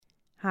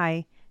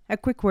Hi, a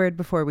quick word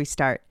before we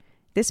start.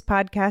 This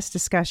podcast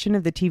discussion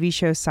of the TV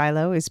show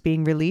Silo is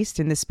being released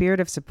in the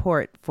spirit of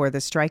support for the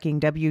striking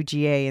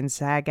WGA and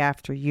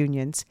SAG-AFTRA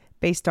unions,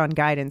 based on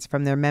guidance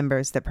from their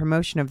members that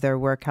promotion of their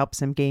work helps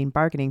them gain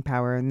bargaining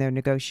power in their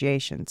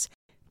negotiations.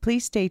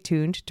 Please stay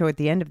tuned toward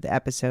the end of the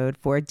episode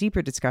for a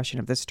deeper discussion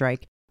of the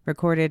strike,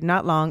 recorded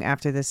not long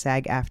after the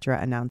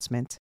SAG-AFTRA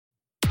announcement.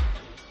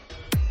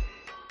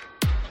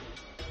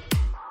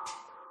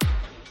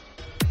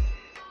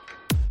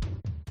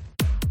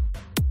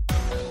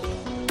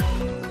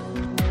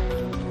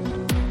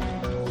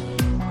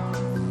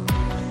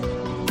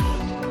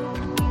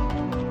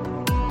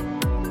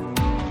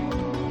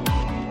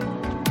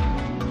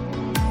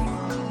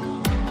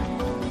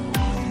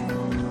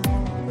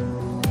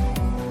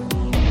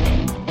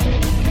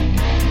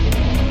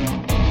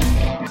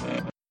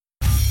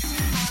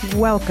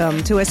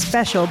 Welcome to a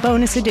special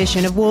bonus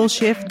edition of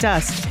Woolshift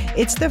Dust.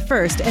 It's the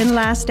first and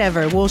last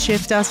ever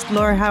Woolshift Dust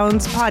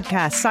Lorehounds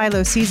podcast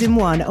Silo Season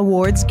 1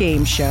 Awards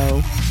Game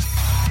Show.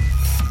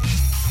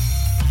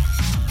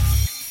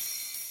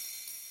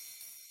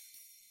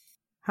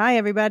 Hi,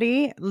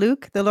 everybody.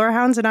 Luke, the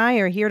Lorehounds, and I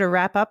are here to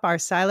wrap up our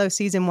Silo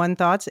Season 1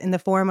 thoughts in the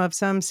form of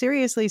some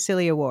seriously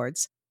silly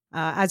awards.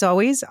 As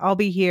always, I'll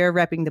be here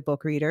repping the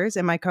book readers,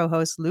 and my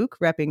co-host Luke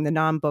repping the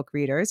non-book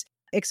readers.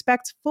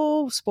 Expect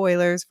full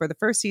spoilers for the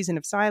first season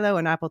of Silo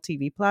on Apple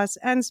TV+,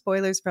 and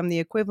spoilers from the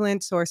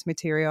equivalent source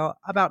material,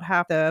 about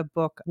half the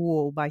book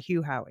Wool by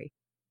Hugh Howey.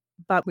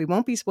 But we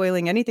won't be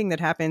spoiling anything that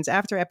happens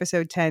after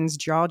episode 10's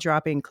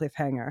jaw-dropping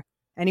cliffhanger.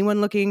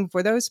 Anyone looking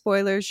for those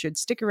spoilers should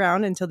stick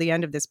around until the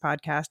end of this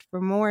podcast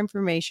for more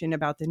information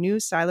about the new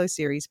Silo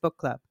series book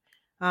club.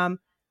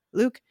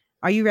 Luke,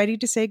 are you ready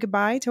to say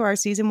goodbye to our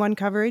season 1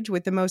 coverage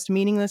with the most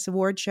meaningless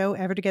award show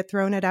ever to get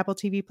thrown at Apple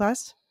TV+?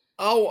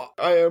 Oh,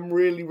 I am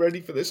really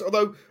ready for this.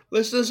 Although,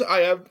 listeners,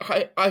 I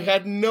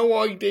had no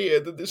idea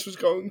that this was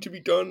going to be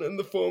done in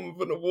the form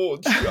of an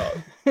awards show.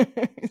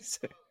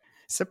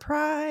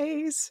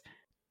 Surprise!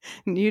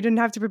 You didn't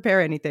have to prepare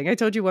anything. I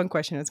told you one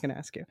question I was going to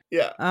ask you.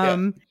 Yeah.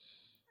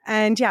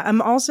 And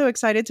I'm also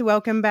excited to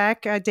welcome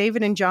back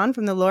David and John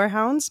from the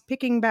Lorehounds,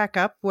 picking back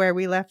up where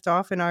we left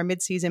off in our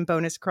mid-season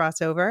bonus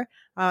crossover.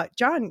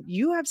 John,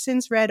 you have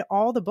since read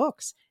all the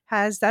books.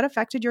 Has that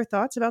affected your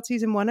thoughts about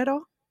season 1 at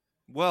all?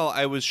 Well,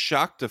 I was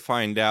shocked to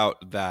find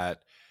out that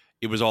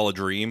it was all a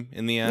dream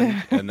in the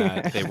end, and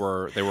that they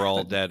were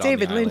all dead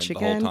David on the Lynch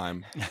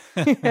island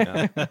again.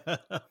 the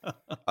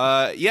whole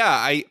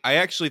time. I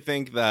actually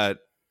think that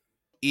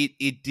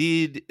it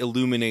did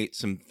illuminate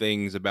some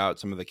things about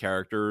some of the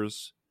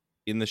characters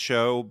in the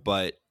show,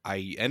 but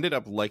I ended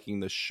up liking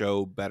the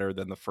show better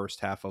than the first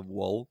half of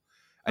Wool.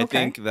 I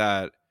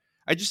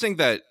just think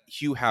that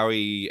Hugh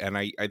Howey, and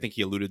I think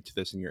he alluded to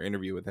this in your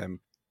interview with him,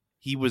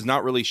 he was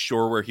not really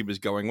sure where he was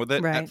going with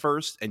it at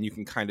first, and you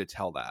can kind of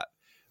tell that.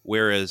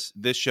 Whereas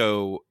this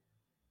show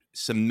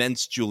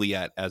cements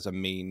Juliet as a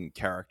main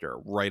character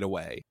right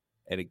away,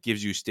 and it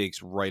gives you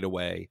stakes right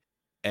away,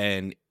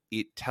 and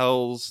it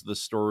tells the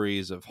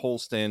stories of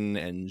Holston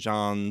and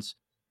Johns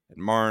and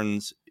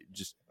Marnes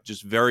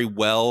just very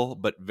well,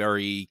 but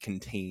very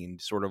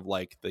contained, sort of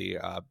like the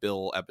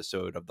Bill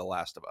episode of The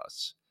Last of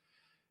Us.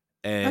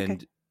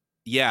 And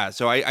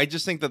so I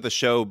just think that the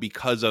show,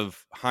 because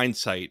of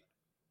hindsight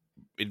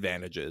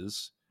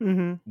advantages,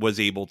 was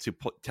able to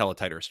tell a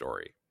tighter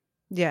story.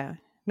 Yeah,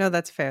 no,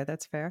 that's fair.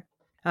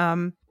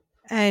 And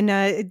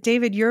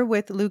David, you're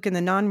with Luke in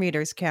the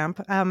non-readers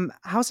camp.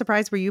 How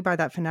surprised were you by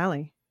that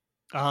finale?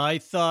 I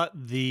thought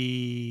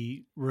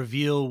the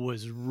reveal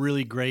was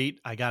really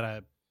great. I got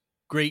a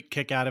great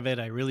kick out of it.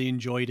 I really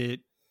enjoyed it.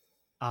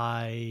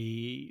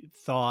 I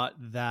thought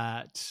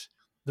that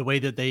the way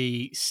that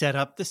they set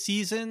up the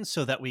season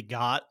so that we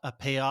got a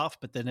payoff,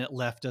 but then it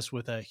left us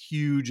with a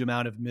huge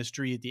amount of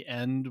mystery at the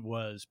end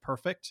was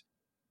perfect.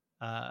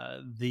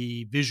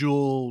 The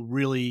visual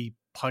really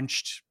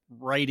punched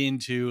right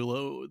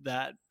into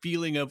that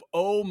feeling of,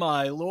 oh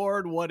my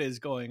Lord, what is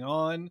going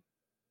on?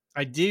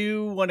 I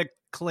do want to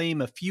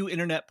claim a few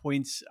internet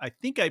points. I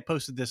think I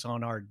posted this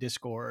on our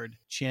Discord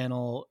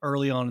channel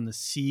early on in the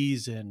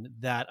season,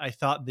 that I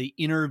thought the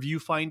inner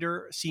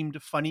viewfinder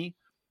seemed funny.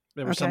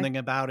 There was something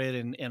about it.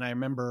 And I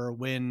remember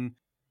when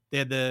they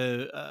had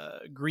the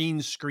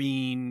green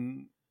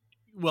screen.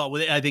 Well,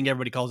 I think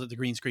everybody calls it the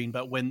green screen,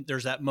 but when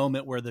there's that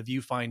moment where the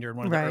viewfinder in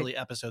one of the early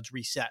episodes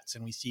resets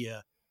and we see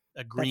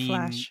a green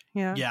flash.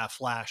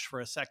 Flash for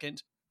a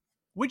second,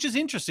 which is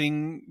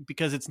interesting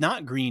because it's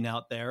not green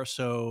out there.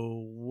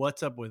 So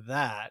what's up with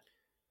that?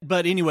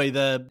 But anyway,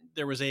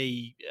 there was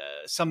a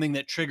something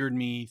that triggered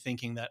me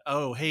thinking that,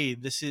 oh, hey,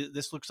 this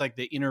looks like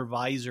the inner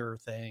visor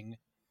thing.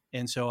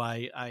 And so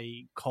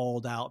I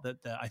called out that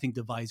I think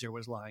the visor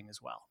was lying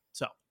as well.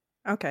 So.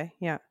 Okay.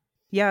 Yeah.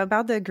 Yeah.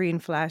 About the green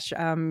flash, Hugh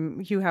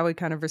Howey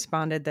kind of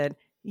responded that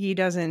he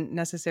doesn't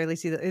necessarily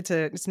see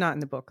it's not in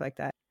the book like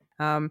that.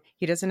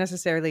 He doesn't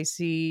necessarily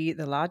see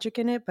the logic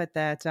in it, but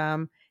that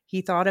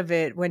he thought of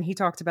it when he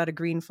talked about a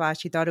green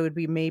flash. He thought it would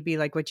be maybe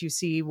like what you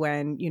see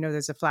when,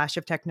 there's a flash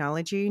of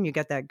technology and you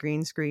get that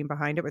green screen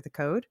behind it with the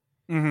code.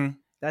 Mm-hmm.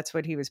 That's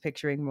what he was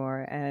picturing more.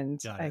 And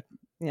Got it.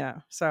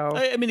 so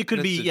I mean, it could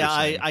That's be,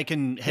 I interesting.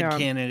 can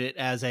headcanon it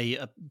as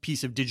a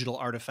piece of digital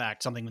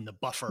artifact, something in the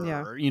buffer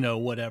or,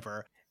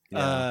 whatever.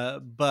 Yeah.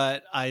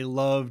 But I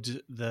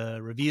loved the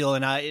reveal,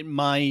 and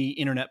my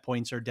internet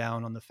points are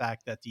down on the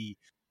fact that the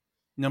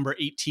number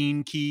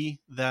 18 key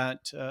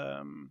that,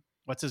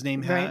 what's his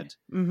name had?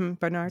 Right.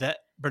 Bernard. That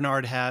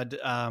Bernard had.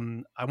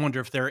 I wonder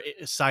if they're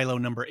silo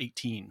number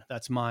 18.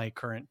 That's my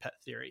current pet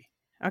theory.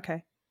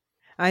 Okay.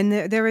 And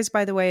there is,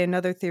 by the way,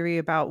 another theory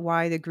about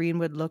why the green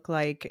would look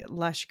like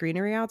lush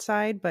greenery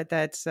outside, but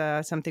that's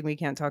something we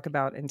can't talk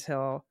about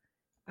until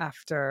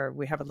after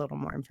we have a little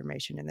more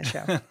information in the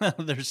show.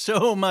 There's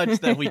so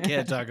much that we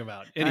can't talk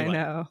about. Anyway.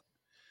 I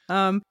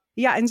know.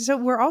 And so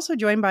we're also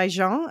joined by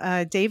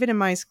Jean, David and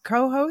my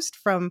co-host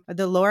from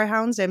the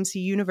Lorehounds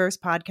MC Universe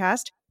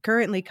podcast,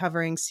 currently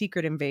covering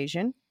Secret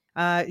Invasion.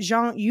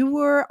 Jean, you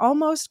were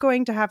almost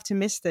going to have to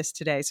miss this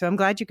today, so I'm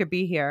glad you could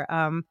be here.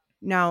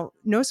 Now,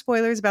 no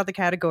spoilers about the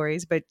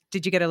categories, but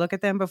did you get a look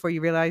at them before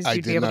you realized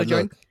you'd be able to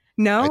join?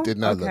 No? I did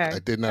not look. Okay. I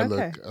did not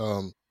look.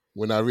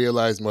 When I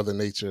realized Mother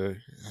Nature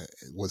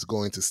was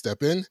going to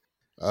step in,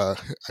 I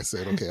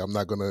said, okay, I'm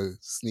not going to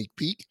sneak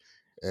peek,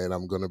 and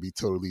I'm going to be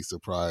totally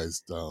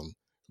surprised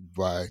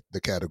by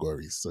the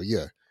categories. So,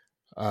 yeah,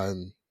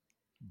 I'm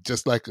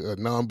just like a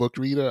non-book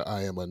reader.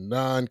 I am a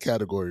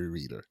non-category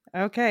reader.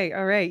 Okay.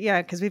 All right.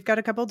 Yeah, because we've got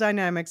a couple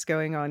dynamics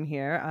going on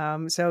here.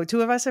 So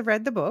 2 of us have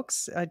read the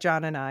books,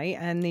 John and I,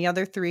 and the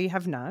other 3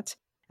 have not.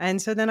 And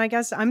so then I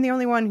guess I'm the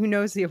only one who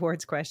knows the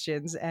awards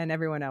questions and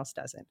everyone else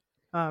doesn't.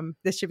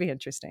 This should be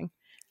interesting.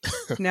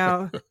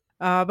 Now,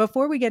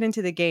 before we get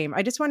into the game,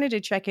 I just wanted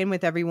to check in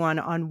with everyone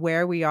on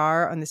where we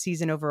are on the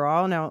season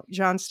overall. Now,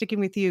 John, sticking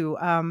with you,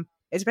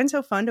 it's been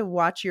so fun to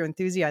watch your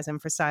enthusiasm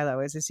for Silo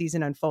as the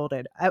season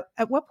unfolded.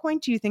 At what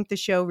point do you think the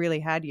show really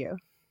had you?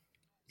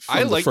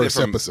 I liked it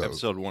from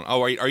episode 1.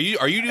 Oh, are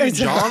you doing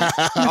John?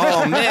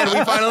 Oh man,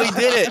 we finally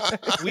did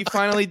it. We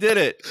finally did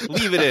it.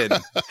 Leave it in.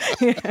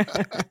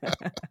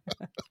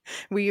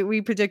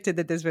 We predicted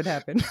that this would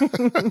happen.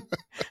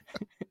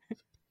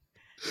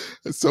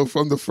 So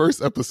from the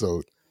first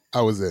episode,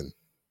 I was in.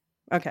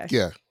 Okay.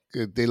 Yeah,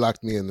 they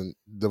locked me in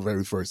the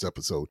very first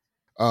episode.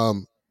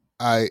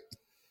 I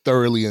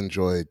thoroughly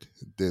enjoyed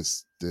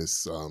this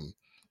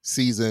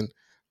season.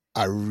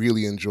 I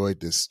really enjoyed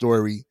this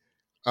story.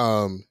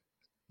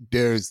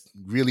 There's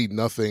really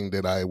nothing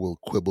that I will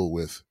quibble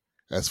with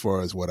as far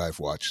as what I've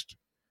watched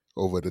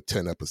over the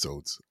 10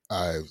 episodes.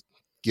 I'm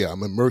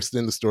immersed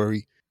in the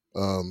story.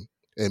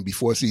 And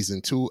before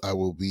season 2, I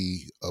will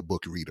be a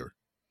book reader.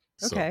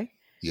 Okay. So,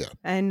 yeah.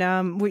 And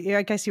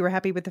I guess you were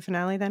happy with the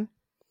finale then?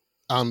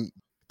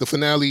 The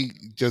finale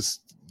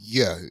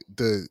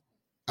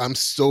I'm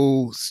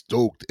so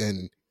stoked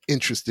and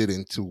interested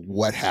into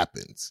what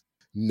happens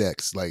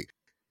next. Like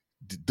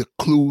the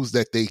clues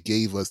that they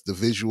gave us, the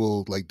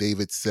visual, like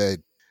David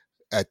said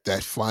at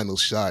that final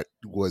shot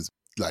was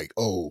like,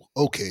 oh,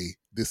 okay,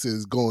 this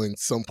is going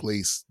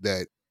someplace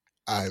that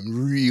I'm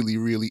really,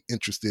 really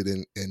interested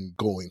in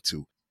going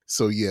to.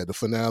 So yeah, the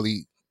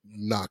finale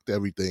knocked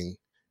everything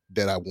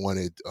that I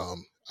wanted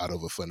out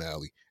of a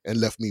finale and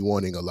left me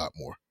wanting a lot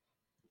more.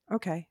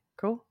 Okay,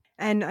 cool.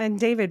 And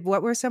David,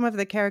 what were some of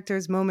the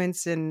characters'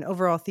 moments and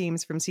overall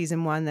themes from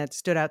season 1 that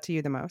stood out to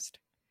you the most?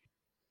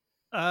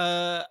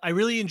 I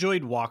really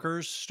enjoyed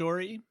Walker's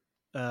story.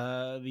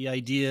 The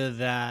idea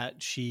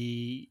that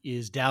she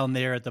is down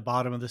there at the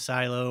bottom of the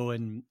silo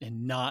and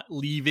not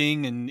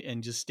leaving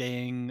and just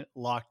staying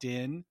locked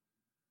in.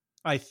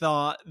 I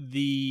thought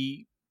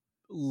the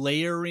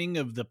layering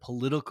of the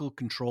political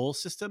control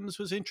systems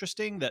was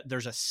interesting, that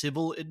there's a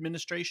civil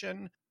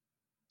administration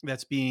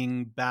that's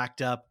being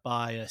backed up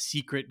by a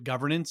secret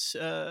governance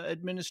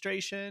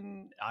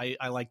administration.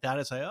 I like that.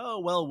 It's like, oh,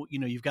 well,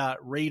 you've got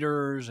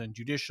raiders and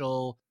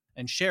judicial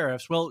and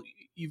sheriffs. Well,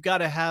 you've got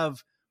to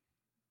have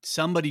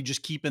somebody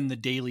just keeping the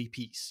daily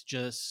peace,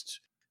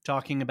 just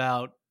talking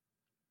about,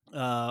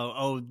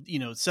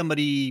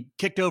 somebody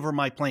kicked over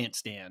my plant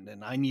stand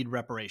and I need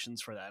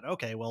reparations for that.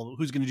 Okay, well,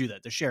 who's going to do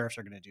that? The sheriffs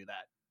are going to do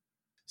that.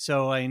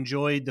 So I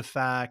enjoyed the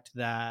fact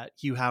that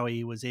Hugh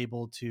Howey was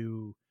able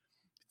to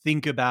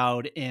think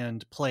about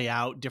and play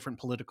out different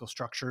political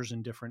structures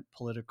and different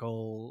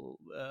political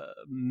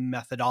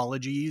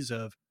methodologies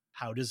of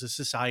how does a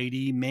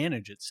society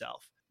manage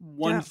itself.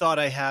 One thought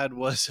I had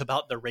was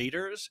about the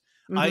raiders.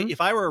 Mm-hmm.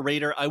 If I were a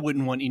raider, I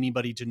wouldn't want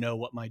anybody to know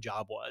what my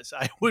job was.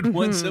 I would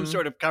want some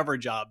sort of cover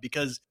job,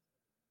 because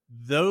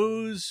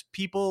those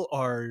people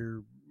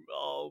are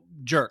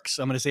jerks.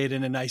 I'm going to say it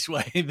in a nice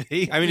way.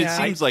 It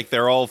seems like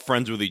they're all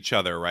friends with each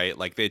other, right?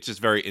 Like it's just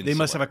very insular. They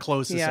must have a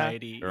closed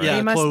society. Right. Yeah,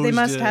 they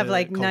must have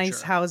like culture.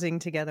 Nice housing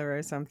together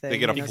or something. They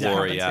get a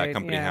floor,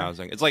 company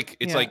housing. It's like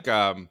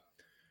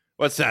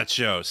what's that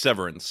show,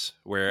 Severance,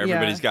 where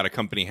everybody's got a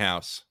company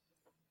house.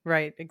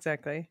 Right,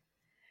 exactly.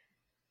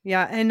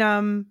 Yeah,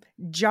 and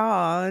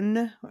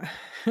John.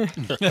 Good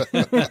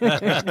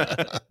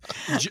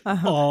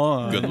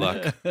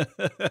luck.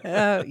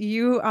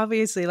 You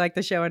obviously like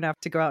the show enough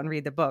to go out and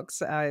read the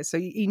books. So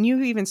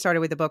you even started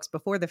with the books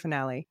before the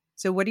finale.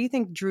 So what do you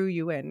think drew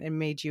you in and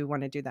made you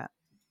want to do that?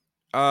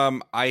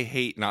 I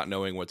hate not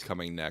knowing what's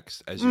coming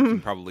next, as you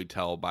can probably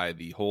tell by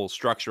the whole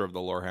structure of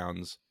the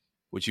Lorehounds,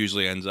 which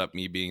usually ends up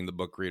me being the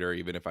book reader,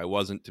 even if I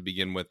wasn't to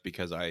begin with,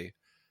 because I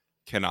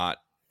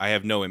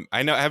have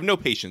no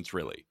patience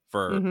really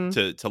for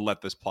to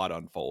let this plot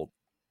unfold.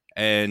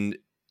 And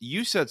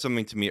you said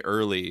something to me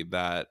early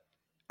that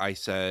I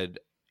said,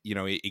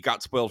 it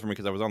got spoiled for me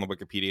because I was on the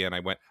Wikipedia and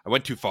I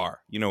went too far.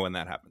 You know when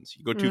that happens,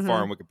 you go too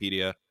far on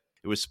Wikipedia.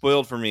 It was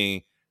spoiled for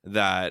me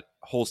that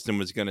Holston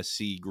was going to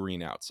see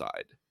green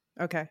outside.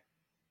 Okay.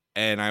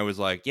 And I was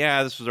like,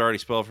 yeah, this was already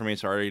spoiled for me,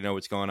 so I already know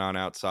what's going on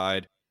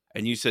outside.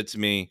 And you said to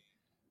me,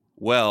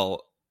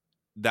 well,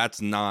 that's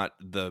not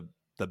the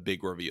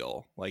big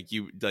reveal.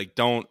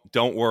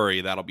 Don't worry,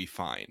 that'll be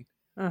fine,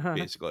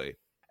 basically.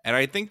 And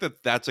I think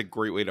that that's a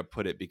great way to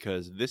put it,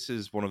 because this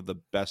is one of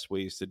the best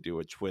ways to do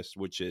a twist,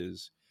 which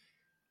is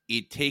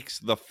it takes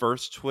the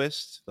first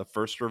twist, the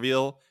first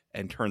reveal,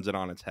 and turns it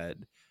on its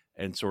head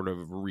and sort of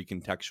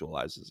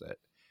recontextualizes it.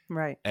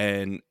 Right.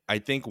 And I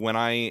think when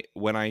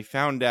I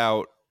found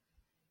out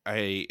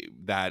I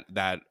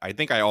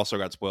think I also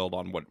got spoiled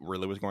on what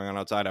really was going on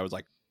outside, I was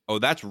like, oh,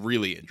 that's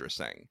really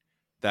interesting.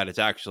 That it's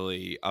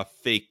actually a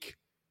fake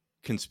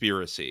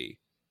conspiracy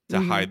to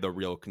hide the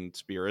real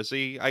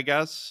conspiracy, I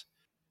guess.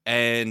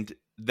 And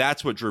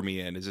that's what drew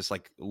me in, is this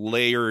like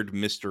layered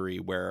mystery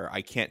where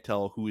I can't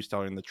tell who's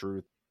telling the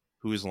truth,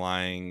 who's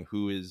lying,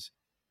 who's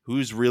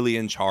really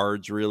in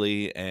charge,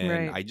 really.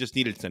 And I just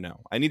needed to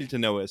know. I needed to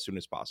know as soon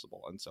as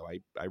possible. And so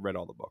I read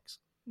all the books.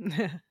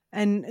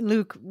 And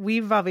Luke,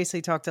 we've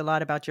obviously talked a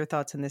lot about your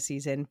thoughts in this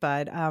season,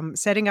 but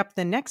setting up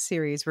the next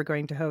series we're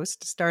going to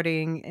host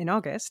starting in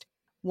August,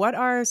 what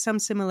are some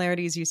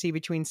similarities you see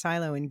between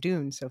Silo and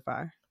Dune so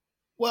far?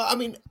 Well, I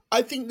mean,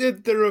 I think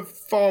that there are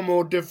far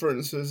more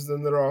differences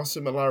than there are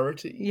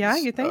similarities. Yeah,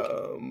 you think?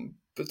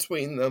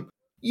 Between them.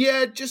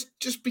 Yeah, just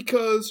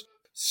because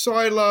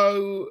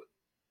Silo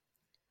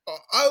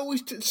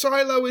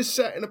Silo is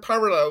set in a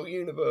parallel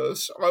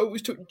universe. I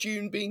always took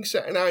Dune being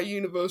set in our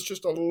universe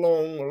just a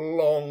long,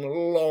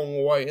 long,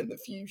 long way in the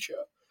future.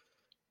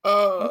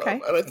 Okay.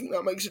 And I think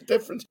that makes a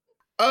difference.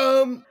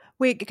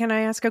 Wait, can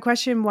I ask a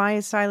question? Why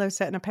is Silo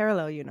set in a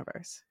parallel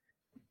universe?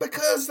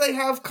 Because they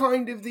have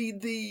kind of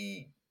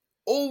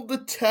all the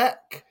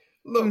tech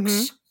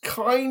looks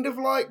kind of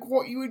like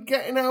what you would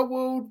get in our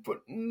world,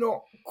 but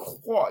not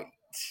quite.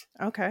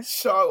 Okay.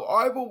 So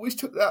I've always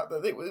took that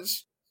it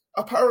was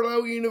a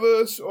parallel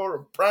universe or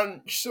a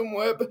branch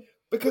somewhere, but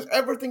because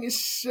everything is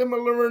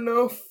similar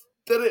enough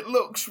that it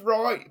looks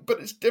right,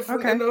 but it's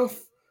different enough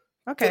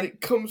that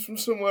it comes from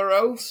somewhere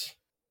else.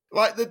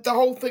 Like the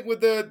whole thing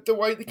with the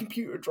way the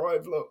computer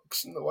drive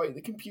looks and the way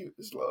the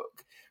computers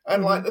look.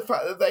 And like the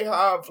fact that they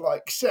have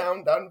like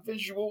sound and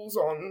visuals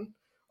on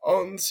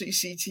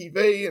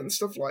CCTV and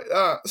stuff like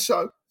that.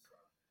 So,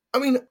 I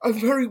mean, I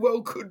very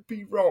well could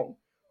be wrong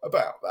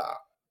about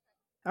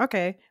that.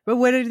 Okay. But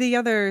what are the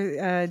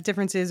other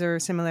differences or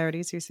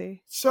similarities you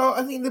see? So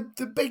I think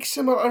the big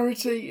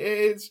similarity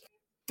is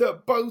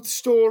that both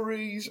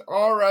stories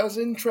are as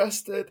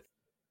interested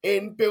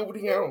in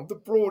building out the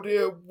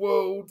broader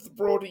world, the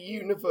broader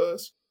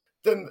universe,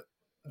 then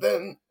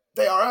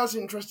they are as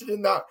interested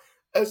in that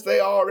as they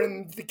are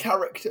in the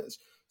characters.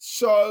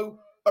 So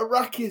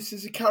Arrakis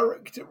is a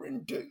character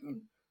in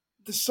Dune.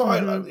 The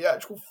silo, the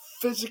actual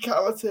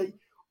physicality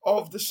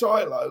of the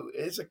silo,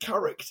 is a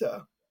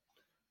character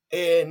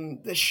in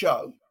the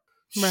show.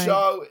 Right.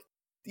 So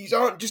these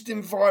aren't just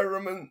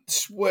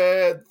environments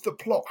where the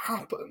plot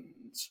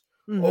happens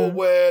or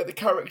where the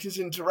characters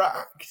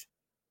interact.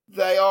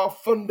 They are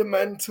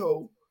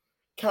fundamental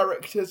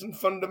characters and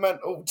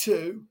fundamental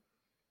to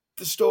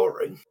the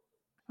story.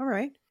 All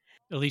right.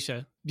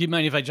 Alicia, do you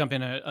mind if I jump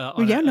in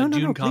on a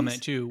Dune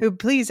comment too?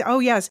 Please. Oh,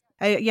 yes.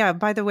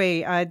 By the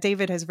way,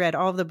 David has read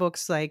all of the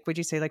books, would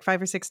you say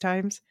 5 or 6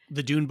 times?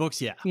 The Dune books,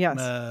 yeah. Yes.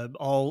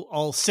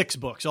 All 6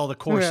 books, all the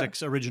core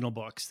 6 original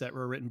books that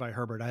were written by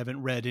Herbert. I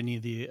haven't read any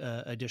of the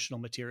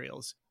additional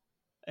materials.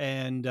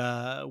 And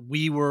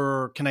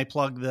can I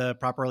plug the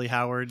Properly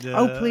Howard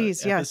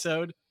please,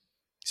 episode? Yes.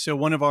 So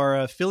one of our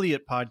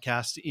affiliate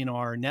podcasts in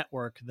our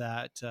network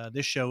that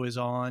this show is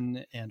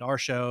on, and our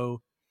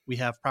show, we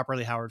have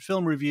Properly Howard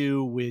Film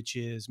Review, which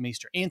is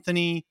Maester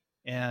Anthony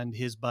and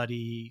his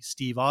buddy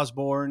Steve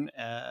Osborne.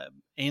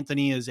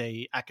 Anthony is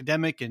a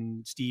academic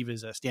and Steve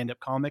is a stand-up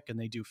comic, and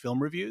they do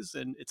film reviews,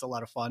 and it's a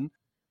lot of fun.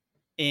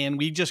 And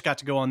we just got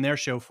to go on their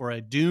show for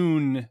a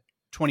Dune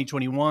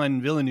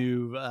 2021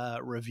 Villeneuve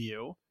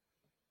review.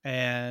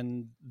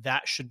 And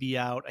that should be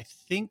out, I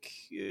think,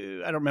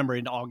 I don't remember,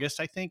 in August,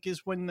 I think,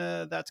 is when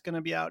that's going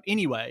to be out.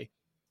 Anyway,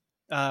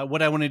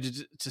 what I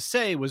wanted to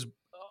say was,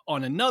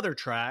 on another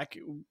track,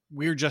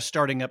 we're just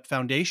starting up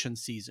Foundation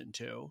Season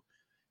 2,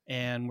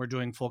 and we're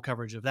doing full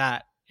coverage of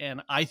that.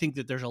 And I think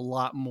that there's a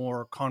lot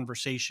more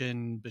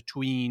conversation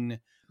between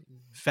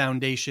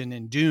Foundation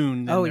and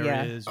Dune than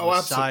there is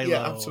with Silo.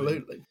 Yeah,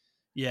 absolutely.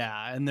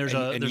 And there's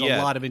a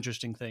lot of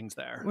interesting things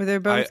there. Well, they're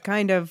both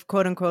kind of,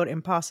 quote unquote,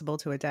 impossible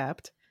to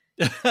adapt.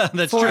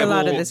 That's For true. a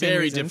lot of will- the same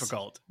Very reasons.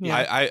 difficult. Yeah.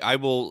 I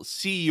will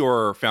see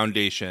your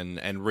foundation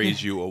and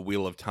raise you a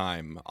wheel of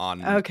time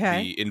on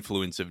Okay. the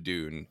influence of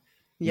Dune.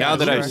 Yeah, now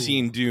that sure. I've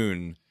seen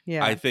Dune,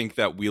 Yeah. I think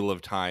that Wheel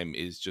of Time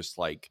is just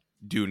like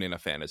Dune in a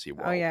fantasy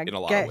world. Oh, yeah. In a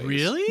lot Get- of ways.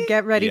 Really?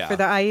 Get ready Yeah. for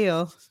the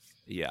Aiel.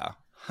 Yeah,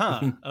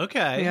 Huh.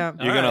 Okay. Yeah.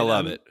 All you're gonna right,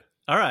 love I'm- it.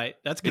 All right.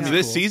 That's gonna It's be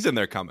this cool. season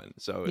they're coming,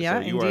 so Yeah,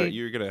 indeed.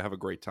 you're gonna have a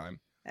great time.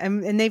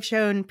 And they've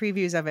shown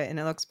previews of it, and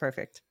it looks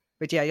perfect.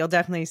 But yeah, you'll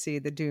definitely see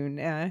the Dune.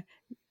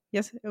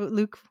 Yes,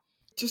 Luke?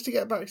 Just to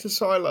get back to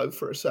Silo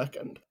for a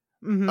second.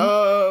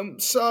 Mm-hmm.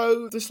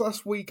 So this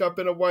last week I've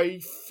been away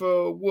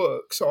for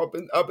work, so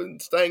I've been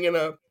staying in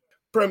a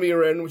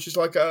Premier Inn, which is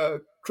like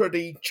a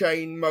cruddy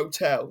chain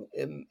motel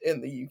in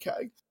the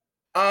UK.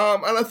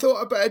 And I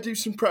thought I'd better do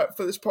some prep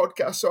for this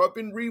podcast, so I've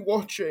been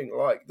rewatching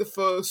like the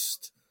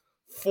first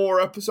 4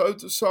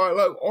 episodes of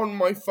Silo on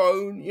my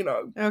phone,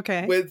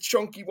 Okay. with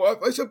chunky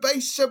Wi-Fi. So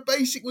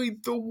basically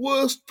the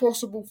worst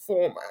possible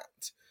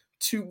format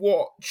to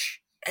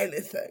watch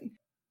anything,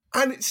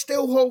 and it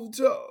still holds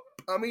up.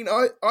 I mean,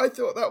 I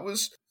thought that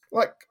was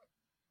like,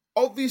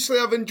 obviously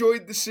I've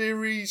enjoyed the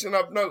series and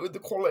I've noted the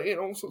quality in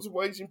all sorts of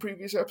ways in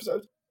previous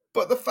episodes,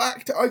 but the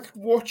fact that I could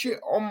watch it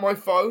on my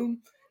phone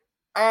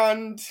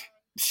and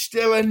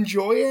still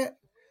enjoy it,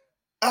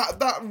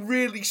 that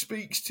really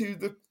speaks to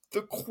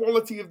the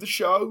quality of the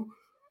show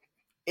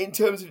in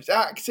terms of its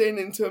acting,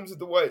 in terms of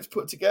the way it's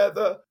put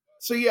together.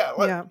 So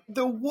yeah,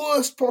 the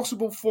worst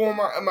possible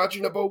format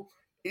imaginable,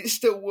 it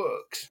still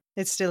works.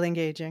 It's still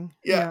engaging.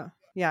 Yeah.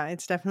 Yeah,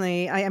 it's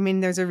definitely, I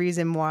mean, there's a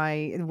reason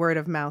why word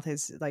of mouth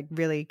is like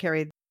really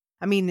carried.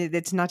 I mean,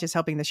 it's not just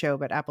helping the show,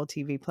 but Apple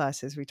TV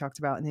Plus, as we talked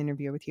about in the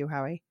interview with you,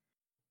 Howie.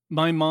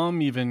 My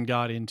mom even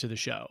got into the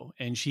show,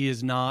 and she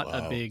is not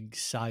a Wow. big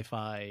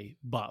sci-fi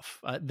buff.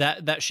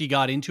 That she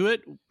got into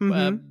it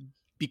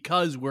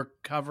because we're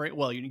covering.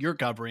 Well, you're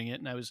covering it,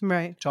 and I was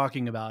Right.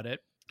 talking about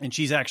it, and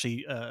she's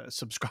actually a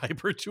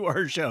subscriber to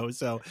our show.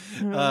 So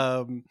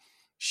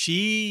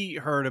she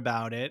heard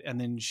about it, and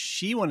then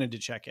she wanted to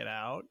check it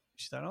out.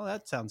 She thought, "Oh,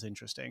 that sounds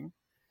interesting,"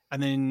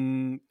 and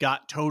then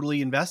got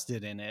totally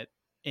invested in it,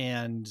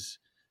 and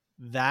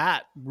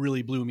that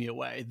really blew me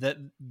away. That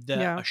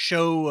a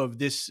show of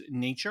this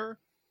nature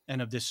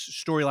and of this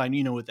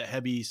storyline, with the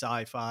heavy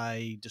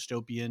sci-fi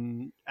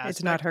dystopian aspect.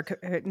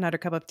 It's not her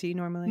cup of tea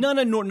normally. No,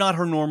 not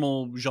her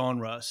normal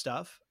genre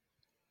stuff.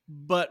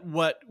 But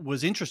what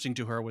was interesting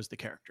to her was the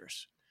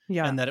characters,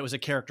 and that it was a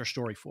character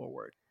story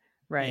forward.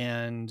 Right.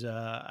 And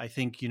I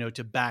think,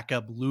 to back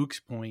up Luke's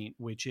point,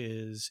 which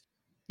is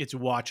it's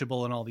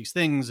watchable and all these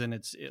things, and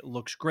it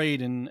looks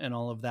great and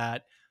all of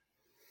that.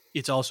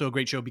 It's also a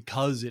great show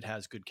because it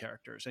has good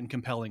characters and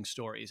compelling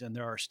stories, and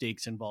there are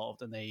stakes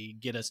involved, and they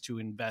get us to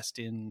invest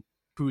in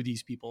who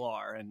these people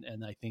are.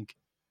 And I think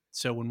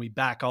so when we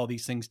back all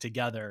these things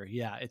together,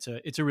 yeah, it's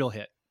a real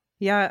hit.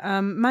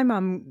 Yeah. My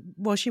mom,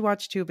 well, she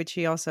watched too, but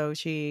she also,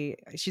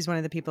 she's one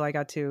of the people I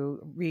got to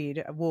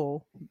read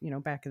Wool,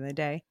 back in the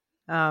day.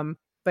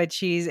 But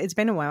it's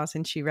been a while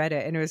since she read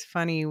it. And it was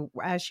funny,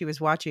 as she was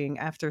watching,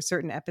 after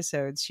certain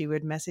episodes, she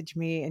would message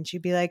me and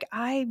she'd be like,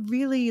 I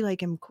really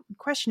am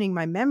questioning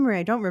my memory.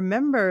 I don't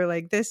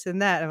remember this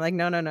and that. I'm like,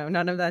 no,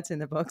 none of that's in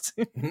the books.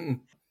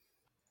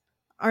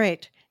 All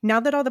right. Now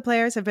that all the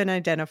players have been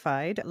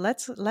identified,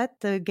 let's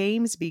let the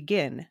games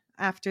begin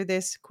after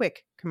this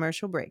quick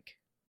commercial break.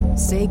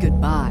 Say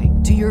goodbye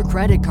to your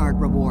credit card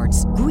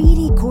rewards.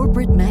 Greedy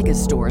corporate mega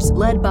stores,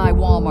 led by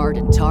Walmart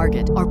and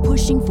Target, are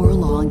pushing for a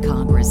law in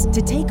Congress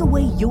to take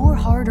away your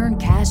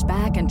hard-earned cash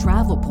back and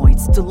travel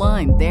points to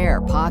line their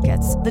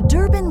pockets. The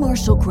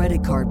Durbin-Marshall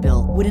credit card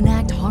bill would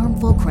enact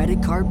harmful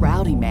credit card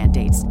routing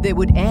mandates that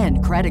would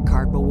end credit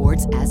card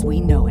rewards as we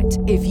know it.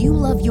 If you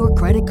love your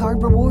credit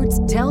card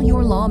rewards, tell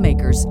your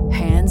lawmakers,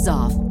 hands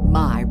off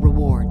my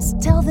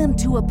rewards. Tell them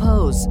to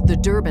oppose the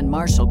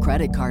Durbin-Marshall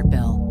credit card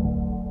bill.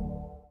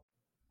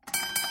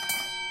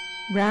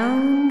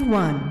 Round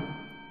 1.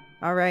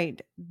 All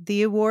right.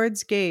 The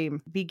awards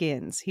game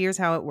begins. Here's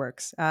how it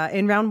works.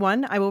 In round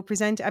 1, I will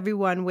present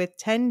everyone with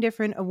 10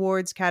 different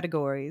awards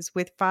categories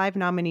with 5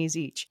 nominees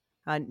each.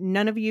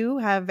 None of you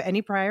have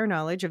any prior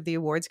knowledge of the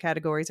awards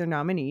categories or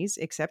nominees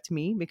except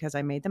me because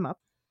I made them up.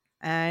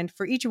 And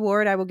for each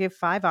award, I will give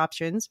 5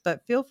 options,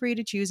 but feel free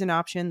to choose an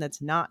option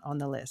that's not on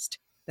the list.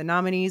 The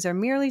nominees are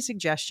merely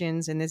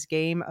suggestions in this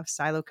game of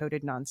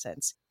silo-coded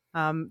nonsense.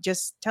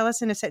 Just tell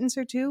us in a sentence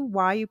or two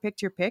why you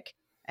picked your pick,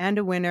 and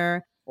a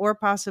winner, or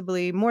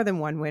possibly more than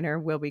one winner,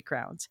 will be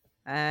crowned.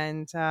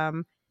 And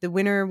the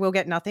winner will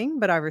get nothing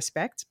but our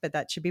respect, but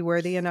that should be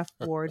worthy enough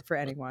award for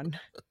anyone.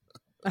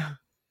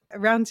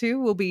 Round 2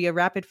 will be a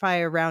rapid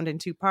fire round in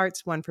 2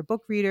 parts, one for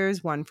book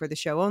readers, one for the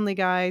show only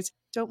guys.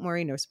 Don't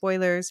worry, no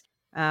spoilers.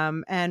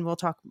 And we'll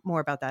talk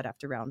more about that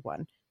after round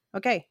 1.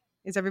 Okay,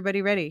 is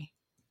everybody ready?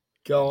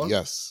 Go on.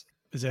 Yes.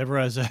 As ever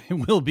as I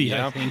will be,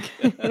 Yeah. I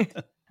think.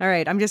 All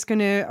right, I'm just going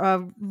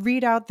to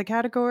read out the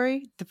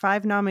category, the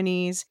 5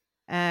 nominees,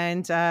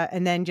 and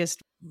then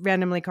just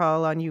randomly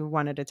call on you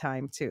one at a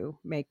time to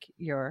make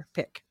your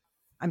pick.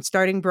 I'm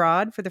starting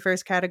broad for the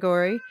first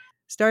category.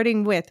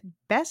 starting with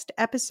Best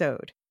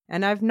Episode.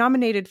 And I've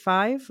nominated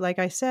 5. Like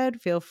I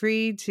said, feel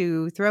free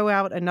to throw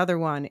out another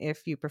one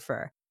if you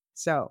prefer.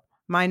 So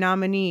my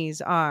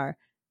nominees are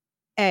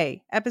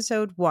A,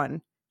 Episode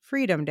 1,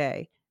 Freedom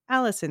Day,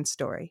 Allison's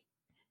Story.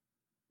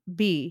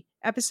 B,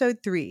 Episode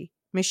 3,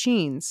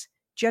 Machines,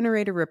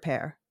 Generator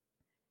Repair.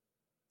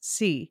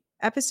 C,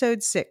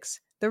 Episode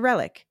 6, The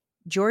Relic,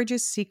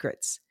 George's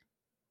Secrets.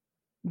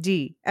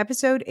 D,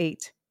 Episode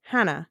 8,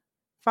 Hannah,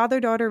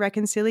 Father-Daughter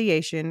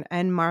Reconciliation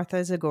and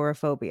Martha's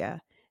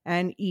Agoraphobia.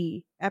 And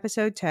E,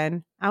 Episode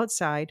 10,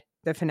 Outside,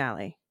 the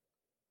finale.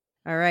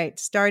 All right,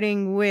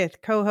 starting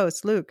with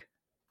co-host Luke.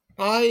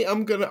 I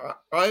am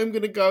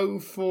gonna go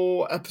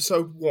for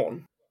Episode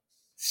 1.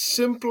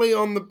 Simply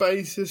on the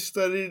basis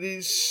that it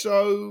is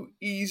so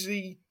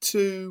easy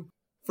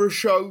for a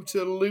show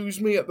to lose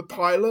me at the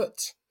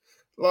pilot.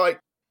 Like,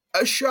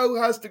 a show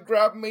has to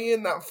grab me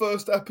in that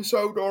first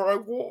episode or I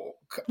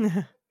walk.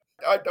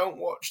 I don't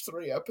watch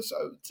 3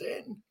 episodes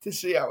in to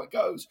see how it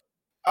goes.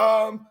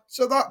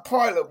 So that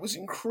pilot was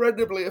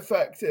incredibly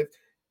effective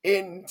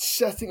in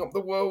setting up the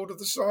world of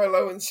the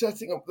silo and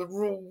setting up the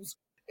rules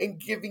and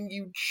giving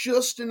you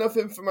just enough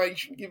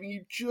information, giving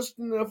you just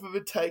enough of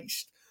a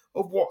taste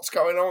of what's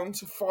going on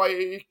to fire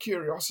your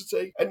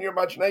curiosity and your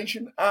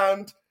imagination.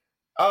 And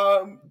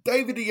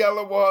David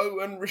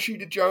Oyelowo and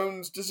Rashida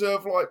Jones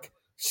deserve like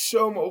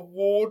some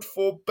award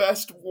for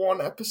best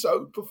one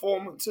episode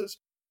performances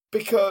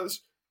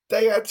because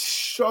they had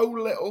so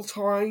little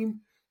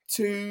time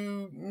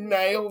to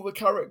nail the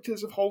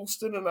characters of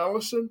Halston and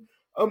Allison,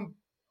 and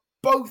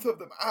both of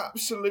them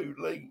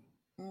absolutely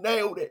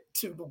nailed it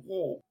to the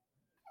wall.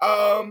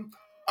 And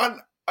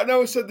I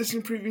know I said this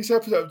in previous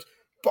episodes,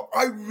 but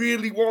I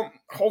really want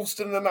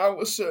Halston and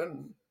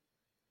Allison,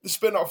 the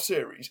spin-off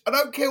series. I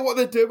don't care what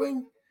they're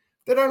doing.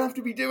 They don't have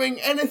to be doing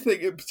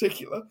anything in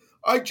particular.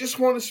 I just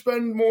want to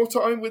spend more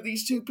time with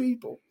these two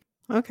people.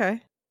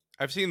 Okay.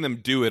 I've seen them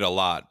do it a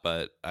lot,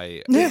 but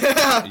Yeah,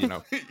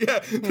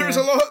 there's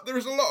a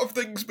lot of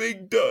things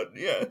being done.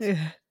 Yeah.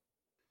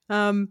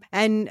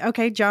 And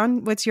okay,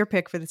 John, what's your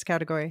pick for this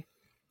category?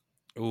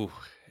 Ooh,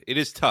 it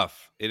is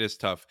tough.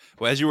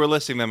 Well, as you were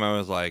listing them, I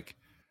was like,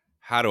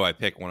 how do I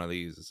pick one of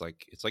these? It's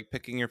like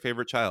picking your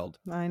favorite child.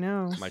 I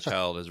know. My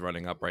child is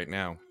running up right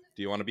now.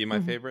 Do you want to be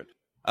my favorite?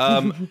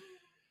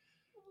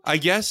 I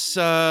guess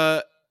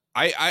I'm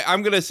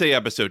gonna say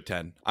episode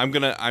 10. I'm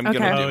gonna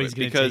do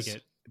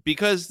it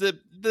because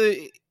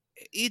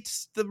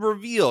it's the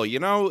reveal. You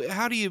know,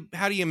 how do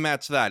you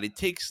match that? It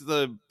takes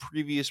the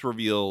previous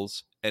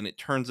reveals and it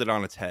turns it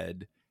on its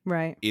head,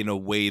 right? In a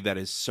way that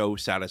is so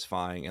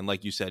satisfying. And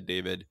like you said,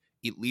 David,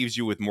 it leaves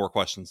you with more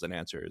questions than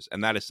answers,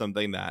 and that is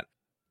something that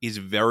is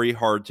very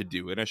hard to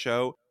do in a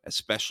show,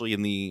 especially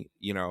in the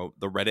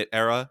Reddit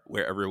era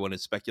where everyone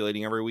is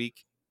speculating every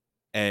week.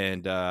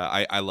 And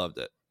I loved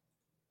it.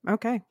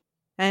 Okay.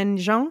 And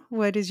Jean,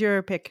 what is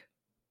your pick?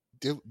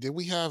 Did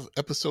we have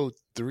episode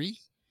 3?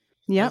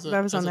 Yeah,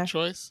 that was on there.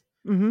 Choice.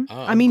 Mm-hmm.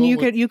 I mean,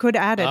 you could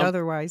add it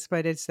otherwise,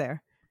 but it's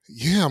there.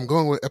 Yeah, I'm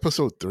going with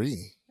episode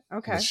 3.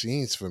 Okay.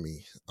 Machines for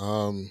me.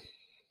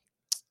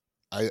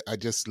 I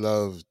just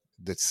love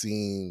the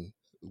scene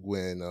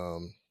when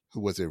who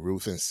was it,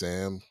 Ruth and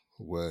Sam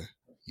were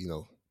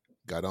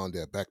got on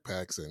their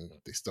backpacks and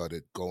they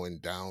started going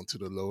down to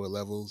the lower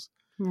levels.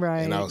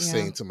 Right. And I was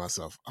saying to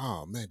myself,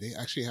 oh man, they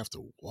actually have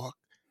to walk.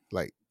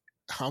 Like,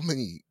 how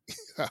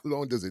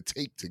long does it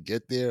take to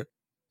get there?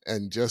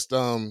 And just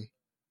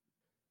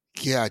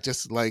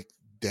just like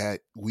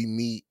that, we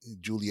meet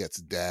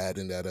Juliet's dad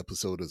in that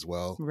episode as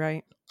well.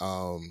 Right.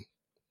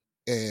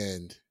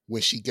 And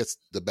when she gets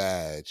the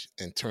badge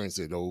and turns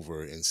it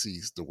over and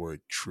sees the word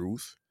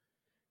truth,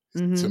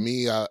 to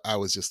me, I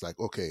was just like,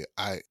 okay,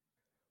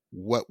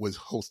 what was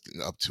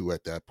Halston up to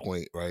at that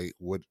point, right?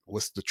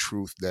 What's the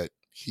truth that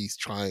he's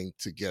trying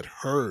to get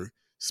her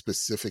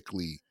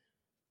specifically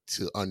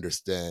to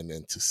understand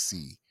and to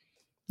see?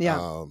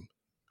 Yeah.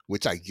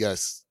 Which I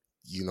guess,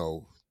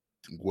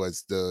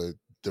 was the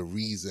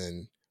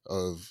reason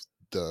of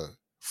the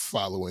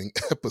following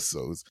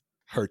episodes,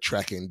 her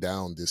tracking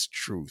down this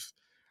truth.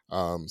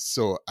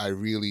 So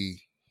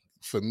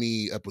for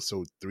me,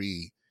 episode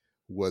 3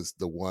 was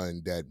the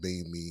one that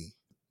made me,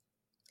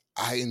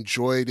 I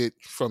enjoyed it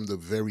from the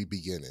very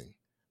beginning.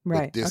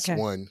 Right. But this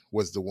one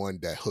was the one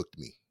that hooked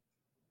me.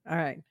 All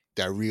right.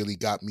 That really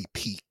got me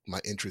my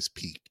interest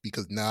peaked,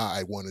 because now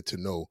I wanted to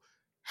know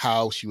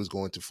how she was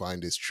going to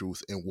find this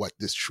truth and what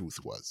this truth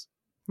was.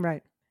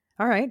 Right.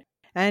 All right.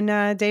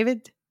 And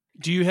David?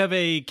 Do you have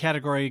a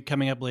category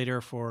coming up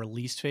later for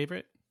least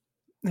favorite?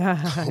 No,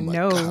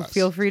 gosh.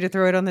 Feel free to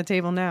throw it on the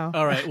table now.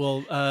 All right.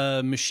 Well,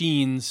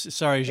 Machines.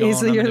 Sorry, Jean.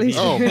 Easily your least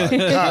Oh my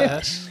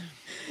gosh.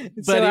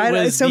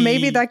 So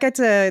maybe that gets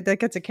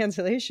a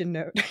cancellation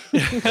note.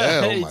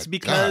 It's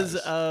because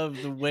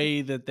of the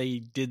way that they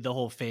did the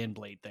whole fan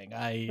blade thing.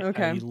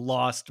 I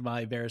lost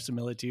my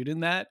verisimilitude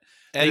in that.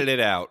 Edit it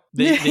out.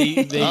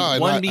 They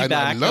won me back.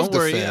 I love Don't the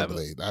worry. fan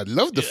blade. I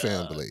love the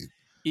fan blade.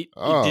 It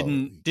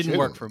didn't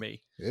work for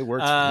me. It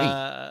works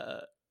for me.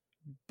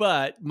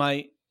 But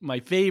my my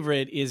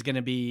favorite is going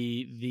to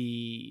be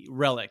the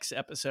Relics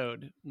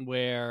episode,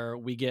 where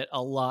we get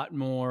a lot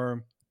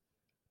more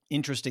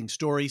interesting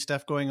story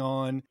stuff going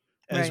on,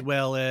 as Right.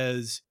 well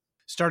as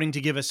starting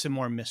to give us some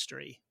more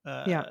mystery.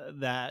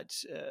 That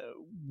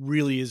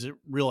really is a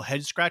real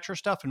head scratcher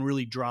stuff and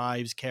really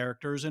drives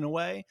characters in a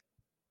way.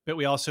 But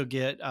we also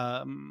get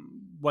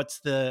was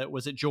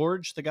it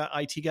George, the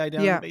IT guy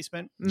down in the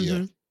basement?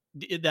 Yeah.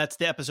 That's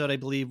the episode, I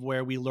believe,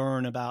 where we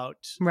learn about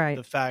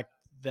the fact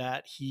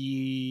that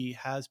he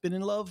has been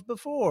in love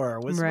before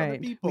with some other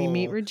people. We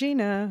meet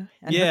Regina.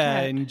 And her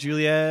cat. And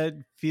Juliet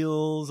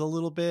feels a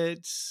little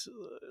bit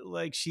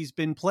like she's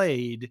been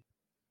played.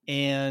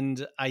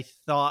 And I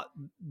thought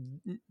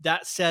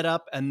that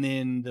setup and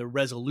then the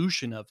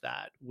resolution of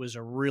that was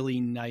a really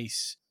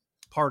nice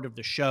part of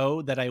the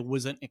show that I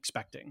wasn't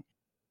expecting.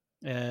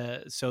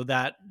 So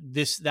that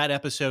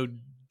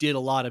episode did a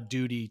lot of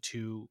duty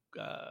to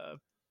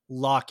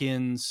lock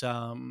in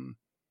some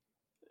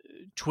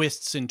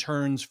twists and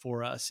turns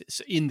for us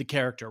in the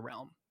character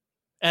realm,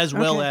 as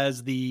well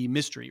as the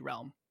mystery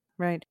realm.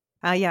 Right.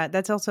 Yeah,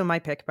 that's also my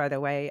pick, by the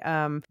way.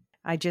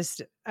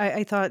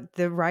 I thought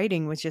the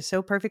writing was just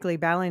so perfectly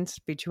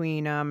balanced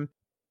between,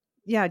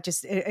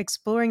 just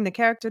exploring the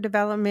character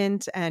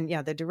development and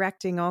the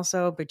directing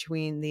also,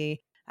 between the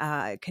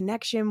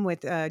connection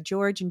with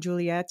George and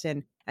Juliet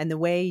and the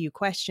way you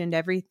questioned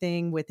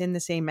everything within the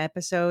same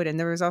episode. And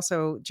there was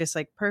also just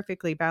like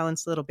perfectly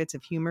balanced little bits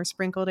of humor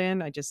sprinkled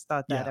in. I just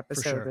thought that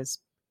episode was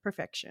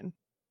perfection.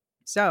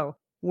 So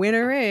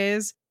winner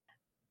is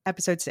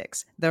episode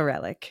 6, The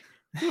Relic.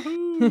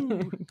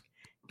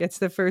 Gets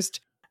the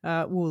first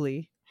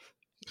Wooly.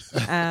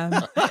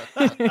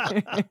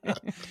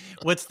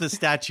 What's the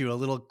statue? A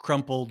little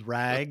crumpled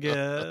rag?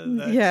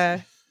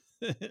 Yeah.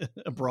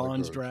 A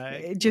bronze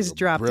drag. It just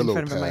dropped in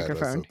front of a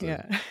microphone.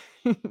 Yeah.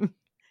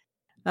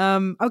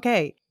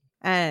 Okay.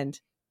 And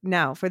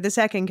now for the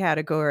second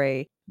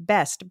category,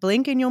 best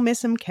blink and you'll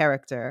miss him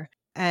character.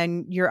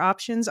 And your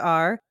options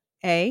are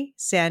A,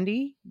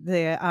 Sandy,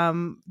 the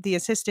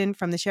assistant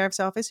from the sheriff's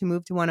office who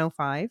moved to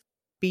 105.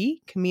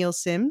 B, Camille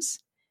Sims.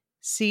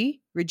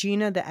 C,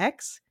 Regina the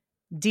Ex.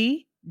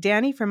 D,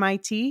 Danny from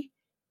IT.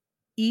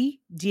 E,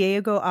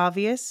 Diego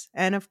Obvious.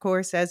 And of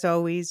course, as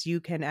always, you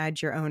can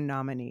add your own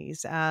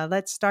nominees.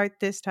 Let's start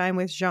this time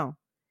with Jean.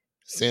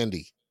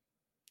 Sandy.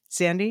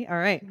 Sandy? All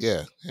right.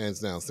 Yeah, hands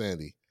down,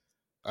 Sandy.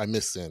 I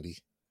miss Sandy.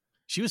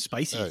 She was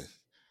spicy.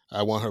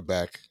 I want her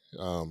back.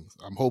 I'm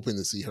hoping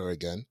to see her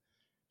again.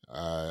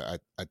 I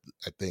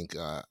think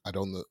I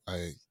don't know.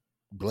 I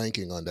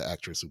blanking on the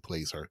actress who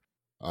plays her,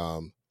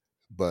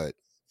 but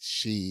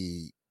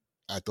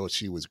I thought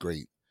she was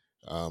great.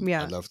 I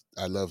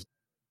loved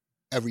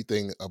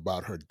everything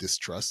about her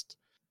distrust.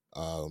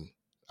 I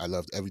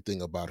loved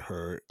everything about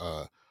her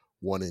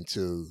wanting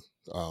to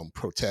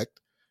protect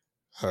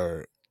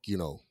her,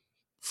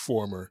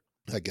 former,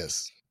 I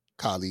guess,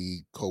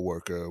 colleague,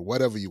 coworker,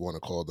 whatever you want to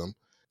call them.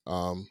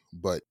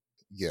 But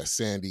yeah,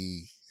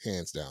 Sandy,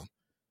 hands down.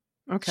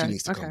 Okay. She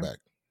needs to come back.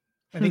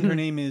 I think her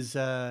name is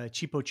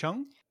Chipo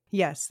Chung.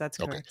 Yes, that's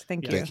correct.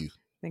 Thank you.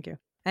 Thank you.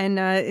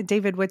 And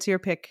David, what's your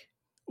pick?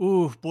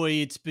 Oh boy,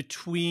 it's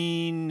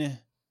between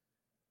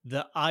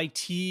the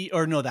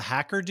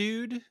hacker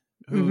dude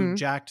who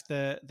jacked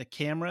the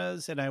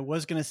cameras, and I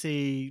was gonna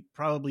say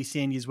probably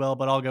Sandy as well,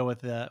 but I'll go with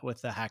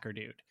the hacker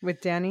dude.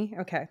 With Danny?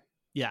 Okay.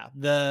 Yeah.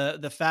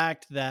 The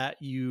fact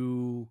that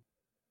you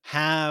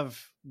have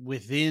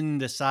within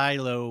the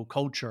Silo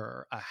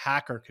culture a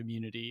hacker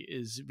community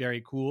is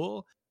very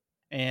cool.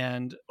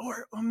 And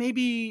or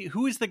maybe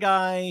who is the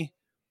guy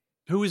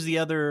who is the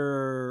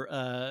other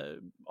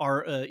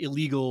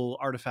illegal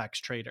artifacts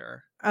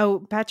trader?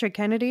 Oh, Patrick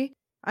Kennedy?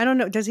 I don't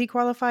know. Does he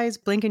qualify as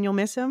blink and you'll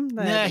miss him?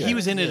 He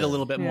was in it a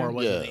little bit more,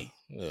 wasn't he?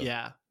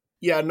 Yeah.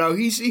 Yeah, no,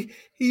 he's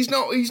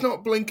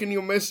not blink and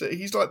you'll miss it.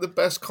 He's like the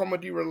best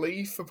comedy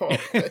relief apart.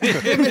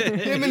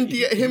 him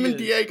and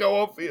Diego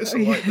Obvious are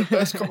like the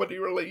best comedy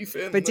relief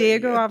in. But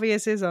Diego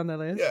Obvious is on the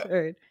list. Yeah.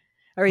 All right.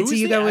 Who's so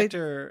you the go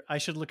actor? I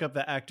should look up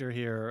the actor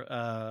here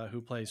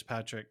who plays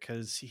Patrick,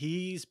 because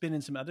he's been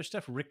in some other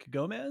stuff. Rick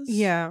Gomez.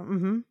 Yeah.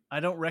 Mm-hmm. I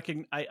don't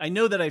recognize. I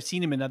know that I've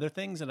seen him in other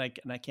things, and I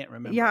can't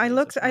remember. Yeah, I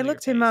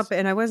looked him up,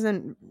 and I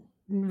wasn't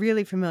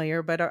really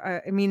familiar, but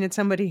I mean, it's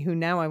somebody who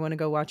now I want to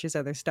go watch his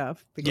other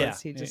stuff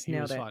because he just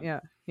nailed it. Fun.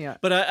 Yeah.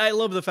 But I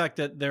love the fact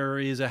that there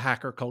is a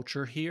hacker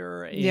culture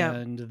here,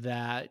 and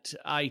that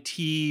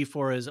IT,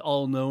 for as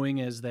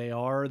all-knowing as they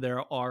are,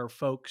 there are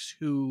folks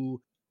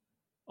who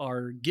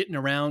are getting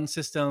around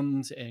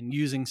systems and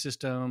using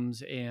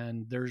systems,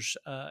 and there's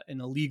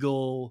an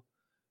illegal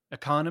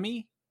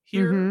economy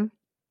here. Mm-hmm.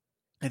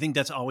 I think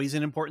that's always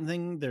an important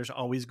thing. There's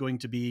always going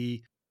to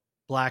be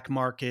black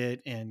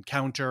market and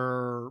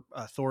counter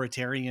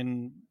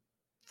authoritarian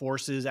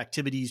forces,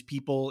 activities,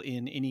 people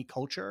in any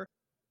culture.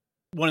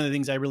 One of the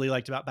things I really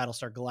liked about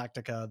Battlestar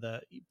Galactica,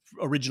 the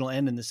original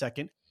and in the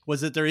second, was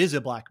that there is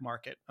a black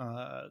market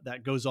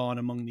that goes on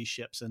among these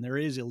ships, and there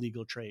is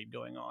illegal trade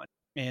going on.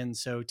 And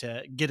so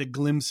to get a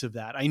glimpse of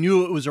that, I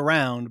knew it was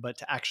around, but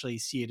to actually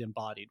see it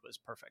embodied was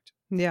perfect.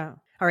 Yeah.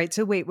 All right.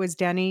 So wait, was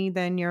Danny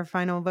then your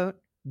final vote?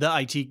 The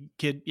IT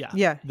kid, yeah.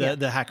 Yeah.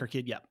 The hacker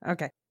kid, yeah.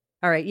 Okay.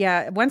 All right.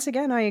 Yeah. Once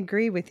again, I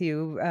agree with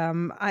you.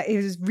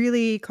 It was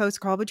really close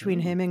call between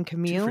him and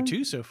Camille. 2 for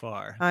 2 so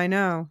far. I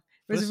know.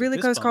 It was a really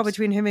Fist close call bumps.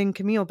 between him and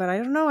Camille, but I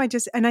don't know.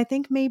 And I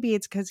think maybe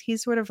it's because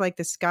he's sort of like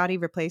the Scotty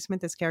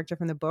replacement, this character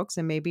from the books,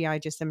 and maybe I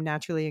just am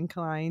naturally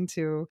inclined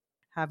to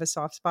have a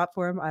soft spot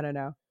for him. I don't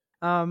know.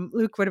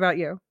 Luke, what about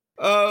you?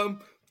 I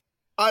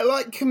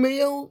like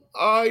Camille.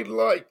 I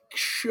like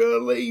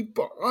Shirley,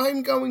 but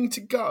I'm going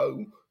to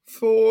go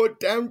for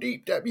Down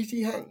Deep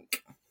Deputy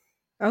Hank.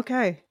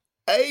 Okay.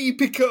 A,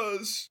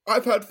 because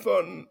I've had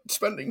fun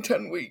spending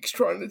 10 weeks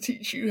trying to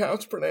teach you how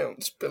to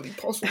pronounce Billy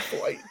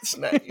Postlethwaite's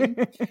name.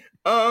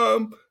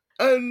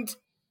 And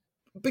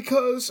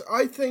because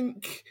I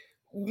think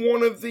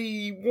one of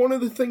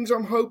the things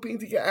I'm hoping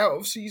to get out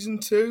of season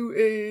 2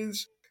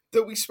 is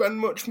that we spend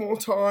much more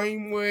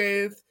time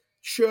with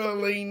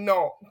Shirley,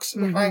 Knox,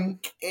 and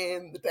Hank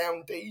in the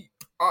Down Deep.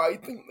 I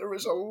think there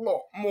is a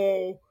lot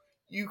more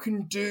you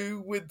can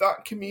do with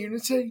that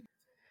community,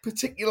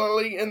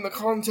 particularly in the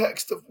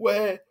context of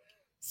where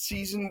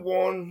season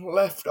 1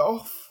 left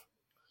off.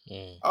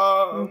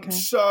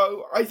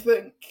 So I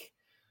think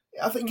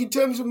in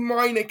terms of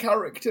minor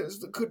characters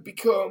that could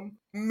become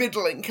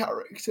middling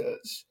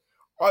characters,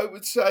 I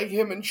would say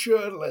him and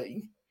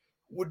Shirley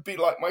would be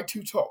like my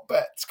 2 top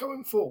bets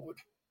going forward.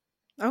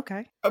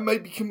 Okay. And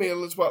maybe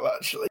Camille as well,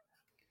 actually.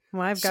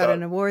 Well, I've got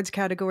an awards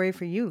category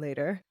for you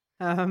later.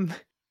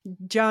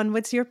 John,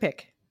 what's your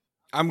pick?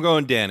 I'm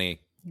going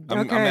Danny. I'm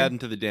Okay. adding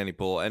to the Danny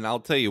pool, and I'll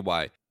tell you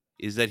why.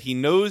 Is that he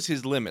knows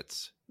his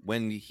limits.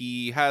 When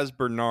he has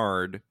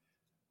Bernard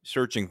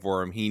searching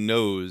for him, he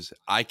knows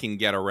I can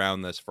get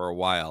around this for a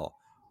while,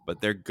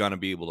 but they're going to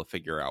be able to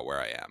figure out where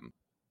I am.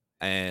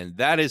 And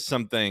that is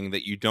something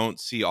that you don't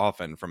see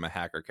often from a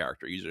hacker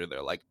character. Usually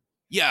they're like,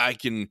 yeah, I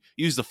can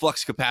use the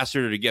flux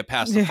capacitor to get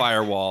past the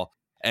firewall,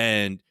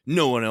 and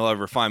no one will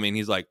ever find me. And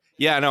he's like,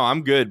 yeah, no,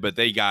 I'm good, but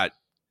they got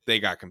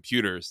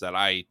computers that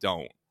I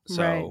don't.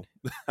 So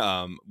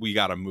we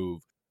got to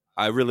move.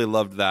 I really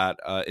loved that,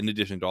 in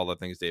addition to all the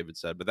things David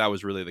said, but that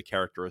was really the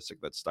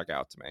characteristic that stuck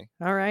out to me.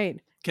 All right.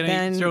 Can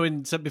I throw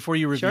in something before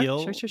you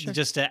reveal? Sure.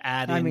 Just to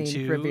add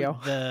reveal.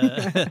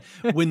 the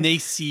when they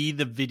see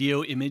the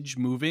video image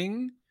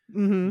moving,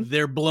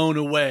 they're blown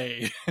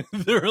away.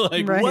 They're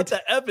like, what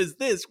the F is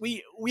this?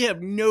 We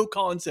have no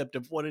concept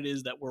of what it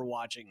is that we're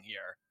watching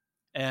here.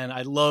 And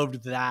I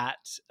loved that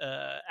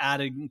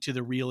adding to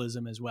the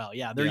realism as well.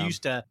 Yeah, they're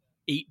used to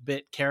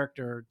 8-bit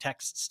character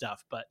text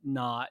stuff, but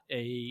not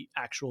a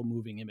actual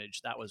moving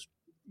image. That was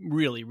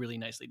really, really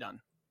nicely done.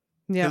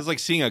 Yeah. It's like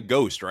seeing a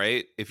ghost,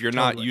 right? If you're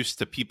not used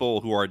to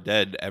people who are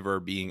dead ever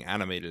being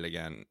animated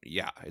again,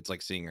 yeah, it's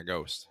like seeing a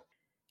ghost.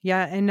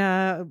 Yeah,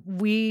 and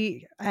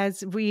we as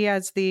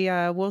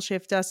the Wool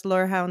Shift Dust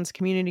Lorehounds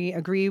community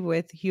agree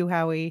with Hugh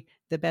Howey.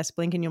 The best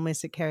blink and you'll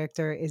miss it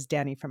character is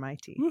Danny from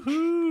IT.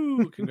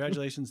 Woohoo!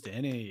 Congratulations,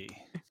 Danny.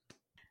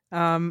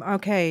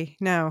 Okay,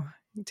 now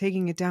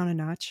taking it down a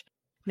notch.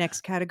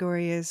 Next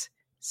category is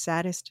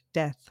saddest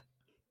death.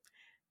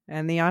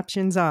 And the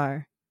options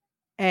are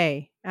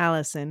A,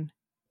 Allison,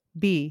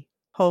 B,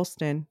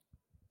 Holston,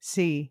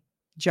 C,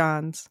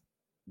 Johns,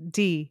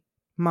 D,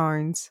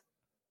 Marnes,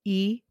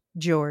 E,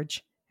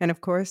 George, and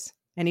of course,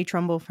 any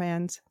Trumbull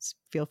fans,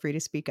 feel free to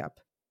speak up.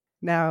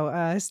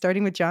 Now,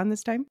 starting with John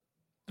this time.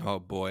 Oh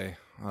boy,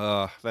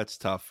 that's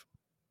tough.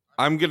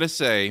 I'm gonna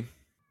say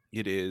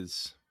it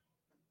is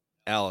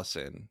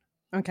Allison.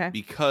 Okay.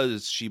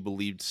 Because she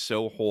believed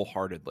so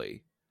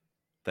wholeheartedly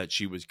that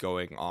she was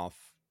going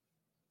off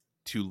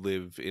to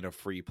live in a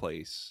free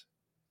place,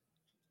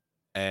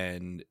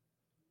 and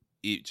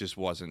it just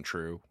wasn't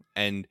true.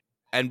 And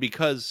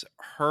because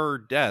her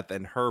death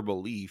and her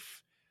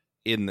belief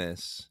in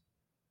this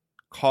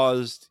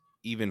caused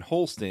even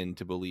Holston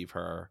to believe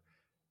her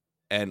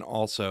and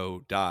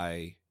also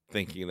die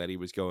thinking that he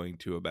was going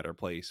to a better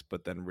place,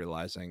 but then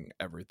realizing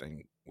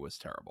everything was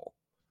terrible.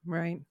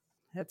 Right.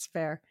 That's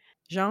fair.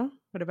 Jean,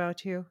 what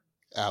about you?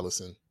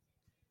 Allison.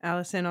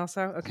 Allison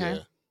also? Okay.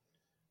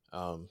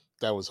 Yeah.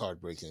 That was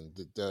heartbreaking.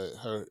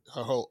 Her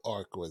whole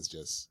arc was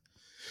just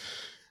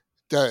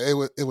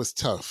that it was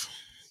tough.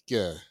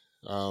 Yeah.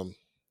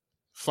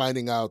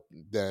 Finding out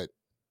that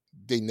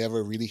they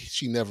never really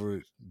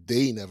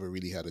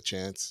had a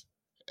chance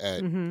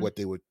at what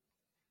they were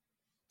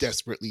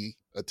desperately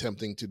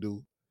attempting to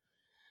do.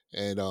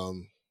 And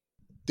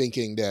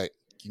thinking that,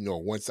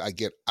 once I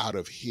get out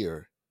of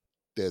here,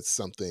 there's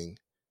something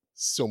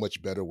so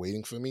much better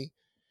waiting for me.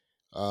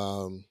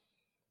 And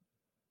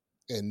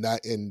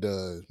not in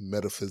the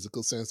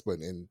metaphysical sense, but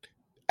in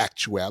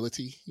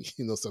actuality,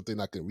 something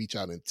I can reach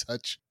out and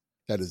touch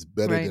that is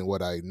better than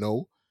what I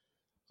know.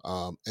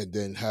 And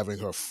then having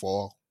her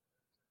fall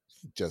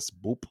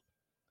just boop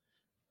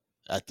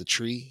at the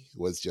tree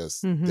was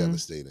just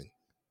devastating.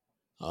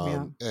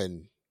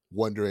 And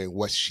wondering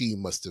what she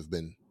must have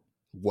been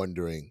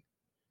wondering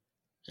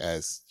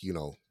as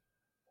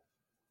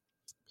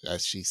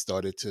as she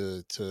started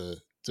to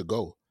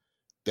go.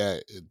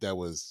 That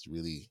was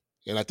really,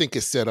 and I think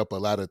it set up a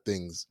lot of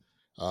things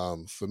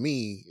for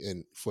me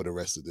and for the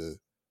rest of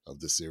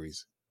the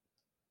series.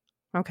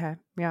 Okay.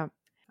 Yeah.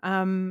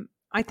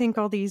 I think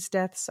all these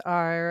deaths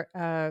are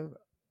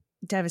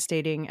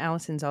devastating.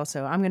 Allison's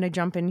also. I'm going to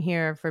jump in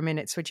here for a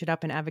minute, switch it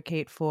up, and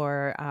advocate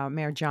for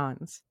Mayor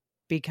Johns,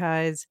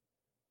 because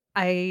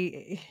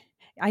I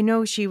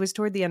know she was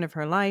toward the end of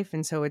her life,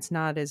 and so it's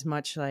not as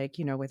much like,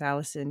 with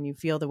Allison, you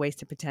feel the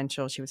wasted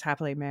potential. She was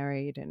happily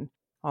married and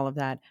all of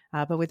that.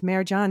 But with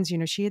Mayor Johns,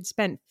 she had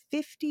spent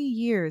 50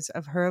 years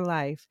of her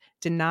life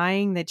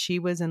denying that she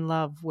was in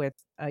love with,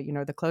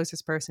 the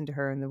closest person to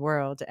her in the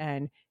world.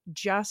 And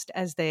just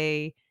as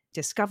they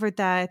discovered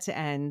that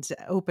and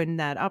opened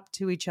that up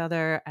to each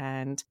other,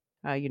 and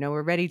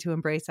were ready to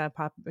embrace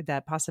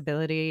that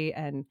possibility,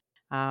 and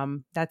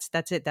that's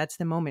it. That's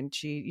the moment.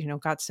 She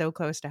got so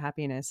close to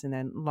happiness and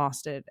then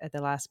lost it at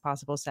the last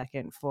possible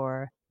second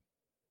for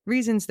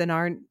reasons that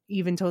aren't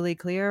even totally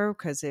clear,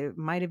 because it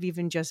might have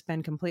even just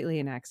been completely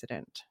an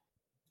accident.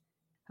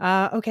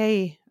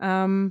 Okay,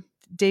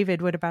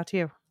 David, what about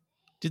you?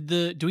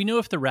 Do we know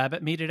if the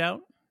rabbit made it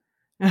out?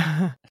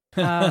 I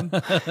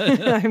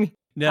mean,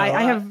 No,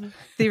 I have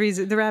theories.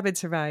 The rabbit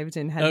survived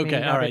and had okay.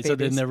 many All right, babies. so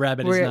then the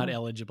rabbit is not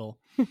eligible.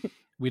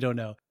 We don't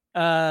know.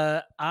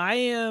 I've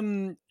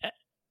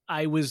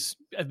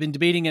been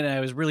debating it, and I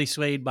was really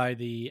swayed by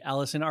the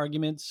Allison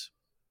arguments,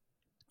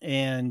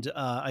 and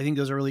I think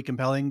those are really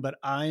compelling. But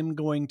I'm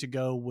going to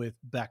go with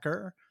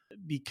Becker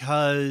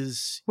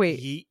because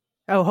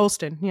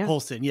Holston, yeah,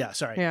 Holston, yeah,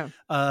 sorry, yeah,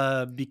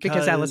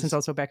 because Allison's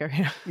also Becker,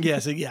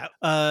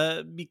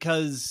 yeah,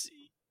 because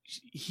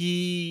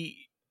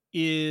he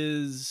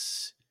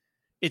is.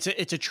 It's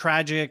a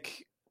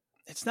tragic.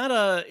 It's not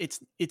a.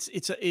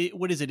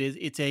 What is it?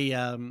 It's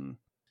a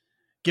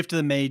Gift of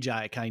the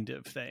Magi kind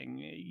of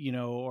thing,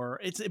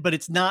 or but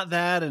it's not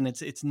that, and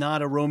it's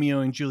not a Romeo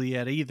and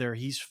Juliet either.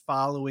 He's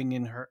following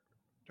in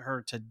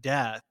her to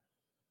death,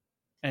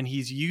 and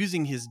he's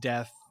using his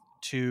death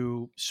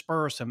to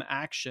spur some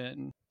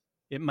action.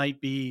 It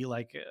might be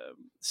like a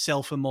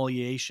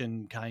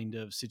self-immolation kind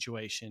of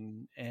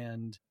situation,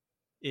 and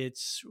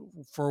it's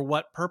for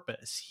what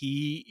purpose?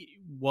 He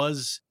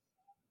was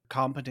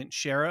competent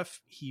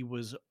sheriff. He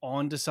was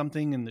onto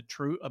something in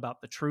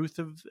about the truth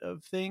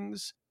of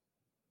things.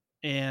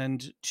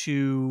 And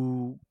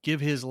to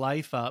give his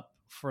life up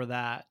for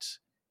that,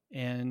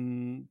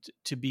 and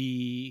to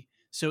be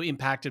so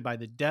impacted by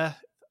the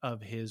death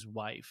of his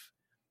wife,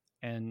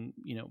 and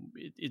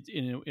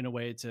in a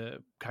way it's a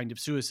kind of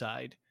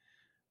suicide.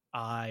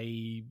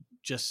 I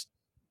just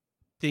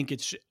think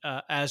it's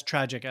as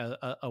tragic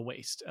a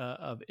waste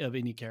of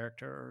any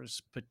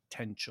character's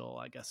potential,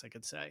 I guess I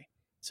could say.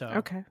 So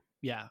okay,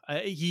 yeah,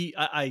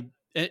 I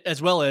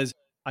as well as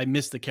I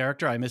miss the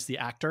character, I miss the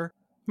actor.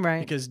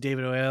 Right. Because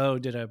David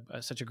Oyelowo did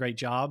such a great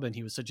job, and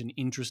he was such an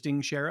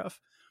interesting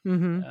sheriff.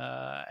 Mm-hmm.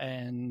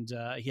 And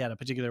he had a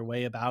particular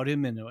way about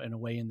him, and a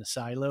way in the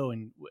silo,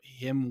 and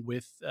him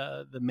with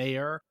the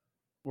mayor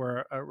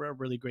were a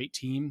really great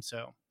team.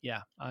 So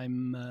yeah,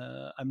 I'm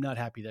not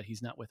happy that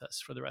he's not with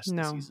us for the rest of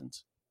the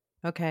seasons.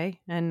 Okay.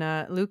 And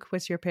Luke,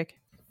 what's your pick?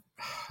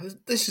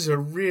 This is a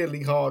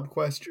really hard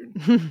question,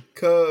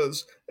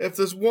 because if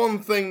there's one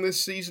thing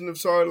this season of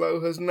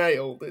Silo has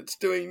nailed, it's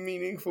doing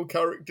meaningful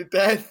character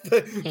death.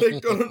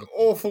 They've done an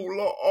awful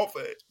lot of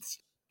it.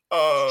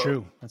 It's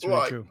true. That's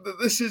really true.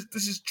 This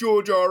is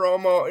George R.R.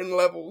 Martin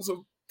levels of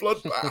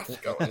bloodbath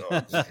going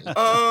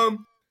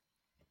on.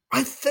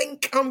 I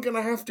think I'm going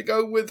to have to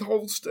go with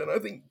Holston. I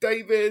think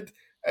David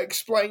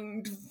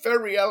explained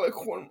very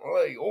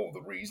eloquently all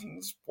the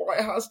reasons why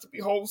it has to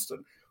be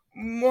Holston.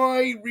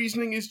 My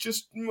reasoning is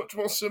just much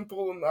more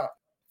simple than that.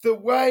 The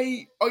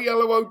way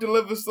Oyelowo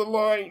delivers the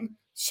line,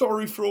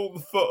 "Sorry for all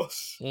the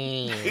fuss,"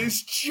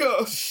 is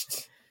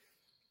just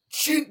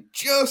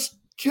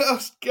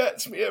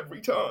gets me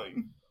every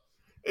time.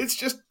 It's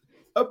just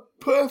a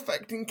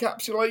perfect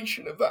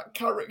encapsulation of that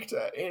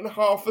character in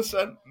half a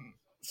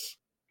sentence.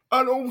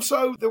 And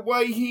also the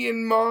way he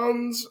and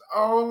Marnes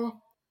are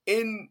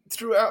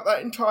throughout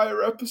that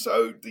entire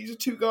episode. These are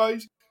two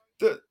guys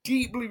that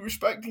deeply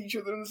respect each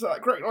other, and there's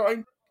that great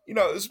line,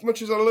 as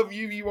much as I love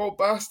you, you old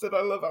bastard,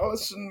 I love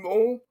Allison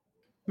more,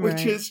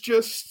 which is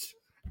just,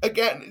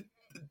 again,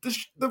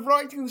 the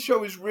writing of the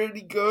show is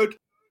really good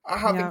at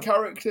having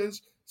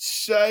characters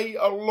say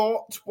a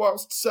lot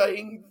whilst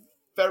saying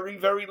very,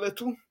 very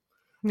little.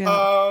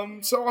 Yeah.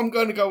 So I'm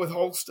going to go with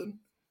Holston.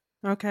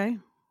 Okay.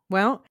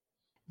 Well,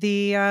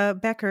 the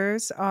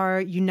Beckers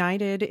are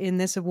united in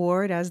this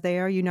award as they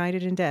are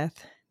united in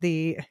death.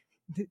 The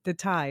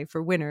tie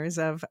for winners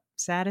of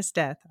saddest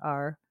death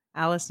are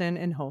Allison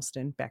and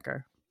Holston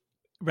Becker.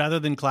 Rather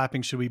than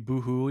clapping, should we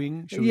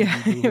boo-hooing?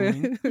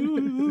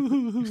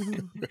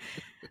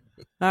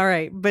 All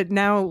right, but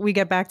now we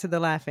get back to the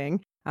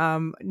laughing.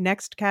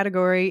 Next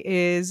category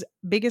is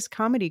biggest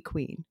comedy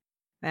queen.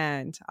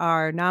 And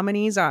our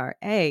nominees are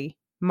A,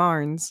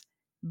 Marnes,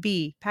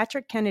 B,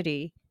 Patrick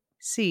Kennedy,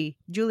 C,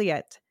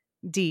 Juliet,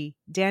 D,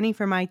 Danny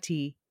from IT,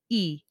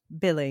 E,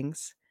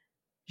 Billings.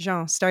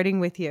 Jean, starting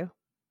with you.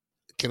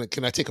 Can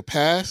I take a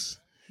pass?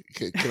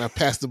 Can I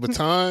pass the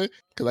baton?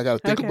 Because I got to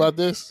think Okay. about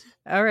this.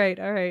 All right.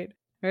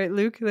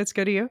 Luke, let's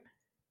go to you.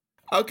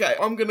 Okay,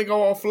 I'm going to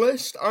go off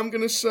list. I'm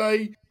going to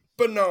say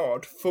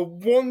Bernard for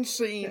one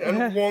scene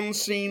and one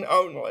scene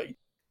only.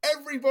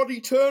 Everybody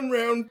turn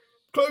round,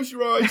 close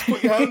your eyes,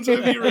 put your hands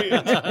over your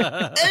ears.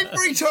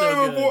 Every time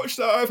I've watched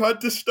that, I've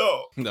had to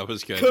stop. That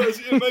was good. Because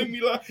it made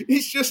me laugh.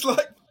 It's just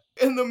like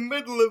in the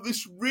middle of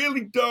this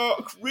really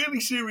dark, really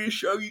serious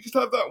show, you just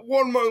have that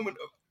one moment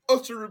of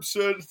utter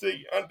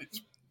absurdity, and it's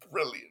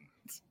brilliant.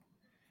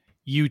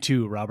 You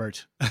too,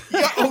 Robert.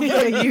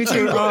 Yeah, you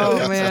too.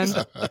 Oh, man.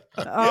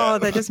 Oh,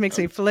 that just makes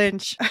me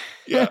flinch.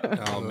 Yeah.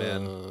 Oh,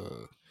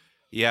 man.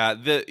 Yeah,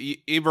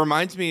 it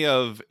reminds me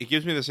of, it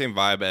gives me the same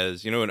vibe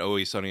as, in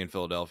Always Sunny in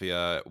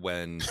Philadelphia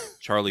when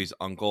Charlie's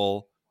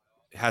uncle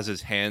has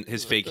his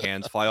fake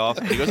hands fly off.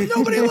 And he goes,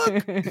 "Nobody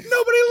look!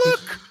 Nobody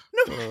look!"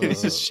 Nobody. He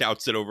just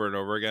shouts it over and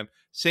over again.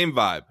 Same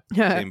vibe.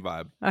 Same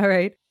vibe. All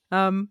right.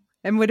 And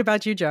what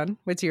about you, John?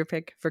 What's your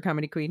pick for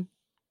Comedy Queen?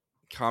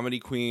 Comedy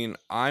Queen,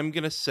 I'm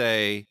going to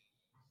say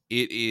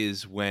it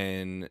is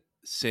when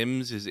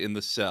Sims is in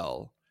the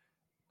cell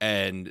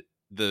and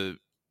the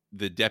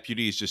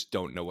deputies just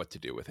don't know what to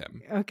do with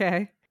him.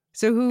 Okay.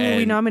 So who are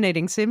we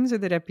nominating, Sims or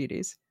the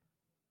deputies?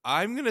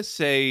 I'm going to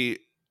say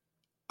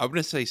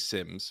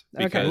Sims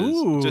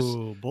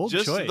because bold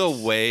just choice.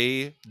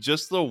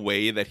 the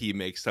way that he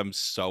makes them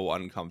so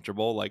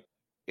uncomfortable. Like,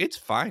 it's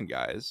fine,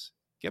 guys.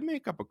 Get me a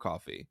cup of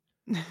coffee.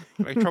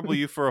 Can I trouble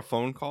you for a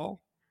phone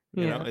call?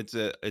 You know,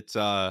 it's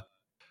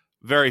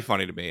very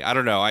funny to me. I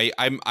don't know.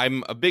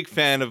 I'm a big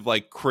fan of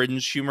like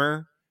cringe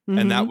humor,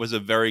 and that was a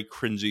very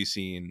cringy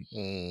scene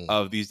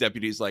of these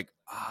deputies like,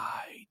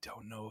 I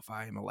don't know if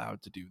I am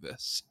allowed to do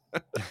this.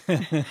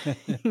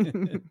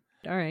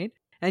 All right.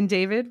 And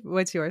David,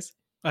 what's yours?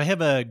 I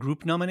have a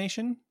group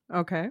nomination.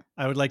 Okay.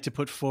 I would like to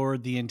put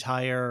forward the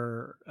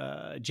entire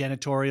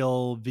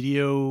janitorial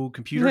video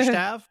computer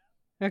staff.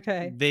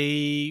 Okay.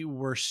 They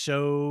were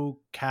so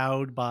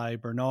cowed by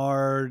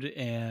Bernard,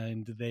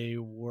 and they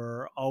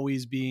were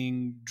always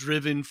being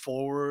driven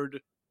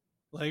forward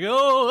like,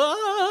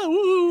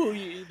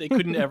 woo. They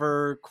couldn't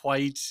ever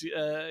quite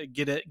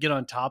get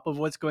on top of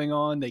what's going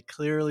on. They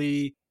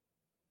clearly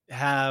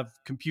have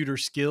computer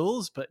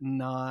skills, but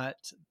not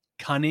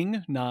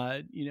cunning,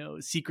 not,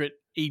 secret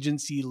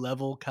agency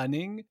level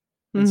cunning.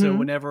 And so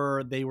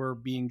whenever they were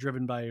being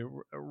driven by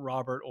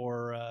Robert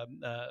or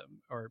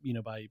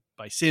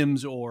by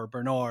Sims or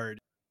Bernard,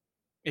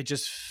 it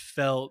just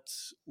felt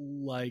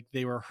like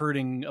they were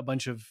herding a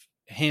bunch of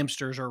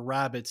hamsters or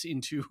rabbits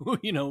into,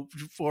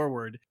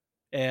 forward.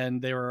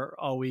 And they were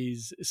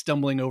always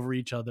stumbling over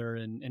each other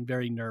and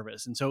very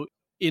nervous. And so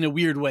in a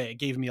weird way, it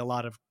gave me a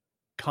lot of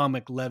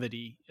comic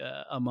levity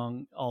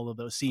among all of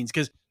those scenes,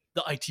 because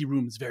the IT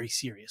room is very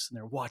serious and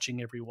they're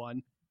watching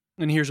everyone.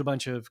 And here's a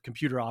bunch of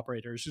computer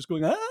operators just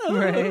going,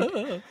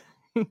 Right.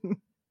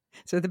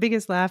 So the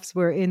biggest laughs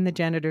were in the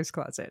janitor's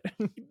closet.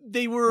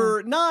 They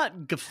were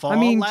not guffaw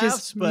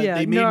laughs, but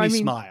they made me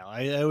smile.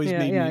 I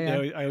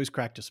always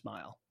cracked a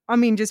smile. I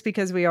mean, just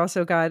because we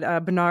also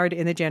got Bernard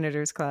in the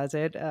janitor's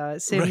closet,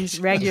 Sims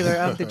regular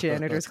of the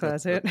janitor's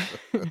closet.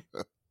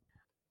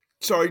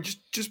 Sorry,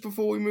 just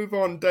before we move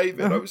on,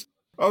 David,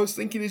 I was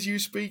thinking as you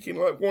speaking,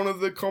 like one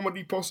of the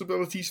comedy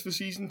possibilities for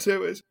season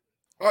 2 is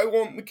I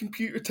want the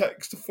computer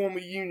techs to form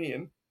a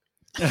union.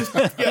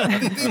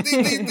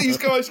 These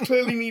guys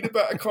clearly need a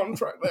better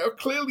contract. They are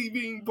clearly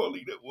being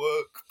bullied at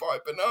work by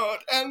Bernard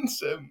and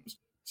Sims.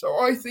 So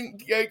I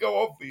think Diego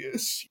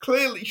Obvious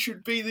clearly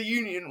should be the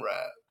union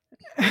rep.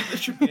 There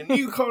should be a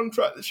new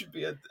contract. There should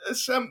be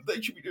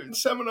they should be doing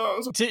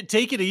seminars. To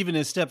take it even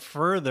a step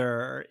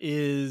further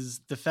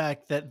is the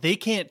fact that they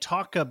can't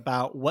talk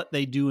about what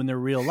they do in their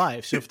real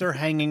life. So if they're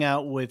hanging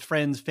out with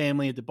friends,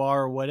 family at the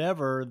bar or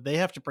whatever, they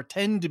have to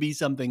pretend to be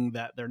something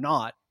that they're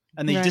not.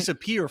 And they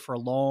disappear for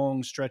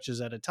long stretches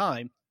at a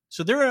time.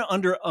 So they're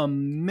under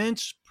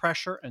immense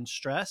pressure and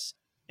stress.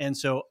 And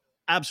so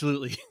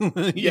absolutely. In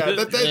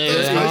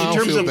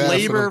terms of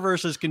labor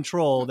versus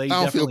control, they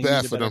definitely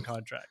need a better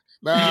contract.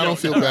 No, I don't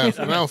feel bad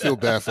for them. I don't feel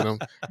bad for them.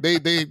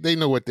 They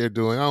know what they're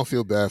doing. I don't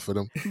feel bad for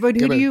them. But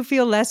who do you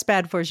feel less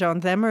bad for, Jean,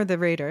 them or the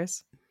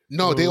Raiders?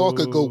 No, they all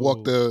could go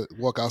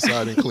walk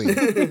outside and clean.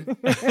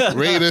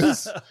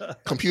 Raiders,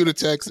 computer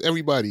techs,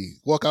 everybody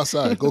walk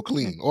outside, go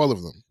clean. All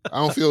of them. I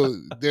don't feel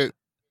that.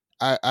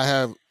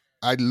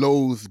 I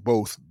loathe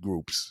both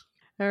groups.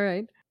 All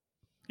right.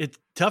 It's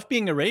tough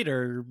being a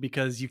Raider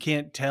because you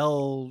can't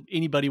tell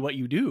anybody what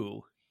you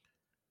do.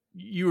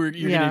 You're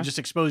going to just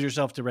expose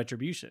yourself to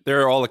retribution.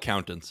 They're all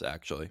accountants,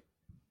 actually.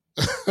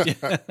 I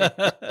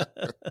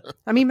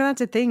mean, but that's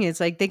the thing. It's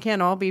like they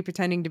can't all be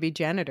pretending to be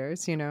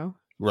janitors,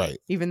 Right.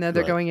 Even though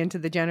they're going into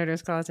the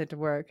janitor's closet to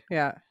work.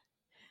 Yeah.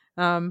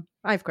 I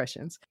have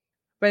questions.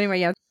 But anyway,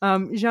 yeah.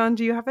 Jean,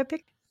 do you have a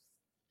pick?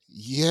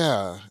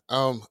 Yeah.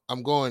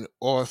 I'm going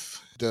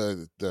off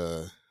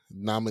the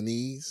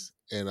nominees,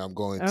 and I'm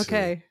going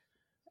to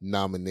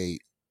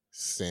nominate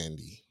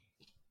Sandy.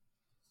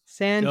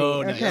 Sandy.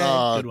 Oh, nice. Okay.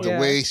 Good one. The Yeah.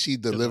 way she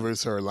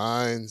delivers her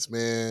lines,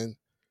 man,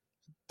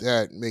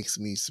 that makes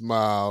me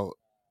smile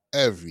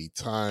every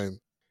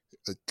time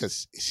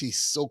because she's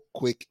so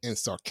quick and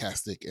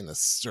sarcastic and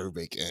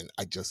acerbic, and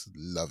I just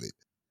love it.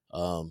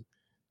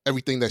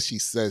 Everything that she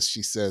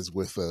says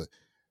with a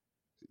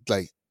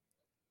like.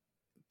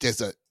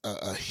 There's a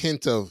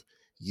hint of,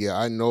 yeah,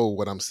 I know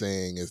what I'm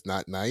saying is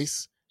not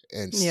nice,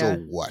 and Yeah.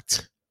 so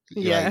what?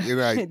 Yeah.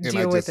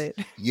 Deal with it.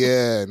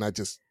 Yeah, and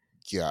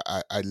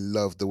I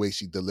love the way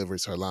she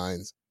delivers her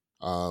lines,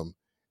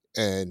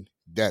 and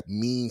that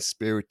mean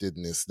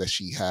spiritedness that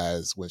she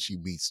has when she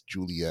meets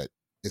Juliet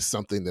is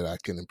something that I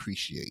can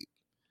appreciate.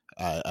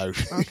 I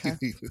Okay.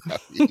 I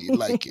really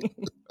like it.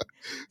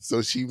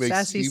 So she makes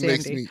Sassy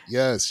makes Sandy.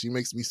 she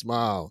makes me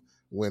smile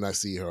when I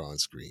see her on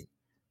screen.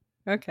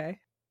 Okay.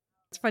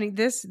 It's funny.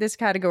 This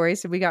category,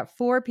 so we got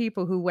 4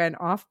 people who went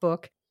off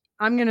book.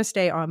 I'm going to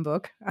stay on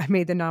book. I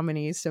made the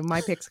nominees, so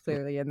my pick's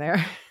clearly in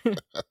there.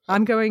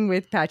 I'm going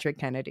with Patrick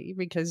Kennedy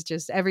because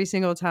just every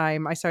single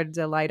time I started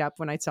to light up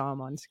when I saw him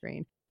on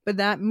screen. But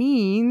that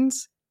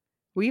means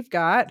we've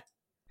got...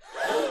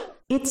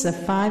 It's a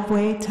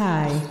 5-way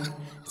tie.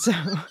 So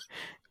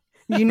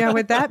you know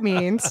what that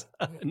means.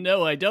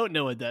 No, I don't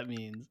know what that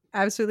means.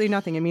 Absolutely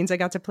nothing. It means I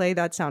got to play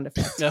that sound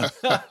effect.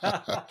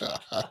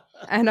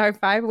 And our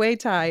 5-way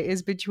tie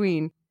is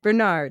between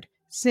Bernard,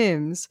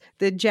 Sims,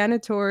 the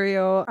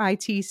janitorial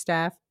IT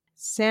staff,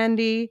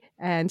 Sandy,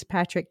 and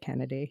Patrick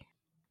Kennedy.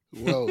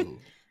 Whoa.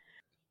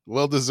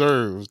 Well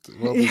deserved.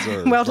 Well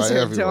deserved. Well by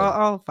deserved. So everyone.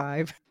 all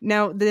 5.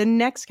 Now, the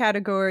next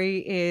category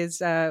is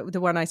the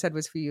one I said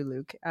was for you,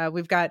 Luke.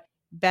 We've got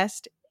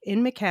Best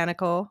in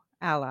Mechanical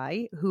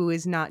Ally, who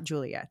is not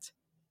Juliet.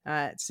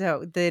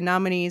 So the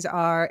nominees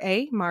are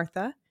A,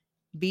 Martha,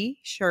 B,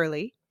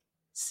 Shirley,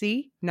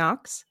 C,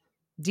 Knox,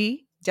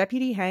 D,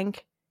 Deputy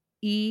Hank,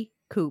 E,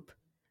 Coop.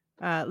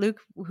 Luke,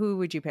 who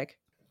would you pick?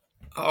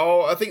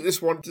 Oh, I think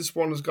this one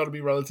has got to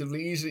be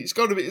relatively easy. It's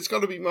got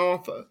to be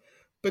Martha,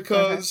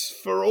 because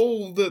for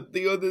all that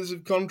the others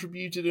have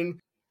contributed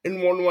in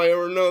one way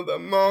or another,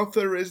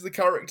 Martha is the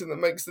character that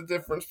makes the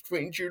difference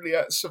between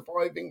Juliet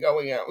surviving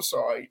going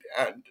outside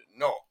and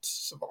not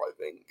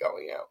surviving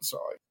going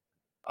outside.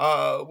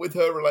 With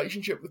her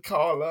relationship with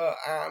Carla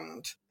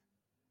and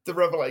the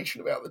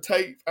revelation about the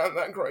tape and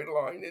that great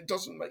line, it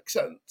doesn't make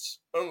sense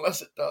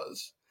unless it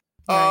does.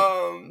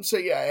 Right. So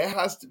yeah, it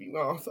has to be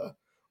Martha.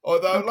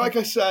 Although, like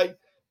I say,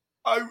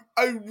 I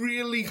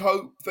really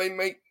hope they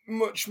make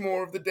much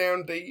more of the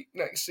Down Deep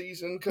next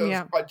season, because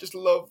I just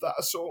love that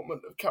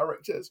assortment of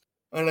characters,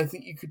 and I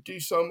think you could do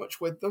so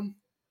much with them.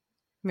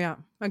 Yeah,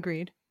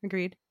 agreed.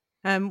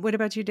 What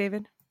about you,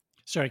 David?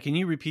 Sorry, can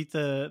you repeat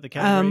the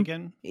category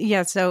again?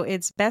 Yeah, so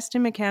it's Best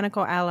in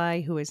Mechanical Ally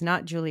who is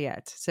not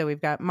Juliet. So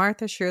we've got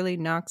Martha, Shirley,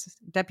 Knox,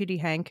 Deputy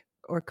Hank,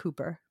 or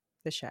Cooper,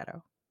 the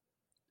Shadow.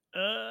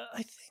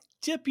 I think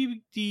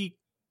Deputy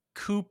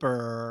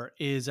Cooper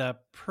is a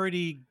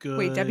pretty good...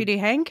 Wait, Deputy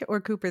Hank or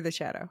Cooper the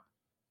Shadow?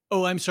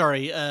 Oh, I'm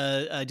sorry,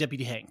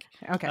 Deputy Hank.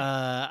 Okay.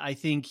 I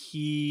think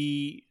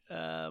he's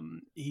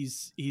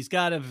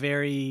got a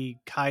very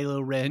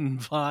Kylo Ren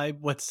vibe.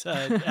 What's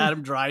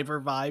Adam Driver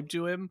vibe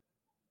to him?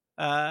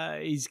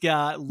 He's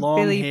got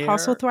long Billy hair.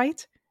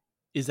 Postlethwaite?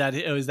 Is that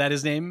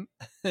his name?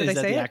 Did Is I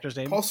that say the it? actor's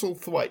name?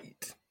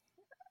 Postlethwaite.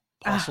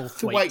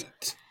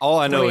 Postlethwaite. All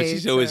I know is Wait.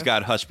 he's always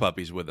got hush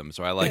puppies with him,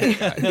 so I like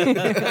that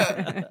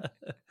guy.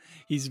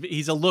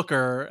 He's a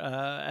looker.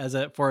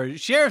 For a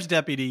sheriff's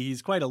deputy,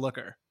 he's quite a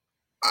looker.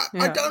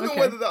 I don't know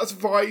whether that's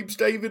vibes,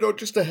 David, or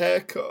just a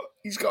haircut.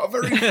 He's got a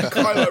very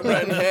Kylo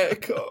Ren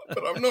haircut,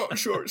 but I'm not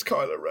sure it's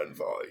Kylo Ren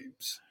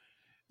vibes.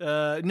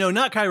 No,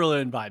 not Kylo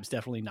Ren vibes.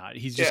 Definitely not.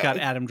 He's just got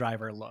Adam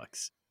Driver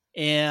looks.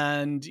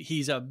 And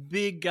he's a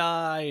big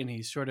guy, and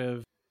he's sort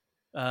of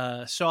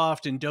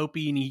soft and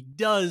dopey, and he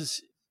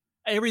does...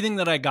 Everything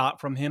that I got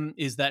from him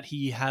is that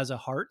he has a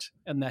heart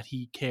and that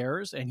he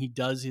cares, and he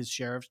does his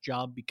sheriff's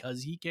job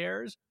because he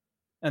cares.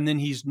 And then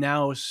he's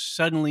now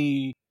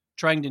suddenly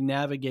trying to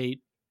navigate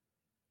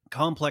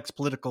complex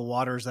political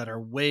waters that are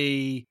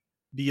way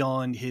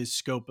beyond his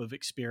scope of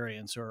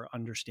experience or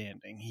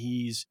understanding.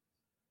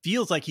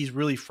 Feels like he's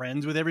really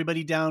friends with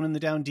everybody down in the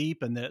Down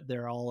Deep, and that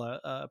they're all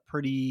a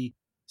pretty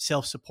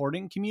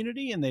self-supporting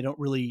community, and they don't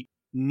really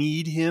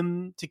need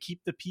him to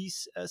keep the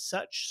peace as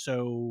such.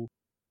 So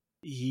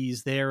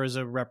he's there as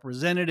a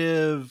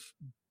representative,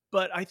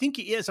 but I think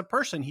as a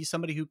person, he's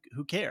somebody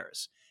who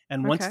cares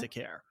and wants to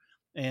care.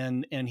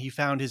 And he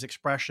found his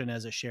expression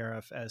as a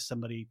sheriff as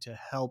somebody to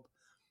help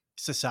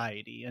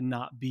society and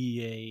not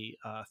be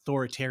a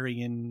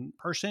authoritarian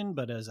person,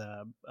 but as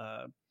a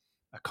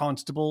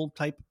constable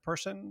type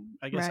person,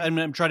 I guess. Right.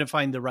 I'm trying to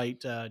find the right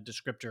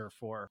descriptor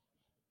for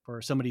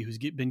somebody who's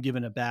been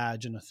given a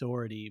badge and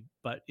authority,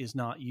 but is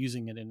not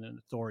using it in an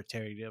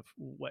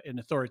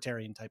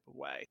authoritarian type of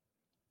way.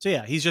 So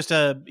yeah, he's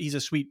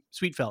a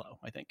sweet fellow,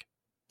 I think.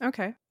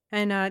 Okay.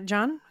 And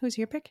John, who's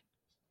your pick?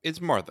 It's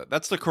Martha.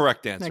 That's the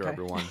correct answer, Okay.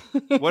 everyone.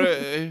 What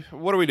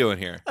are we doing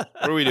here?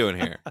 What are we doing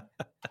here?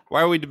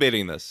 Why are we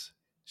debating this?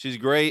 She's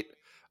great.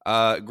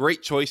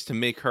 Great choice to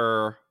make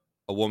her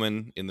a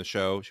woman in the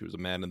show. She was a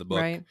man in the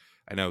book. Right.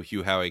 I know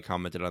Hugh Howey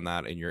commented on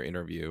that in your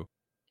interview.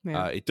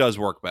 Yeah. It does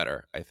work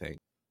better, I think.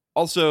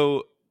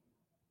 Also,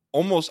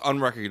 almost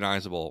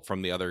unrecognizable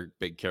from the other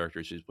big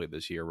characters she's played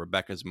this year.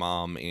 Rebecca's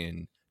mom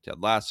in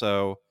Ted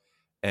Lasso,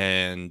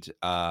 and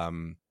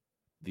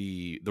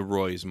the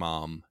Roy's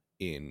mom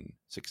in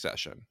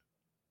Succession.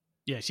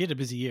 Yeah, she had a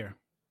busy year.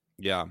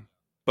 Yeah,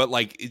 but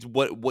like, it's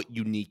what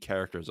unique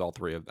characters, all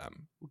three of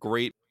them.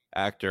 Great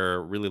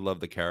actor, really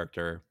love the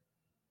character.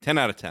 10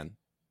 out of 10.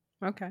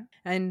 Okay.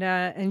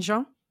 And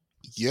Jean?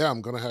 Yeah,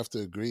 I'm gonna have to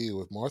agree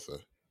with Martha.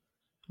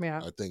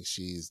 Yeah. I think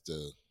she's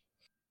the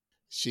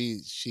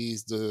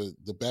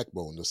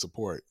backbone, the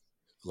support,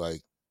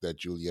 like that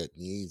Juliet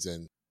needs,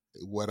 and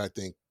what I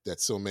think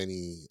that so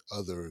many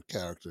other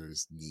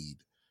characters need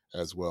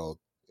as well.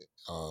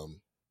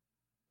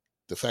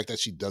 The fact that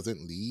she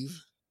doesn't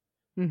leave,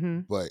 Mm-hmm.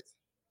 but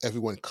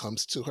everyone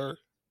comes to her,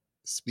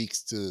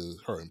 speaks to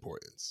her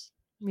importance.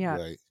 Yeah.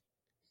 Right?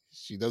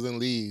 She doesn't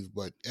leave,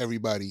 but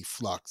everybody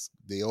flocks.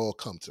 They all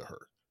come to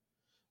her.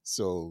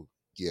 So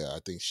yeah, I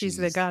think She's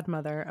the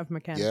godmother of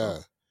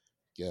Mechanical.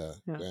 Yeah.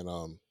 Yeah.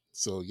 And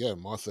so yeah,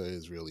 Martha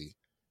is really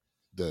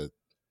at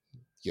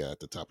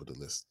the top of the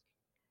list.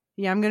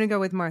 Yeah, I'm going to go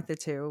with Martha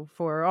too,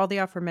 for all the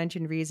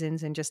aforementioned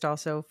reasons, and just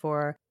also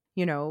for,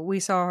 we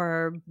saw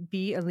her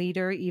be a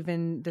leader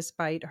even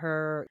despite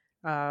her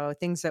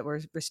things that were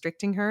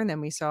restricting her. And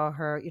then we saw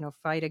her,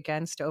 fight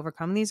against to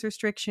overcome these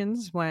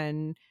restrictions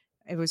when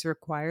it was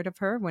required of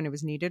her, when it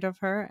was needed of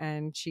her.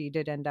 And she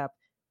did end up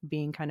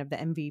being kind of the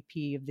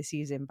MVP of the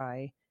season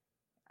by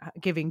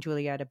giving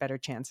Juliet a better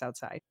chance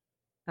outside.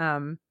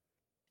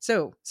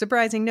 So,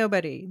 surprising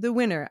nobody, the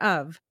winner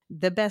of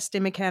the best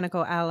in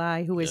Mechanical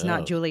ally who is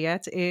not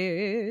Juliet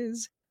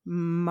is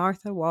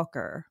Martha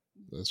Walker.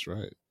 That's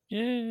right.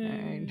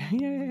 Yay.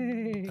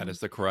 Yay. That is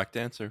the correct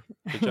answer.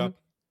 Good job.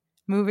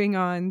 Moving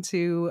on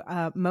to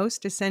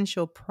most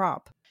essential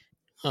prop.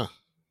 Huh.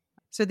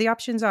 So the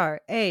options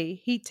are A,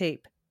 heat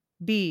tape,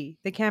 B,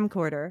 the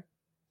camcorder,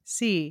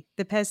 C,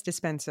 the Pez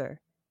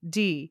dispenser,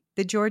 D,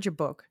 the Georgia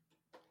book,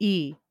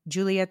 E,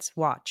 Juliet's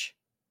watch.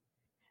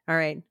 All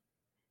right.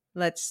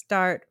 Let's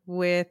start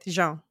with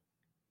Jean.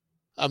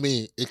 I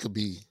mean, I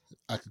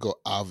could go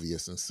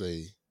obvious and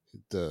say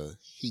the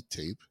heat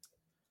tape.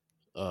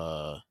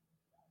 But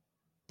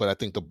I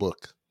think the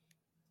book.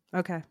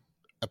 Okay.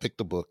 I picked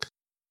the book.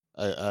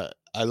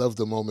 I love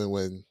the moment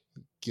when,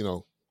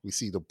 we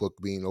see the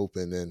book being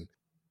opened and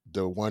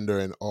the wonder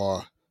and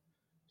awe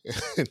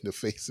in the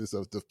faces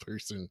of the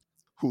person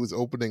who's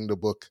opening the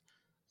book.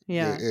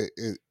 Yeah.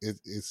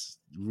 It's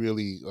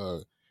really,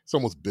 it's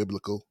almost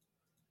biblical.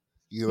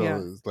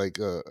 It's like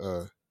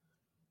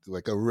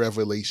a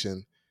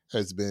revelation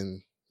has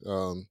been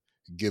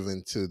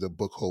given to the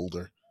book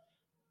holder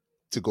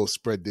to go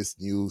spread this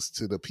news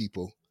to the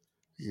people,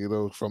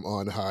 from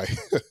on high.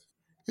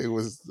 It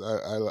was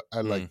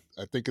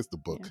I think it's the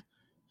book.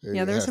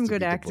 Yeah, there's some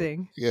good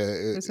acting. Yeah,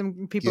 there's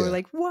some people who are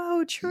like,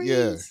 "Whoa,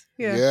 trees!"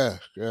 Yeah.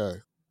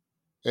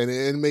 And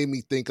it made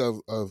me think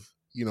of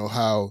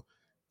how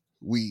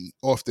we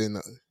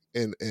often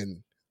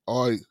in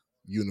our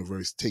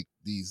universe take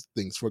these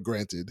things for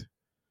granted,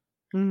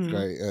 Mm-hmm.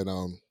 right?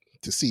 And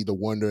to see the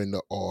wonder and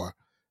the awe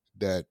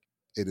that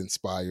it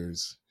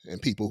inspires,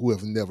 and people who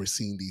have never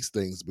seen these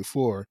things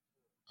before,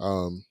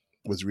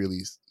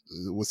 was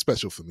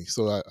special for me.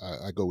 So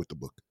I go with the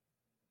book.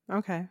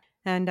 Okay.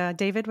 And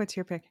David, what's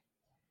your pick?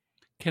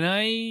 Can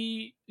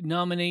I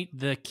nominate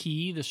the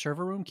key, the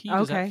server room key?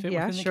 Does that fit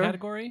within the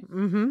category?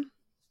 Mm-hmm.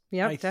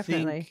 Yep, I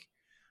definitely.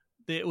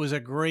 think it was a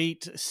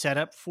great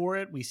setup for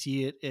it. We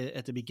see it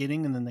at the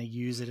beginning, and then they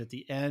use it at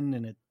the end,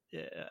 and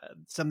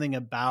something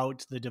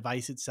about the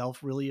device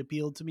itself really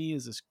appealed to me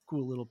as this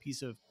cool little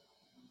piece of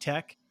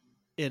tech.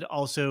 It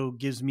also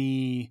gives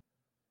me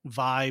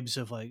vibes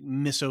of like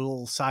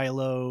missile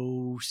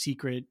silo,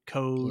 secret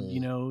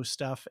code,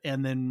 stuff.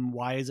 And then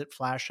why is it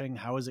flashing?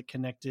 How is it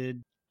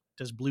connected?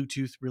 Does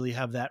Bluetooth really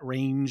have that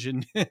range?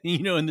 And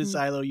in the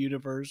silo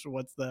universe,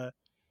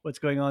 what's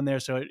going on there?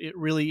 So it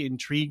really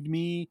intrigued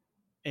me,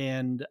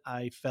 and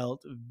I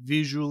felt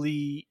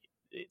visually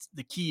it's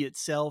the key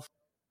itself,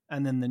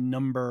 and then the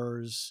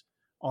numbers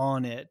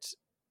on it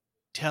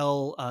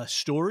tell a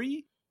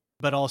story,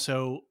 but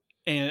also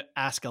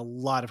ask a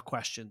lot of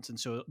questions. And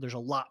so there's a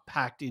lot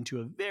packed into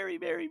a very,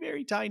 very,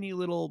 very tiny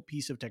little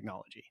piece of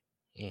technology.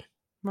 Yeah.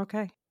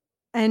 Okay.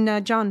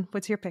 And John,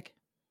 what's your pick?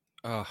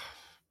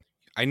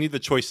 I need the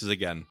choices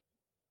again.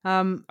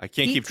 I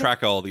can't keep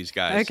track of all these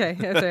guys. Okay,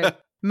 that's right.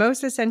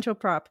 Most essential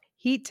prop,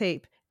 heat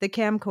tape, the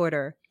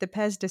camcorder, the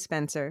Pez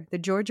dispenser, the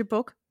Georgia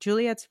book,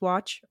 Juliet's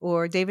watch,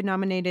 or David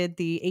nominated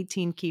the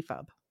 18 key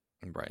fob.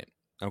 Right.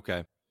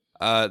 Okay.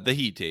 The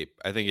heat tape.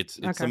 I think it's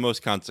the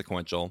most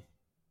consequential.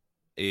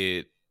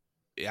 I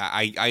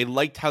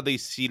liked how they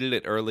seeded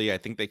it early. I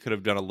think they could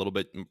have done a little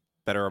bit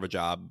better of a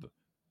job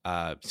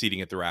seeding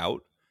it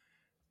throughout.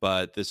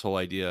 But this whole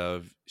idea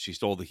of she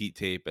stole the heat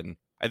tape, and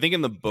I think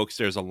in the books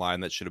there's a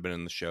line that should have been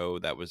in the show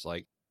that was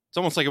like, it's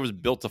almost like it was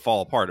built to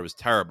fall apart. It was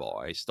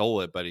terrible. I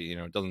stole it, but it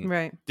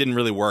didn't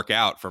really work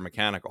out for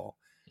mechanical.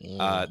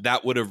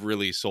 That would have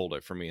really sold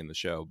it for me in the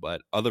show,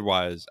 but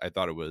otherwise I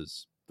thought it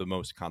was the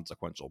most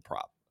consequential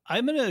prop.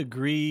 I'm going to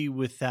agree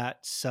with that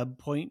sub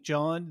point,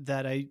 John,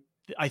 that I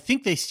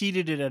think they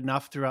seeded it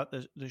enough throughout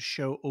the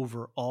show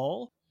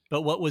overall,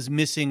 but what was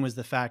missing was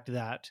the fact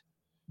that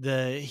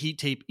the heat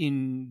tape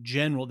in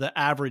general, the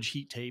average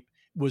heat tape,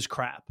 was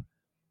crap.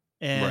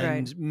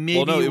 And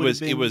maybe it was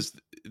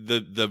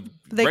the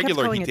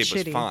regular heat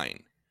tape was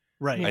fine.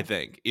 Right. I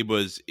think it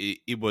was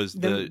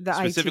the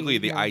specifically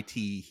IT, the IT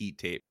heat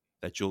tape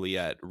that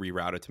Juliet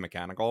rerouted to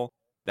mechanical.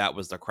 That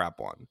was the crap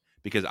one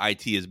because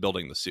IT is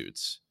building the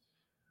suits.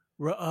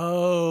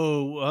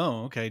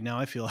 Oh, okay. Now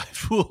I feel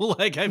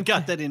like I've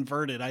got that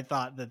inverted. I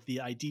thought that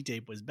the IT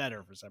tape was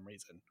better for some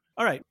reason.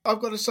 All right.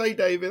 I've got to say,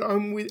 David,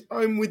 I'm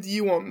with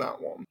you on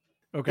that one.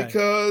 Okay.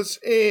 Because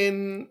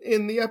in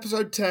the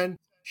episode 10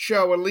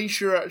 show,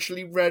 Alicia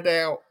actually read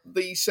out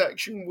the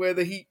section where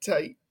the heat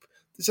tape,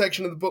 the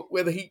section of the book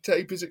where the heat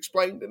tape is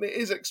explained, and it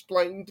is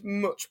explained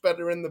much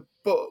better in the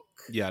book.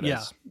 Yeah, it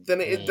is.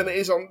 Than it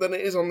is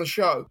on the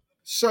show.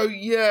 So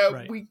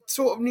we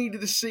sort of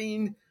needed a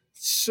scene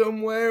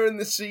somewhere in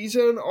the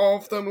season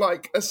of them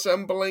like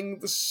assembling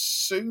the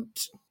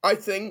suit. I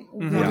think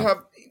would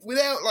have,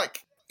 without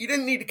like, you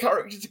didn't need a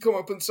character to come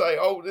up and say,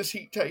 "Oh, this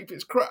heat tape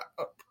is crap."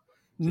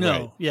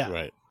 No,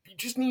 Right. You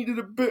just needed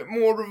a bit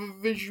more of a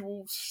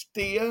visual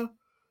steer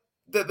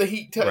that the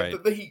heat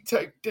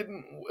tape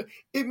didn't.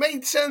 It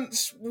made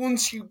sense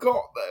once you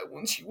got there,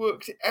 once you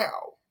worked it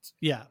out.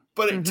 Yeah,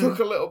 but it took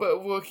a little bit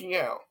of working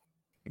out.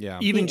 Yeah,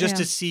 even just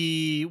to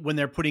see when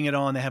they're putting it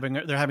on, they're having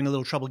a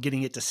little trouble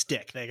getting it to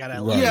stick. They got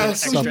to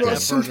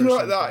something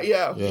like that.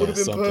 Yeah, would have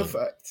been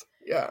perfect.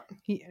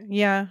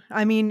 Yeah.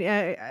 I mean,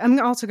 I'm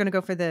also going to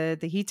go for the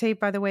heat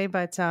tape, by the way,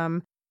 but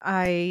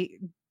I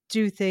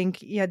do think,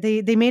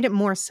 they made it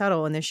more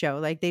subtle in the show.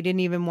 Like they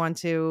didn't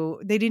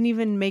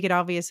even make it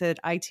obvious that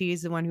IT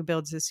is the one who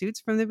builds the suits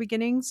from the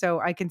beginning. So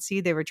I can see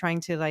they were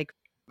trying to like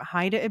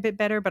hide it a bit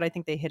better, but I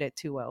think they hit it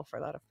too well for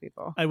a lot of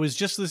people. I was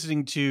just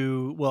listening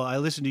to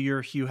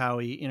your Hugh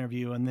Howey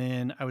interview, and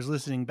then I was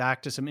listening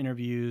back to some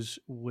interviews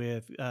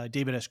with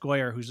David S.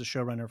 Goyer, who's the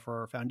showrunner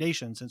for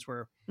Foundation, since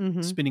we're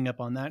spinning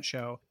up on that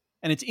show.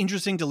 And it's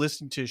interesting to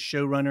listen to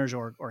showrunners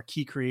or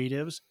key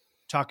creatives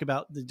talk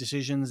about the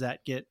decisions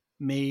that get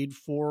made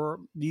for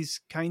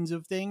these kinds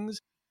of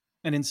things.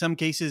 And in some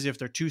cases, if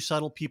they're too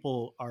subtle,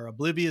 people are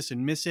oblivious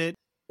and miss it,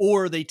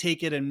 or they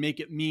take it and make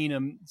it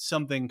mean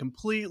something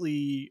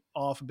completely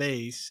off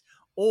base,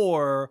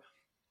 or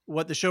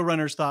what the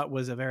showrunners thought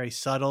was a very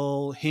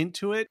subtle hint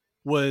to it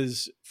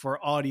was for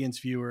audience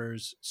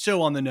viewers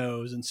so on the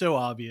nose and so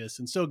obvious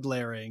and so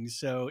glaring.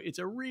 So it's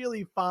a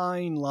really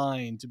fine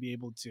line to be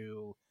able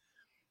to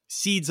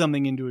seed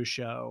something into a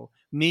show,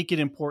 make it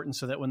important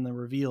so that when the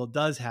reveal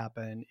does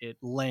happen, it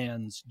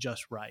lands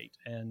just right.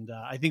 And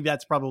I think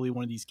that's probably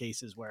one of these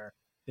cases where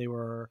they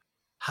were,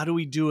 how do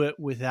we do it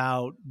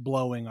without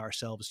blowing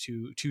ourselves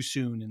too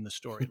soon in the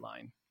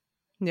storyline?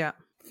 Yeah.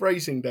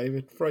 Phrasing,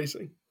 David.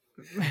 Phrasing.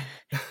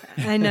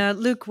 And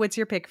Luke, what's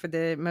your pick for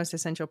the most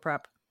essential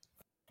prop?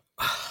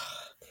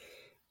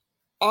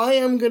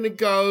 I'm gonna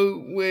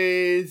go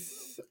with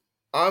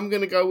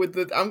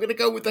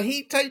the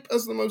heat tape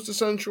as the most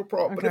essential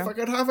prop. But if I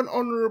could have an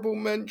honourable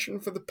mention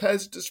for the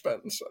Pez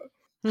dispenser,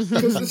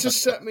 because this has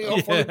set me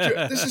off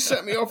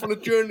on a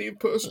journey of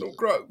personal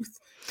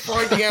growth,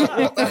 finding out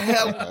what the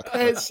hell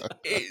Pez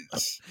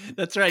is.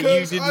 That's right.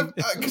 You didn't,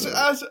 because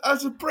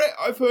as a Brit,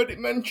 I've heard it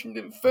mentioned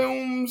in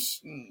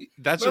films,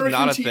 that's American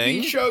not a TV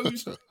thing.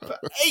 shows for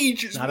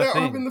ages without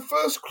having the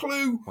first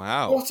clue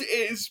what it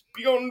is.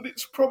 Beyond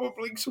it's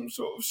probably some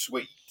sort of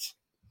sweet.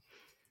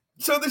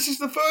 So this is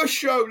the first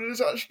show that has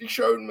actually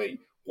shown me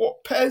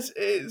what Pez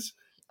is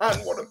and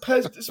what a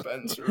Pez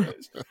dispenser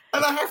is.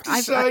 And I have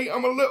to say,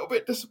 I'm a little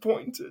bit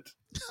disappointed.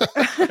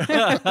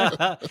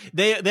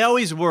 They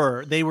always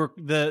were. They were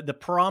the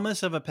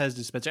promise of a Pez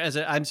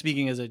dispenser. I'm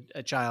speaking as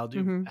a child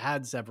who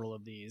had several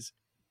of these.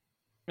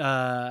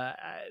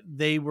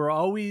 They were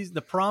always,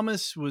 the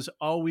promise was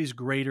always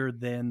greater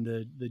than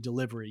the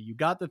delivery. You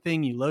got the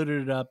thing, you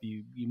loaded it up,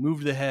 you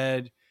moved the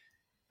head,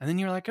 and then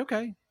you're like,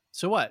 okay,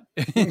 so what?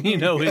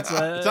 It's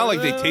not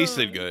like they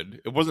tasted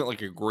good. It wasn't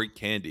like a great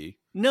candy.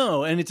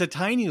 No, and it's a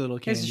tiny little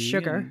candy. It's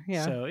sugar,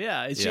 So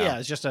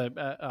it's just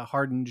a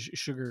hardened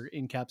sugar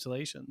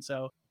encapsulation.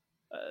 So,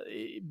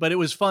 but it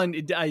was fun.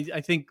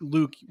 I think,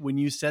 Luke, when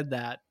you said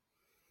that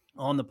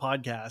on the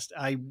podcast,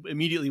 I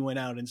immediately went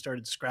out and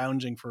started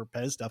scrounging for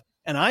Pez stuff,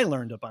 and I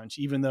learned a bunch,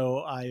 even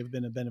though I have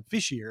been a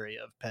beneficiary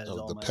of Pez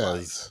all my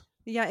life.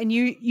 Yeah, and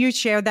you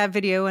shared that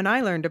video, and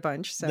I learned a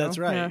bunch. So that's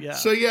right. Yeah.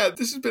 So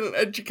this has been an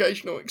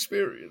educational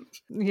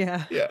experience.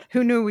 Yeah.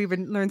 Who knew we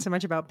would learn so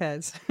much about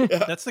Pez?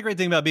 That's the great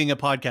thing about being a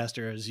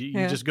podcaster is you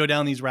just go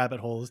down these rabbit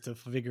holes to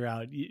figure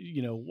out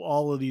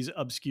all of these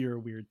obscure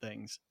weird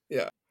things.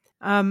 Yeah.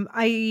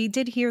 I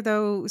did hear,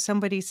 though,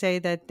 somebody say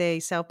that they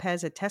sell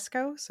Pez at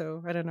Tesco,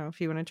 so I don't know if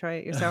you want to try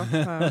it yourself.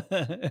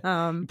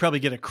 You probably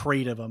get a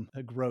crate of them.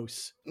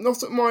 Gross.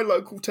 Not at my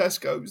local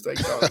Tesco's, they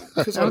don't,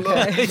 because I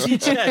Okay. looked. You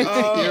checked. You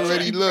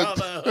already looked.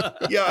 Bravo.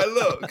 Yeah, I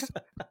looked.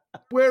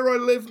 Where I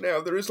live now,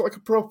 there is like a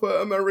proper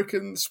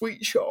American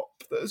sweet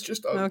shop that's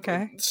just open.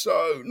 Okay.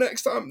 So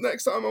next time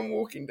I'm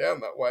walking down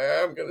that way,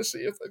 I am going to see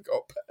if they've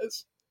got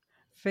Pez.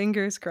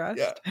 Fingers crossed.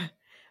 Yeah.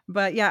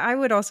 But yeah, I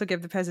would also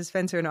give the Pez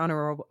Dispenser an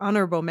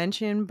honorable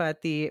mention,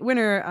 but the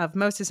winner of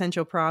most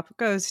essential prop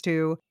goes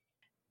to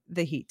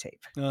the heat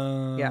tape.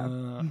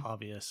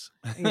 Obvious.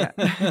 Yeah.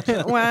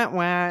 Wah,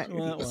 wah.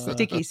 Wah, wah.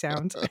 Sticky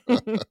sound.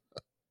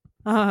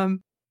 All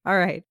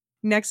right.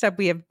 Next up,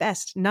 we have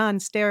best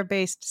non-stair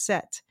based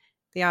set.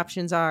 The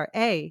options are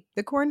A,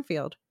 the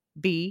cornfield,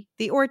 B,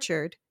 the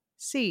orchard,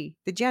 C,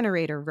 the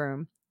generator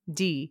room,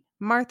 D,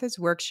 Martha's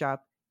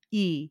workshop,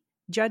 E,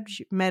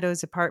 Judge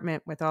Meadows'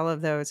 apartment with all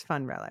of those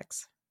fun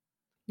relics.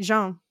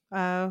 Jean,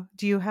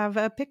 do you have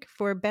a pick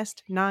for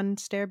best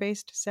non-stair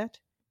based set?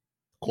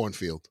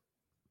 Cornfield.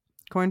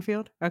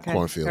 Cornfield? Okay.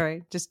 Cornfield. All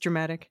right. Just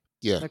dramatic.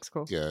 Yeah. Looks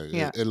cool. Yeah.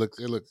 Yeah. It looked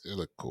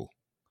cool.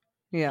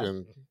 Yeah.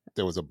 And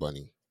there was a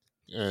bunny.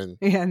 And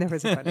Yeah, and there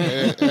was a bunny.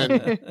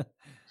 and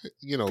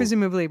you know,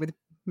 Presumably with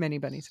many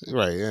bunnies.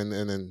 right, and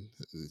then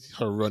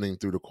her running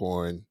through the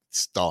corn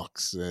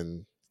stalks,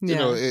 and you Yeah.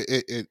 know,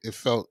 it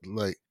felt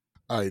like,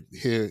 all right,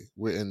 here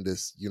we're in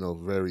this, you know,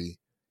 very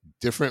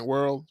different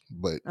world,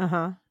 but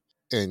Uh-huh.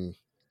 in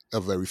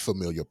a very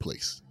familiar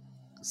place.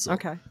 So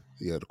Okay.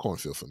 yeah, the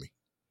cornfield for me.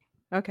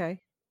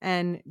 Okay.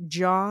 And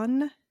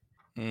John?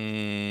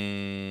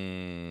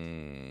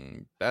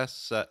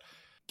 Best set.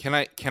 Can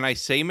I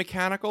say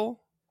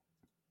mechanical?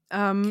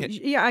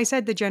 Yeah, I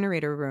said the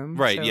generator room.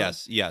 Right. so-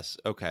 Yes.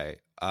 Okay.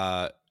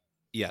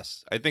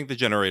 Yes. I think the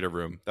generator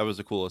room, that was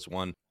the coolest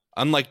one.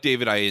 Unlike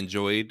David, I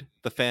enjoyed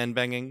the fan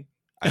banging.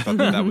 I thought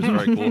that was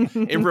very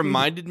cool. It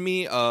reminded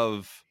me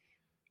of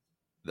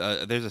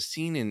there's a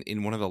scene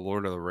in one of the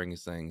Lord of the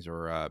Rings things,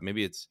 or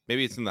maybe it's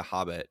in The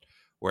Hobbit,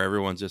 where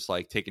everyone's just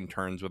like taking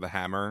turns with a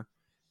hammer.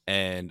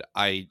 And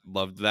I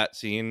loved that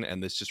scene,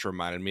 and this just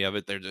reminded me of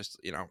it. They're just,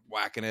 you know,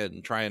 whacking it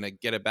and trying to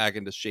get it back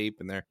into shape,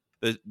 and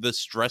the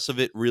stress of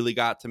it really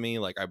got to me.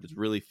 Like, I was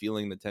really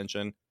feeling the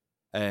tension,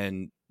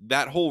 and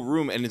that whole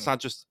room, and it's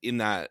not just in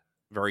that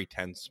very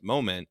tense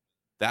moment,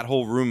 that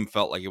whole room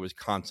felt like it was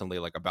constantly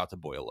like about to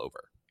boil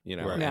over, you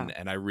know. Right. Yeah.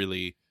 And I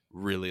really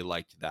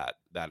liked that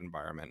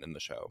environment in the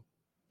show.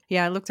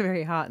 Yeah, it looked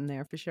very hot in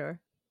there for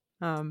sure.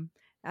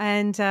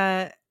 And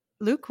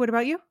Luke, what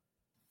about you?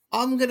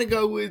 I'm going to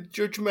go with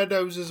Judge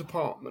Meadows'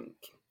 apartment,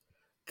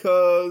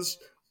 because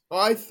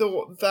I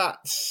thought that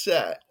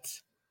set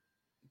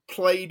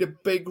played a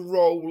big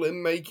role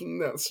in making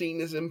that scene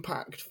as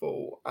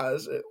impactful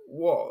as it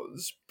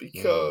was,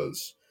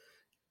 because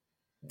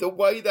the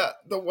way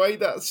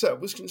that set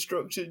was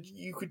constructed,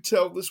 you could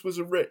tell this was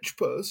a rich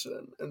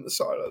person in the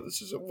silo,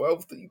 this is a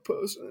wealthy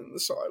person in the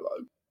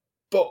silo,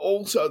 but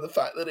also the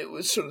fact that it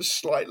was sort of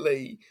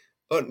slightly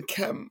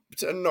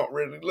unkempt and not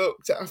really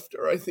looked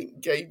after, I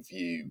think gave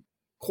you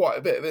quite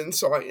a bit of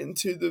insight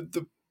into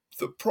the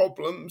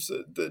problems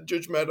that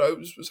Judge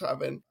Meadows was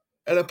having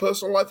in her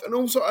personal life. And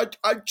also,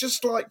 I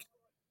just like,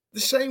 the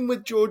same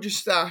with George's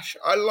stash,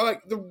 I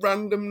like the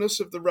randomness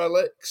of the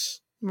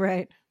relics.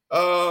 Right.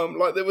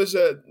 Like there was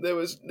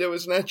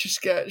an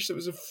Etch-a-Sketch, there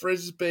was a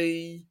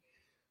Frisbee.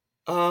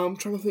 I'm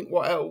trying to think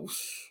what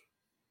else.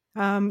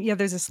 Yeah,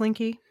 there's a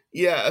slinky.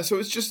 Yeah, so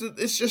it's just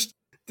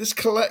this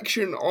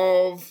collection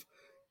of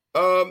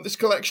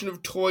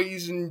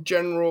toys and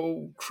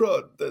general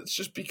crud that's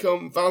just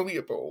become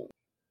valuable.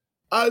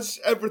 As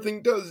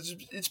everything does,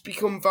 it's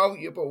become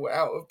valuable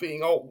out of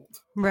being old.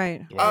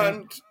 Right.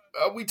 And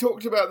we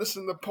talked about this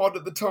in the pod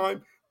at the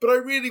time, but I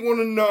really want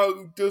to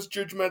know, does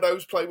Judge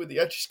Meadows play with the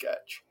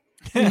Etch-a-Sketch?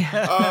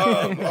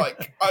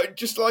 Like I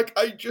just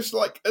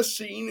like a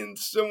scene in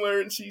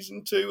somewhere in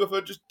season 2 of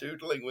her just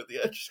doodling with the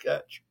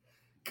Etch-a-Sketch,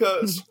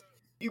 because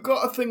you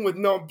got a thing with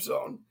knobs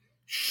on.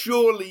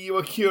 Surely you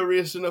are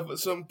curious enough at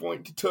some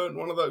point to turn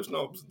one of those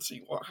knobs and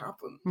see what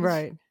happens.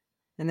 Right.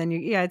 And then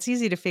it's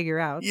easy to figure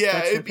out. Yeah,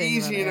 That's the it'd be thing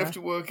easy about it, enough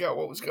to work out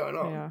what was going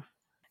on. Yeah.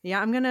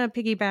 Yeah, I'm going to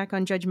piggyback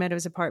on Judge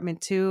Meadows'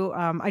 apartment too.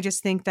 I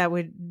just think that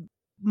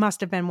must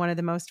have been one of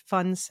the most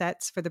fun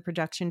sets for the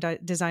production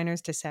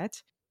designers to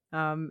set.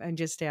 And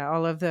just,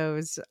 all of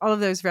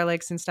those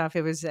relics and stuff.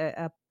 It was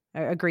a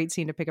great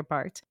scene to pick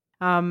apart.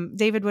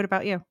 David, what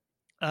about you?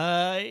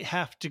 I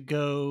have to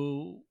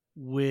go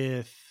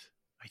with,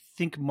 I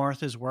think,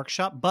 Martha's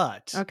workshop,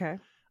 but Okay.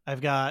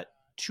 I've got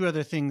two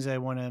other things I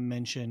want to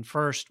mention.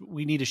 First,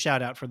 we need a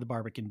shout out for the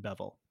Barbican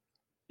bevel.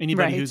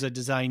 Anybody Right. who's a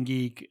design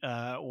geek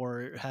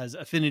or has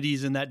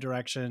affinities in that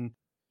direction,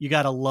 you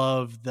got to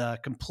love the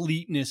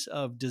completeness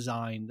of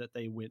design that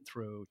they went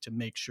through to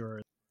make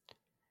sure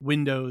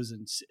windows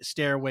and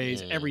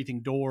stairways,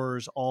 everything,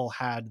 doors, all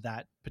had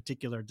that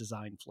particular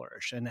design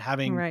flourish. And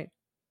having Right.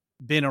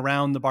 been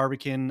around the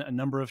Barbican a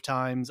number of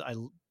times,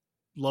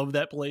 love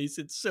that place.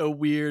 It's so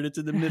weird. It's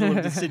in the middle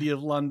of the city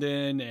of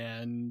London,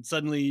 and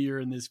suddenly you're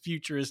in this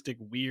futuristic,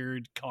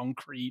 weird,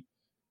 concrete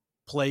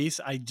place.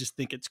 I just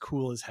think it's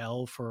cool as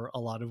hell for a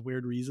lot of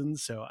weird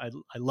reasons. So I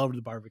loved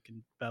the Barwick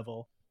and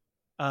Bevel.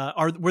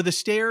 Were the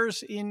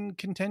stairs in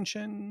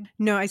contention?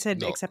 No, I said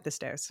No. except the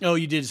stairs. Oh,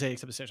 you did say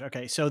except the stairs.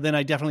 Okay, so then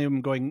I definitely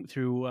am going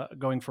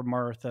for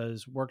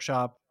Martha's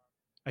workshop.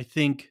 I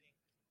think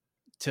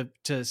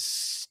to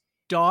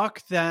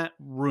stock that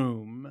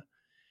room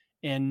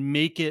and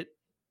make it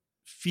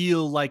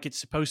feel like it's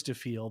supposed to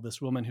feel,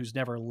 this woman who's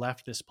never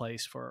left this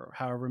place for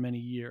however many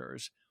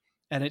years,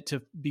 and it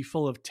to be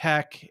full of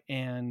tech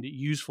and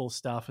useful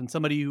stuff, and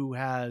somebody who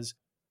has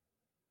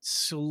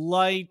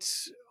slight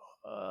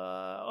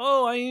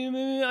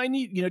I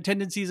need,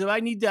 tendencies of I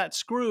need that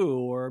screw,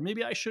 or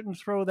maybe I shouldn't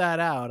throw that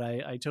out.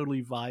 I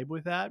totally vibe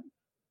with that.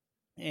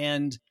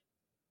 And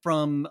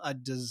from a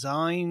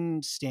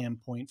design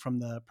standpoint, from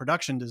the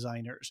production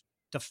designers,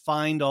 to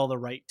find all the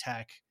right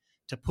tech,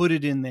 to put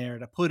it in there,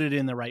 to put it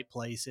in the right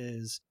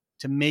places,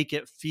 to make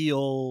it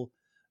feel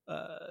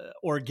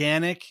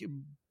organic,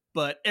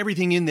 but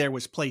everything in there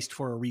was placed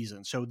for a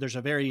reason. So there's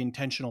a very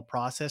intentional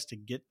process to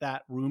get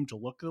that room to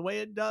look the way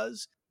it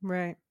does.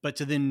 Right. But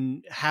to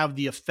then have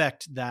the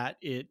effect that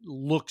it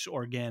looks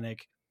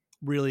organic,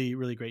 really,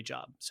 really great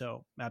job.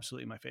 So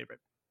absolutely my favorite.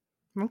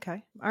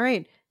 Okay. All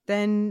right.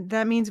 Then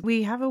that means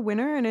we have a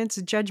winner, and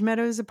it's Judge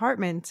Meadows'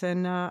 apartment.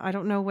 And I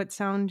don't know what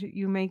sound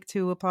you make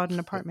to applaud an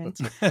apartment.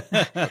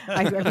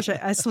 I wish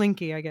a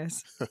slinky, I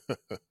guess.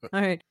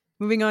 All right.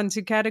 Moving on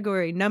to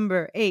category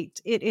number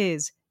 8. It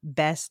is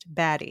Best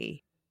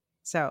Baddie.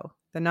 So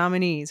the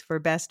nominees for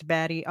Best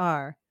Baddie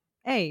are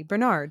A.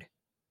 Bernard,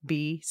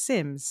 B.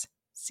 Sims,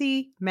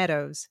 C.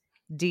 Meadows,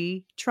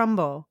 D.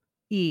 Trumbull,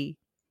 E.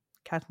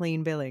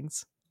 Kathleen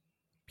Billings.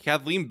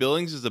 Kathleen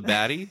Billings is a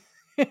baddie?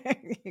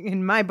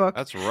 In my book.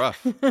 That's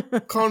rough.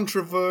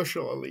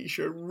 Controversial,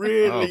 Alicia.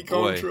 Really Oh,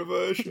 boy.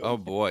 controversial. Oh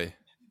boy.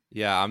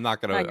 Yeah, I'm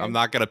not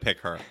gonna pick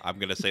her. I'm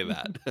gonna say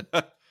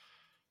that.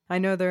 I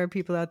know there are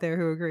people out there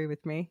who agree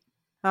with me.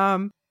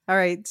 All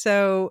right.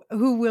 So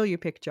who will you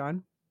pick,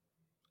 John?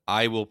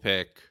 I will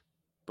pick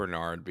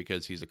Bernard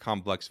because he's a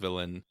complex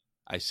villain.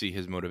 I see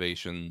his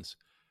motivations.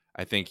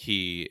 I think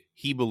he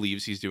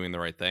believes he's doing the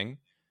right thing.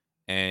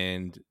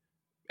 And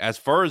as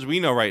far as we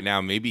know right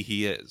now, maybe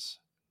he is,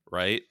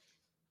 right?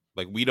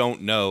 Like, we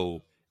don't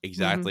know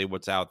exactly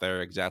what's out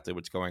there, exactly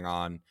what's going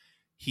on.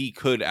 He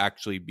could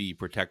actually be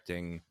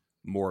protecting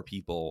more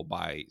people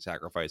by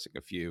sacrificing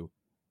a few.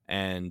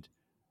 And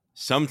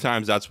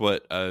sometimes that's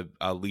what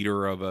a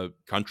leader of a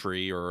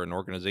country or an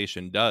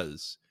organization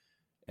does.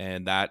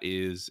 And that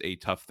is a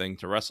tough thing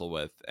to wrestle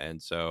with. And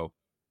so,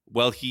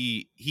 well,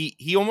 he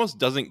almost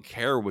doesn't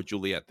care what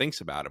Juliet thinks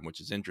about him,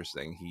 which is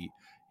interesting. He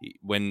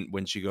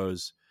when she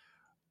goes,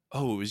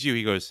 "Oh, it was you,"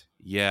 he goes,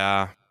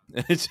 "Yeah."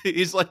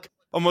 He's like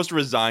almost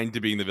resigned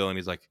to being the villain.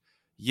 He's like,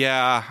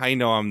 "Yeah, I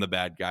know I'm the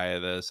bad guy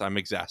of this. I'm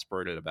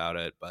exasperated about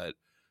it, but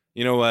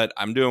you know what?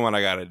 I'm doing what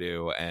I got to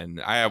do,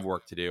 and I have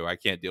work to do. I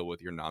can't deal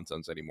with your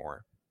nonsense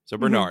anymore." So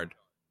Bernard.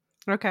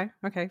 Okay,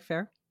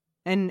 fair.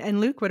 And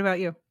Luke, what about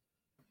you?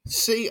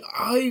 See,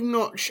 I'm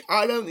not.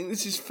 I don't think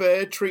this is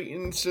fair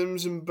treating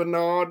Sims and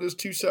Bernard as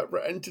two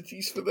separate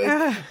entities for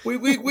this.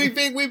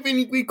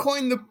 We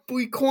coined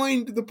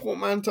the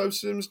portmanteau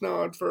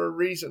Sims-Nard for a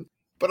reason,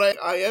 but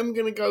I am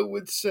going to go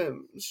with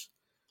Sims.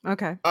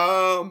 Okay.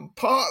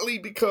 Partly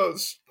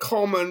because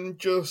Common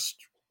just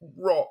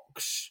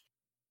rocks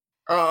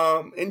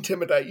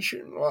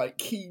intimidation. Like,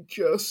 he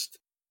just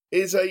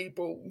is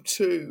able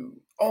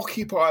to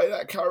occupy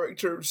that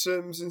character of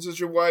Sims in such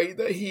a way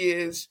that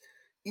he's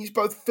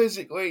both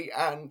physically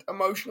and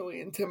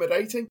emotionally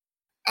intimidating.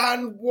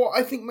 And what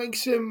I think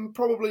makes him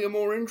probably a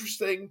more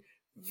interesting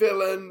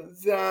villain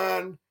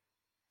than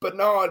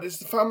Bernard is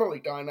the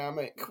family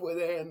dynamic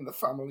within the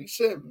family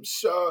Sims.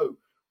 So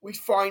we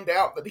find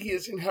out that he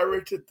has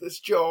inherited this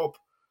job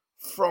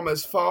from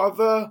his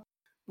father.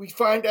 We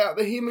find out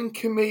that him and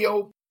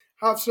Camille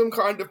have some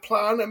kind of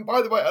plan. And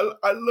by the way,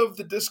 I love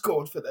the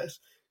Discord for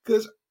this,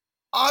 because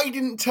I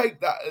didn't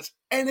take that as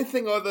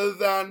anything other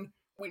than,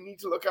 we need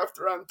to look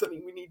after Anthony,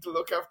 we need to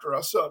look after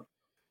our son.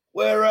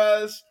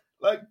 Whereas,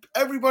 like,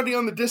 everybody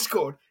on the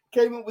Discord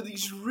came up with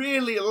these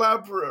really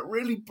elaborate,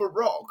 really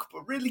baroque,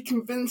 but really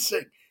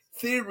convincing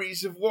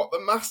theories of what the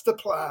master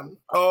plan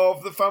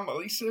of the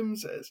family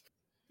Sims is.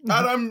 And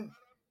I'm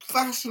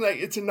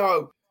fascinated to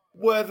know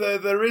whether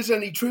there is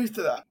any truth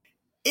to that.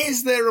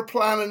 Is there a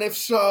plan, and if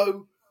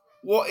so,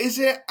 what is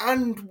it,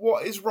 and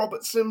what is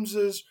Robert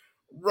Sims's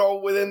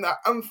role within that?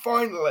 And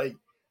finally,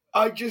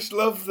 I just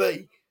love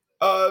the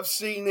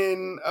scene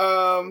in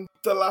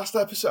the last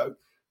episode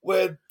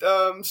where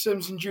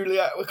Sims and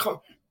Juliet were going,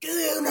 "Do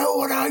you know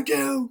what I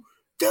do?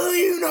 Do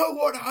you know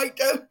what I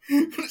do?"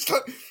 And it's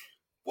like,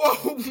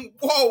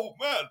 whoa,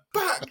 man,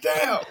 back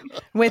down.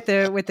 With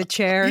the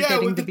chair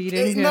getting the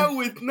beating.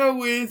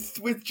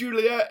 With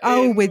Juliet.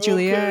 Oh, with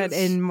Juliet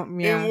in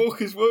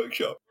Walker's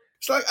workshop.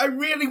 It's like, I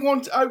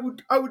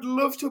would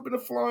love to have been a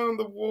fly on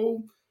the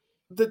wall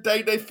the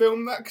day they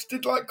filmed that? 'Cause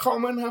did like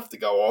Common have to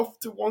go off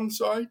to one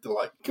side to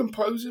like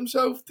compose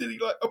himself? Did he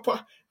like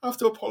have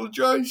to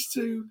apologize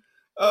to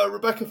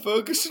Rebecca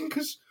Ferguson?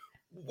 Because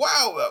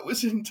wow, that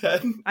was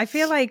intense. I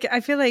feel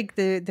like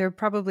they're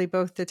probably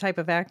both the type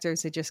of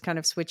actors that just kind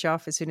of switch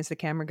off as soon as the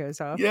camera goes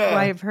off. Yeah. Well,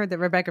 I've heard that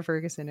Rebecca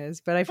Ferguson is,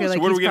 but I feel So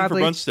like what are he's we getting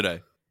probably for brunch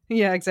today?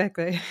 Yeah,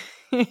 exactly.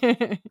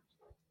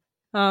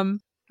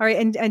 All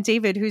right, and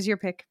David, who's your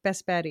pick?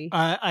 Best baddie?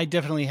 I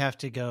definitely have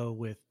to go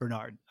with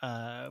Bernard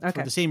for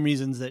the same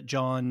reasons that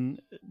John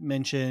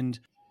mentioned.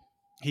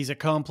 He's a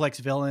complex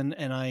villain,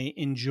 and I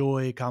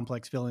enjoy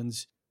complex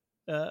villains.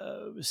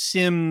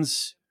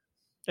 Sims,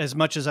 as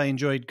much as I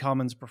enjoyed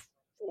Common's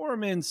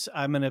performance,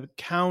 I'm going to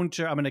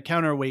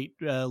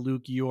counterweight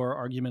Luke, your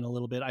argument a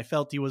little bit. I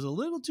felt he was a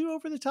little too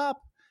over the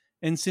top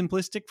and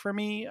simplistic for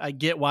me. I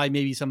get why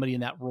maybe somebody in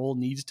that role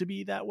needs to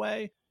be that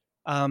way.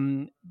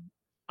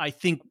 I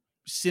think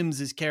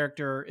Sims's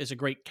character is a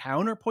great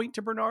counterpoint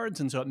to Bernard's,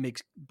 and so it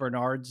makes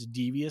Bernard's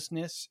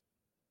deviousness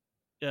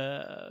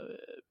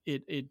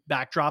it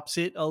backdrops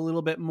it a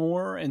little bit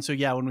more. And so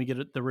when we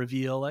get the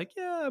reveal, like,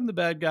 yeah, I'm the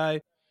bad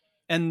guy,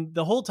 and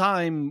the whole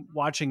time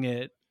watching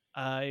it,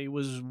 I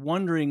was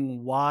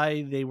wondering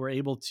why they were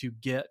able to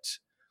get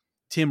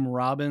Tim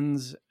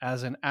Robbins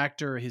as an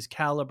actor, his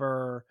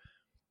caliber,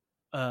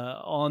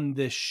 on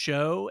this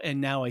show,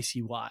 and now I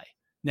see why.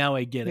 Now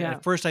I get it. Yeah.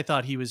 At first I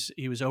thought he was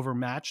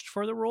overmatched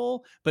for the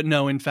role, but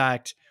no, in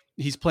fact,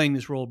 he's playing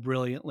this role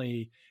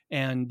brilliantly.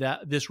 And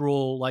that this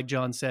role, like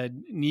John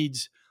said,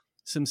 needs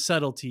some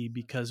subtlety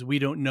because we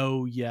don't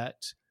know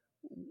yet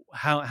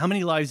how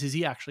many lives is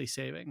he actually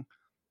saving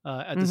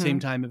at the same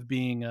time of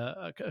being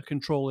a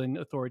controlling,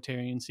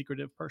 authoritarian,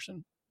 secretive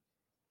person.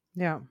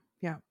 Yeah.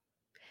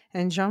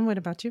 And John, what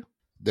about you?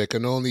 There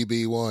can only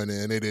be one,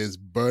 and it is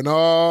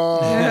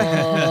Bernard.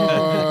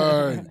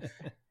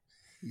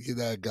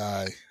 That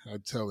guy,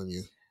 I'm telling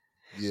you.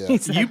 Yeah,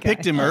 you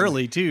picked him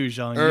early too,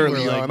 Jean.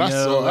 Early like, on,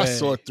 I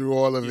saw through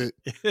all of it.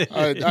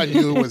 I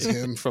knew it was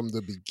him from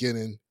the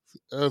beginning,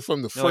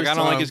 from the first I don't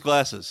time. like his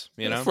glasses.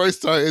 You know,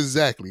 first time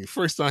exactly.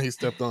 First time he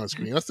stepped on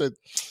screen, I said,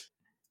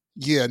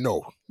 "Yeah,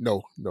 no.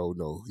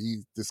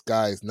 This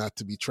guy is not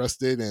to be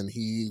trusted," and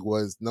he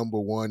was number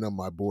one on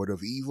my board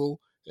of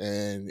evil,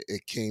 and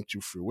it came to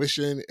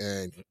fruition.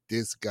 And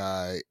this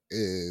guy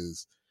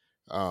is,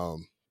 I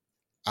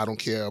don't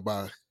care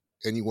about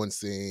anyone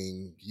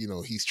saying,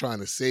 he's trying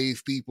to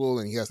save people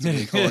and he has to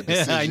make hard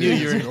decisions I knew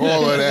you were... and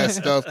all of that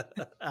stuff.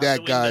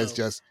 That guy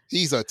is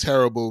he's a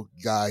terrible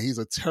guy. He's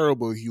a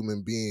terrible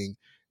human being.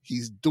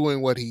 He's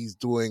doing what he's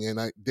doing.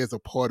 And there's a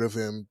part of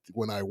him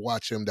when I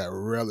watch him that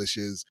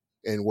relishes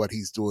in what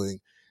he's doing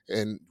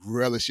and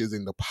relishes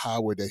in the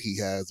power that he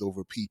has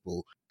over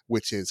people,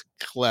 which is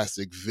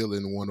classic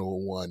villain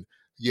 101.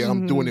 Yeah,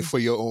 I'm doing it for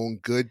your own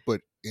good,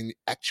 but in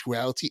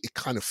actuality, it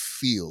kind of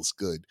feels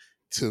good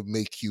to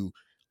make you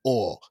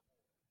all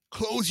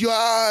close your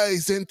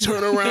eyes and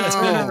turn around.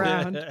 Turn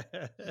around.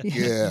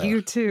 Yeah.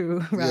 You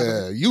too, Robert.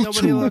 Yeah, you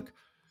Nobody too. Look.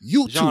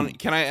 You John, too.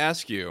 can I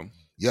ask you?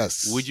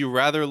 Yes. Would you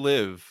rather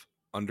live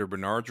under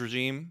Bernard's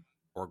regime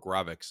or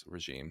Gravik's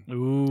regime?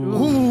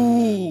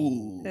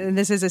 Ooh. And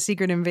this is a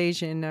Secret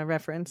Invasion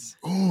reference.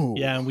 Ooh.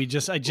 Yeah, and I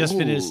just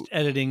finished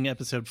editing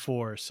episode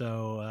 4,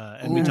 so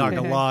and we talk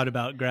a lot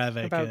about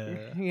Gravik.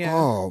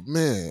 Oh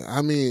man,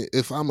 I mean,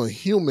 if I'm a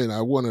human,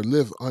 I want to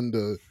live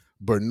under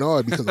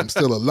Bernard because I'm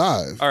still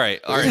alive. All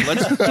right.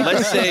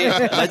 Let's say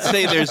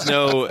there's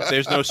no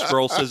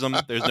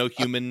scrollsism. There's no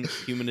human.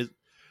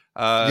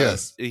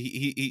 Yes.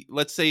 He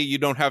let's say you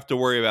don't have to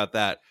worry about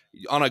that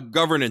on a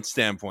governance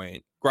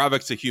standpoint.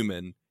 Gravik's a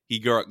human. He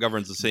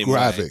governs the same way.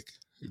 Gravik.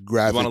 You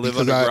want to live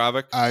under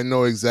Gravik? I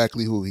know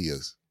exactly who he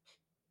is.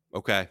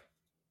 Okay.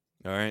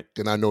 All right.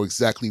 And I know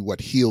exactly what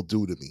he'll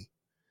do to me.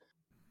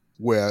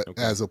 Where,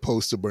 as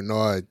opposed to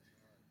Bernard,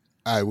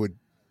 I would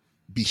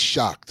be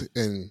shocked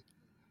and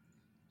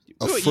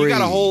afraid. You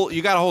got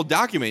a whole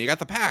document. You got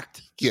the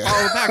pact. Yeah.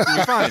 Follow the pact and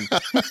you're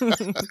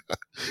fine.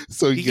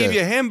 So he gave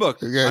you a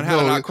handbook on how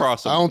to not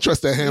cross him. I don't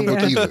trust that handbook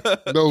either.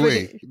 No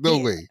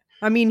way.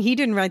 I mean, he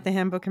didn't write the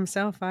handbook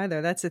himself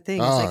either. That's the thing.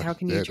 It's like, how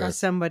can you trust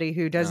somebody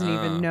who doesn't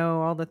even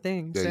know all the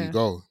things? There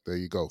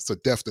you go. So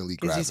definitely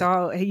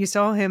Gravik. You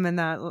saw him in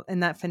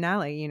that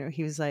finale.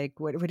 He was like,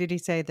 what did he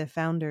say? The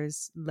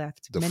founders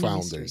left. The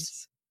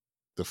founders.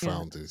 The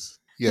founders.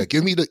 Yeah,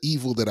 give me the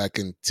evil that I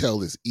can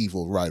tell is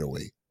evil right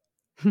away.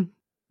 All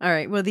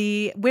right. Well,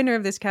 the winner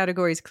of this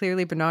category is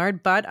clearly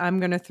Bernard, but I'm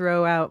going to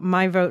throw out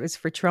my vote is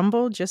for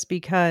Trumbull just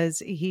because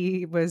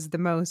he was the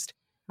most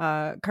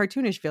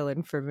cartoonish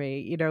villain for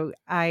me.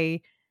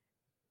 I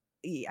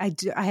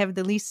have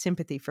the least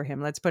sympathy for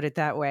him. Let's put it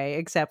that way,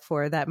 except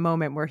for that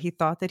moment where he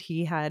thought that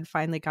he had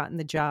finally gotten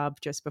the job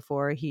just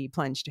before he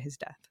plunged to his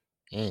death.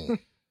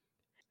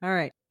 All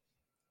right.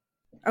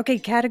 Okay.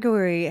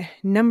 Category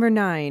number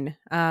 9.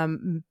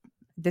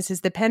 This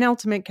is the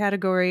penultimate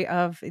category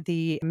of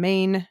the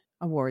main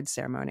awards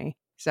ceremony.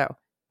 So,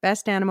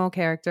 best animal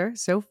character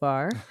so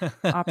far.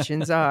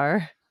 Options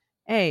are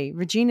A,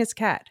 Regina's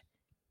cat.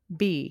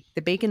 B,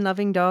 the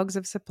bacon-loving dogs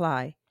of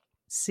Supply.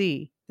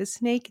 C, the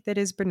snake that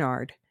is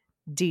Bernard.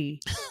 D,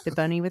 the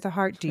bunny with a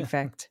heart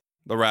defect.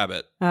 The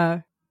rabbit. Uh,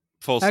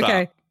 Full stop.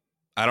 okay.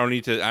 I don't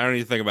need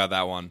to think about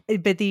that one.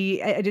 But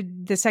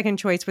the second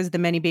choice was the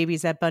many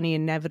babies that Bunny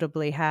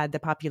inevitably had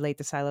that populate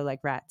the silo like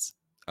rats.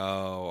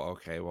 Oh,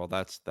 okay. Well,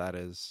 that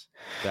is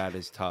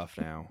tough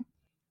now.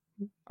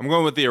 I'm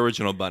going with the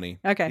original bunny.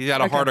 Okay. He's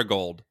got a heart of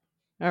gold.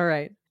 All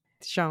right.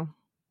 Sean.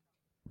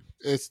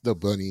 It's the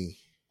bunny.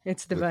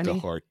 It's the with bunny. the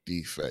heart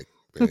defect,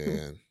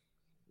 man.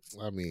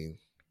 I mean,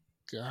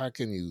 how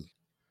can you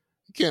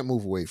can't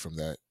move away from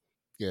that.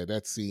 Yeah,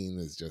 that scene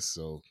is just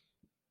so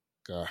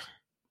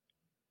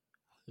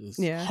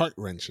it's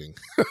heart-wrenching.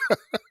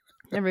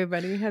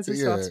 Everybody has a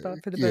soft spot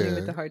for the bunny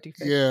with the heart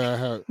defect.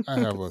 Yeah, I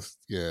have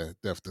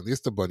definitely.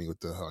 It's the bunny with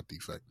the heart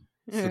defect.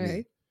 All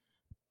right.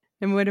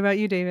 And what about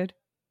you, David?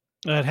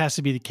 It has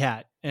to be the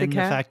cat. And the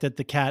fact that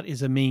the cat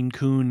is a Maine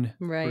Coon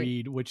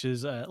breed, which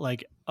is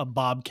like a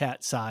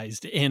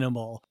bobcat-sized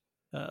animal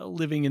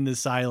living in the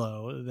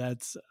silo.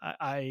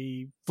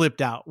 I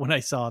flipped out when I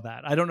saw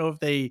that. I don't know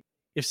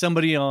if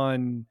somebody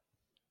on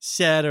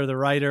set or the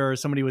writer or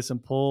somebody with some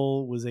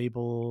pull was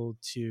able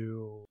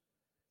to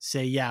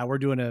say, yeah, we're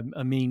doing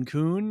a Maine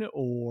Coon,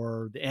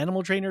 or the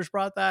animal trainers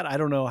brought that. I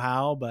don't know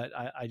how, but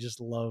I just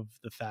love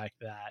the fact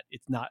that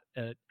it's not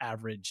an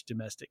average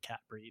domestic cat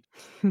breed.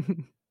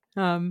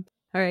 All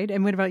right.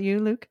 And what about you,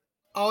 Luke?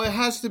 Oh, it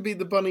has to be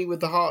the bunny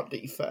with the heart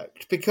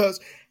defect, because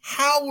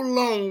how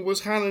long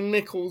was Hannah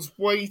Nichols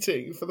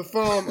waiting for the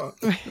farmer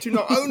to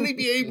not only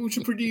be able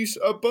to produce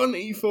a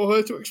bunny for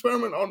her to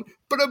experiment on,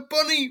 but a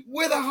bunny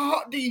with a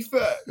heart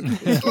defect?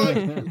 It's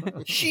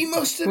like, she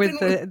must have with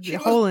been... the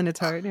hole in its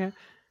heart, yeah.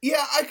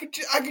 Yeah, I could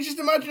just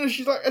imagine her.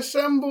 She's like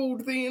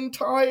assembled the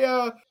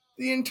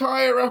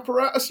entire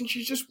apparatus, and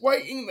she's just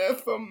waiting there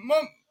for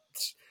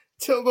months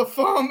till the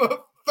farmer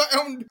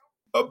found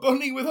a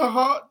bunny with a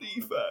heart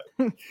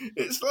defect.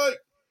 It's like,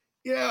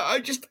 yeah,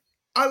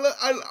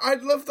 I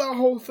love that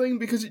whole thing,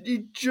 because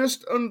it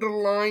just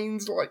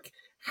underlines like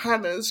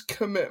Hannah's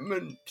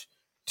commitment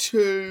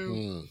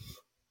to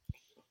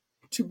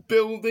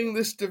building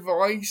this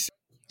device,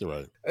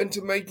 right, and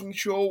to making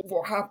sure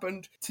what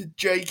happened to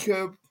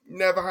Jacob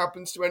never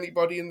happens to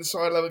anybody in the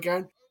silo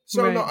again.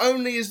 So not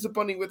only is the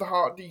bunny with a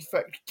heart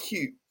defect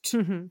cute,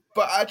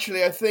 but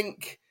actually I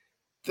think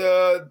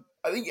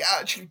it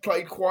actually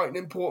played quite an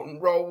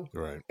important role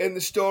in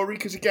the story,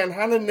 because again,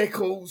 Hannah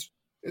Nichols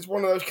is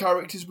one of those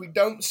characters we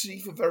don't see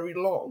for very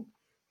long,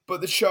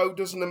 but the show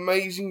does an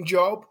amazing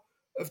job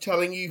of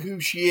telling you who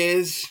she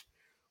is,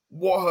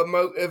 what her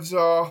motives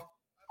are,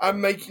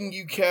 and making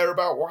you care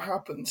about what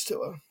happens to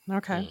her.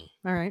 Okay.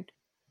 All right.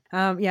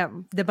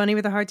 The bunny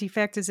with a heart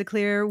defect is a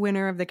clear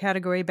winner of the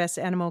category Best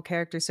Animal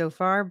Character so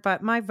far,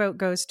 but my vote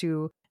goes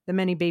to the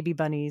many baby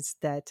bunnies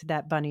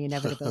that bunny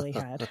inevitably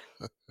had.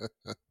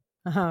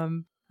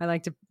 I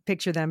like to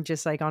picture them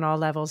just like on all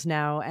levels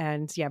now,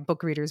 and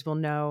book readers will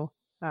know.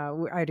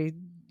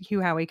 Hugh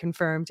Howey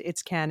confirmed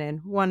it's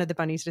canon. One of the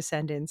bunny's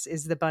descendants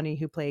is the bunny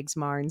who plagues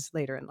Marnes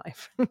later in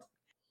life.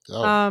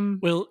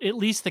 Well, at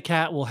least the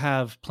cat will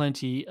have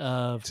plenty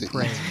of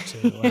prey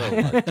to.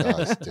 Oh my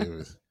gosh,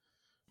 dude!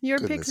 Your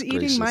picks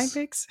eating my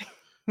picks,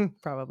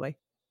 probably.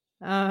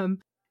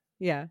 And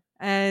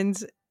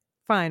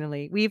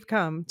finally, we've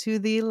come to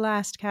the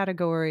last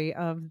category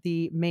of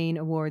the main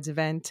awards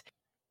event.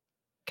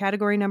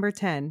 Category number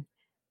 10,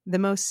 the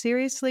most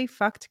seriously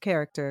fucked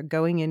character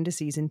going into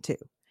season 2.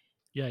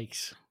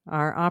 Yikes.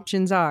 Our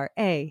options are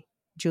A,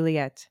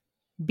 Juliet,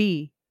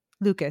 B,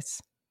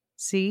 Lucas,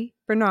 C,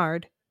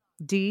 Bernard,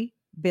 D,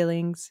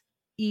 Billings,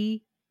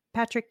 E,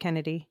 Patrick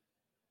Kennedy.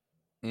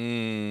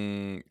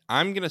 I'm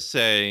going to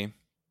say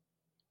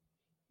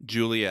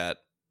Juliet,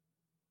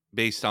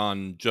 based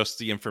on just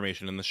the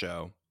information in the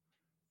show,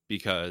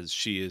 because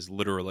she is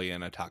literally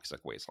in a toxic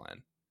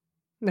wasteland.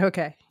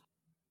 Okay.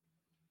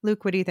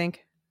 Luke, what do you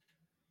think?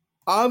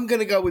 I'm going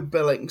to go with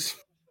Billings.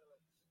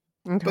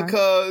 Okay.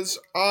 Because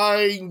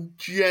I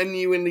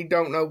genuinely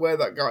don't know where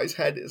that guy's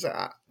head is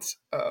at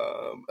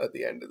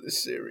the end of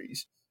this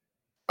series.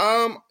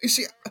 You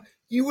see,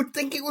 you would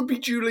think it would be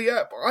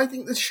Juliet, but I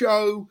think the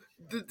show...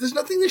 There's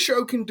nothing the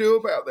show can do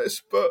about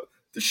this, but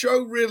the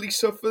show really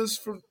suffers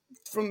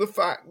from the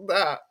fact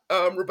that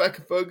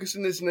Rebecca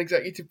Ferguson is an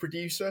executive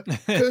producer.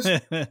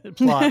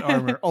 Plot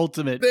armor,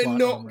 ultimate they're plot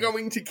not armor.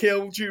 going to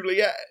kill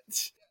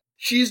Juliet.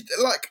 She's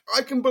like,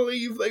 I can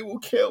believe they will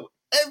kill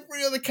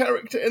every other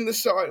character in the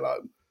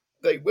silo.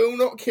 They will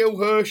not kill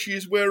her. She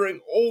is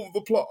wearing all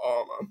the plot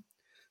armor.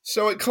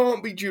 So it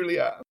can't be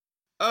Juliet.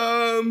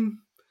 I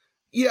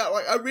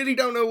really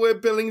don't know where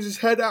Billings'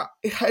 head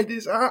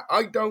is at.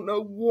 I don't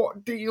know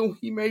what deal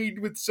he made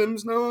with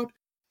Simsnard,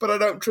 but I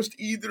don't trust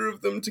either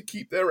of them to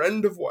keep their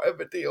end of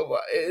whatever deal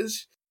that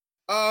is.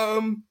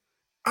 And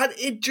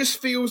it just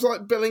feels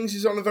like Billings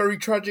is on a very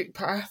tragic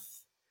path.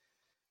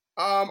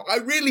 I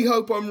really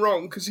hope I'm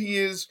wrong, because he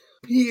is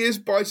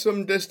by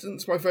some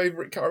distance my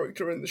favourite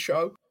character in the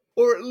show,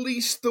 or at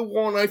least the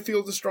one I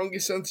feel the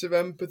strongest sense of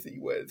empathy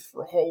with,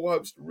 for a whole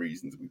host of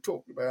reasons we've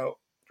talked about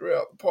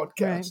throughout the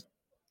podcast.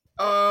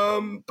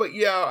 But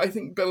yeah, I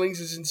think Billings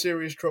is in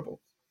serious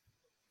trouble.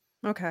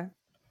 Okay.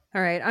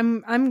 All right.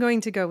 I'm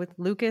going to go with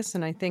Lucas,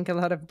 and I think a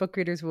lot of book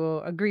readers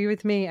will agree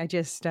with me. I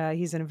just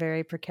he's in a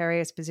very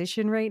precarious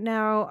position right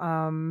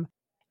now.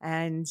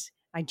 And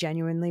I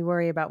genuinely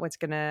worry about what's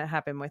gonna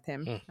happen with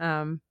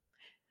him.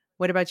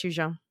 What about you,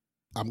 Jean?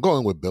 I'm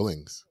going with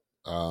Billings.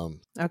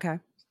 Okay.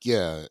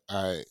 Yeah,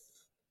 I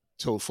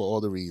told for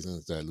all the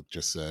reasons that Luke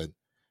just said.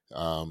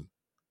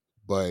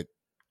 But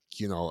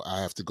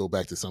I have to go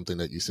back to something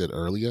that you said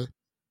earlier,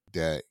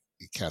 that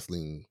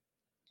Kathleen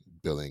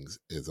Billings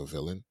is a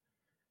villain.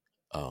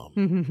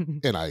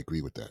 And I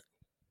agree with that.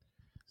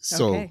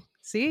 So Okay.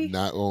 See,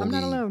 not I'm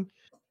not only alone.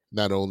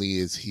 not only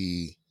is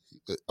he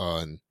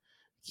on,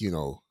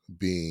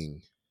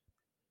 being,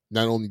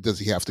 not only does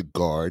he have to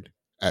guard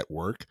at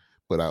work,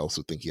 but I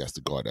also think he has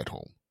to guard at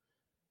home.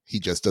 He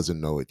just doesn't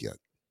know it yet.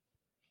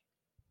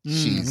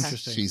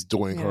 Interesting. She's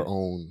doing her Yeah.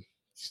 own,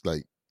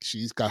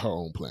 she's got her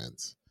own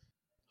plans,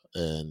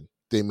 and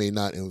they may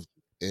not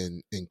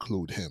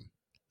include him.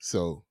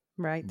 So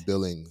Right.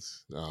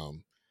 Billings,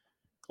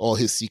 all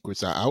his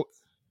secrets are out,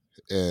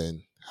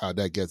 and how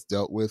that gets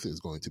dealt with is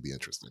going to be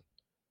interesting.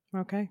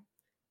 Okay.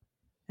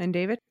 And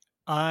David?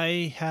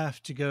 I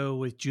have to go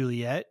with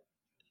Juliet.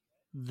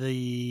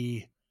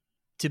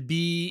 To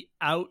be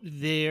out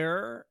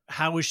there,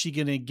 how is she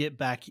going to get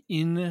back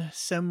in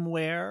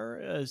somewhere,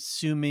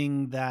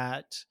 assuming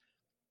that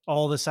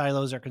all the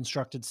silos are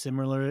constructed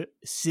similar?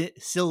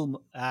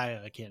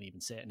 I can't even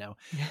say it now.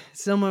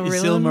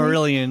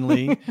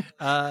 Silmarillionly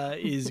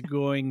is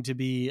going to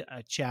be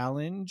a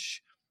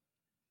challenge.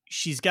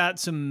 She's got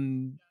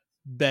some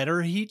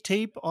better heat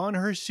tape on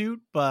her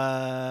suit,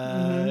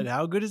 but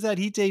how good is that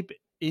heat tape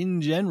in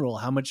general?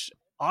 How much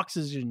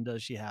oxygen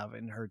does she have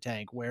in her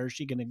tank? Where is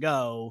she going to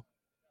go?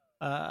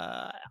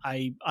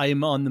 I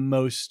am on the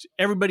most,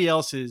 everybody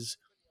else is,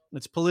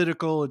 it's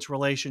political, it's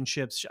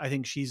relationships. I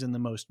think she's in the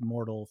most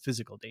mortal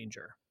physical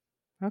danger.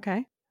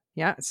 Okay.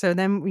 Yeah. So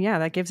then,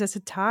 that gives us a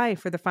tie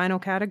for the final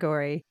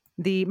category.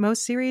 The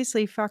most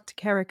seriously fucked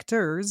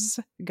characters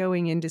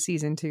going into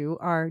season 2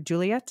 are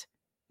Juliet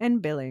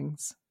and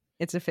Billings.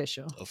 It's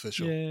official.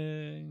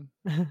 Yay.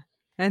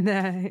 And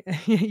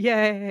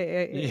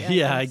yay.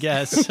 Yeah, I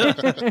guess.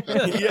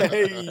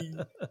 Yay!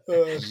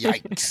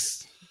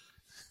 Yikes.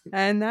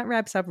 And that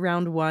wraps up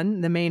round 1,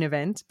 the main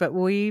event. But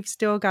we've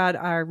still got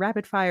our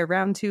rapid fire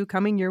round 2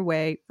 coming your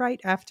way right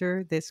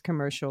after this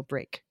commercial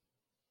break.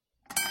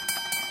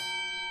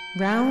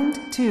 Round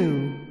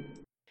 2.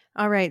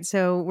 All right,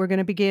 so we're going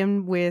to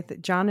begin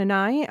with John and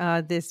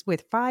I,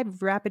 with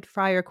 5 rapid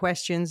fire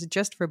questions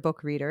just for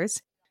book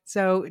readers.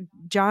 So,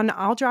 John,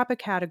 I'll drop a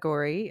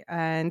category,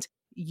 and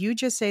you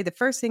just say the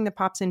first thing that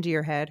pops into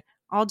your head.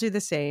 I'll do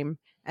the same,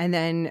 and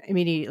then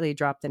immediately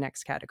drop the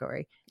next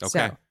category.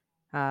 Okay.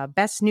 So,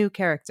 best new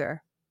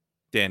character.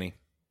 Danny.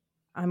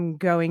 I'm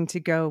going to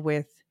go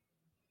with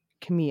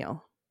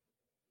Camille.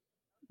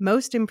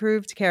 Most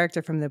improved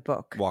character from the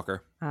book.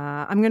 Walker.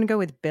 I'm going to go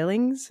with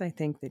Billings. I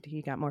think that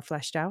he got more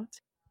fleshed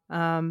out.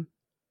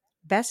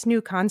 Best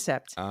new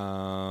concept.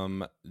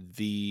 I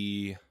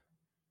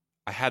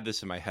had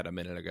this in my head a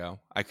minute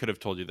ago. I could have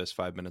told you this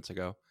 5 minutes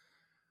ago.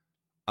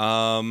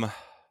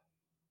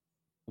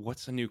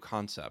 What's a new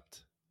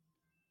concept?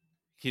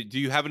 Do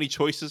you have any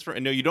choices for?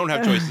 No, you don't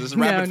have choices. This is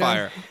rapid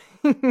fire.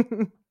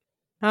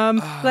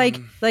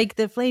 Like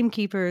the Flame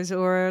Keepers,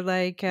 or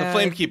like The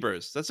Flame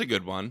Keepers. That's a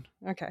good one.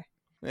 Okay.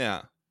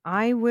 Yeah.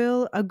 I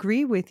will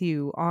agree with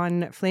you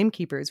on Flame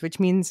Keepers, which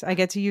means I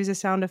get to use a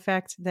sound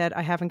effect that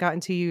I haven't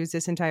gotten to use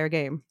this entire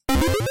game.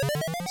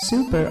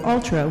 Super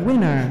Ultra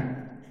winner.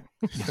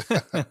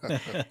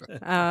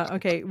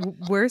 Okay.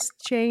 Worst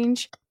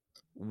change.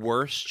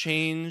 Worst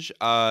change.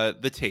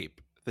 The tape.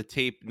 The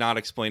tape not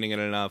explaining it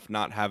enough,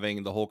 not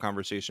having the whole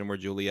conversation where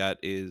Juliet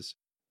is,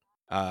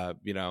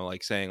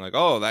 like saying like,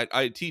 "Oh, that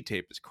IT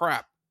tape is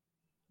crap."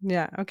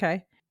 Yeah.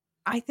 Okay.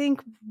 I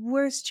think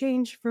worst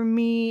change for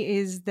me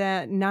is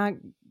that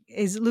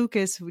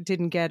Lucas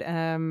didn't get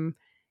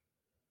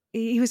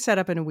he was set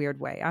up in a weird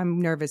way.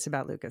 I'm nervous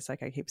about Lucas,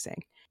 like I keep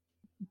saying.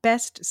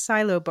 Best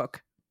silo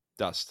book.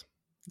 Dust.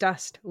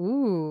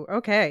 Ooh,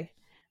 okay.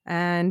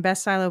 And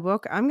best silo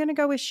book, I'm going to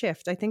go with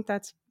Shift. I think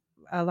that's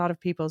a lot of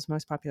people's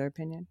most popular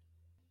opinion.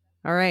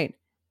 All right.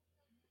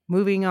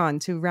 Moving on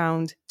to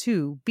round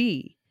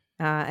 2B.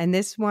 And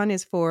this one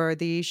is for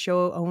the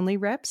show only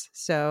reps.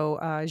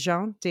 So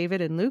Jean, David,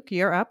 and Luke,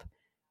 you're up.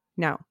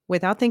 Now,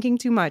 without thinking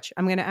too much,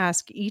 I'm going to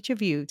ask each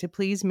of you to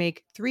please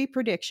make 3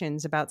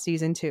 predictions about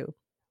season 2.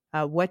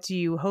 What do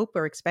you hope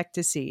or expect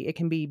to see? It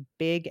can be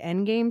big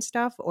endgame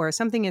stuff or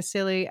something as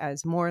silly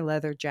as more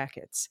leather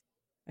jackets.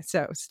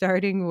 So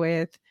starting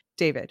with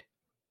David.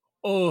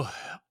 Oh,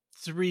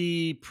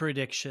 3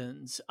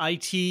 predictions.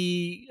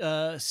 IT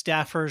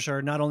staffers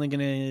are not only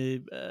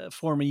going to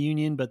form a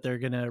union, but they're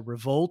going to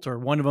revolt, or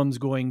one of them's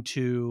going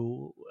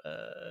to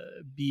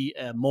be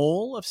a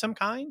mole of some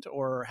kind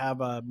or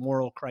have a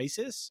moral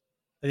crisis.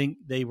 I think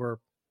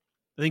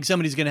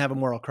somebody's going to have a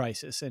moral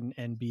crisis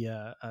and be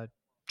a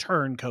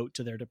turncoat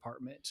to their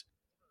department.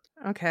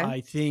 Okay.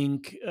 I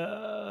think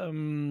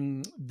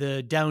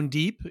the Down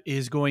Deep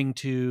is going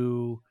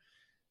to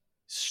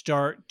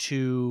start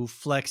to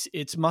flex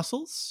its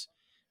muscles.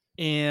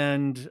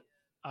 And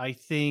I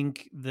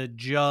think the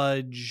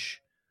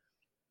Judge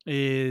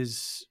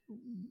is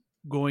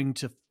going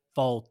to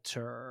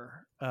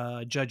falter,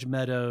 Judge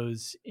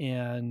Meadows,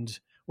 and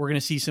we're going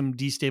to see some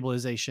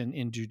destabilization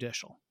in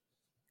Judicial.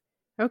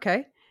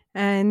 Okay.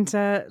 And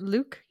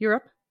Luke, you're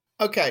up.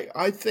 Okay,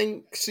 I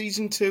think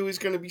season 2 is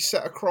going to be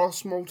set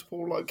across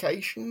multiple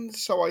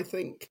locations, so I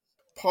think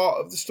part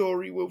of the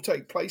story will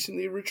take place in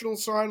the original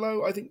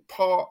silo. I think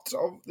part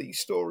of the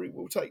story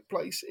will take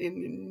place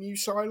in new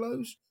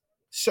silos.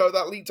 So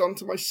that leads on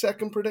to my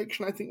second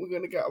prediction. I think we're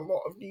going to get a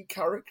lot of new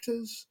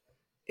characters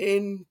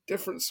in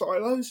different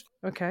silos.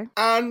 Okay.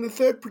 And the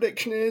third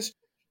prediction is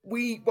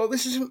I'm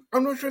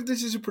not sure if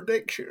this is a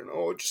prediction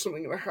or just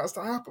something that has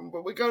to happen,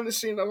 but we're going to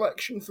see an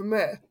election for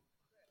mayor.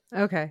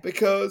 Okay.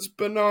 Because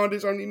Bernard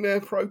is only mayor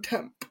pro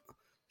temp.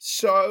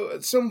 So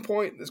at some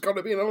point, there's got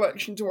to be an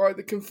election to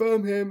either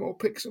confirm him or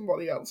pick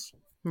somebody else.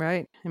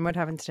 Right. And what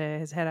happens to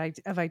his head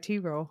of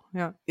IT role?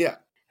 Yeah. Yeah.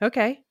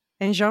 Okay.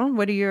 And Jean,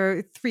 what are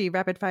your 3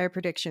 rapid fire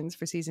predictions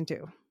for season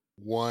 2?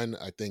 1,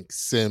 I think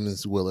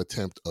Sims will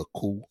attempt a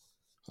coup.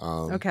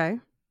 Okay.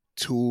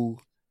 2,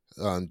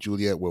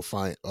 Juliet will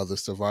find other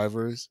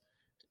survivors.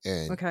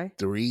 And Okay.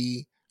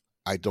 3,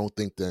 I don't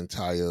think the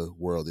entire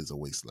world is a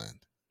wasteland.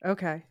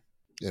 Okay.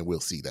 And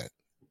we'll see that.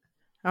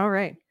 All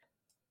right.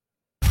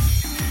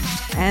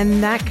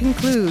 And that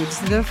concludes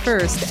the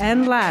first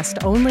and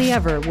last, only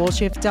ever,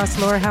 Woolshift Dust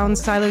Lorehound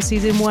Silo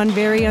Season 1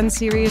 Very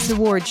Unserious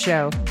Award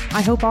Show.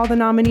 I hope all the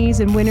nominees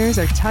and winners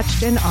are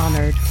touched and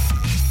honored.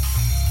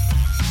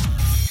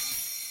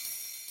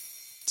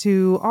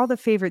 To all the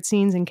favorite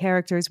scenes and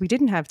characters we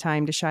didn't have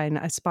time to shine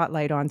a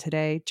spotlight on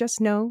today,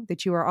 just know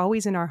that you are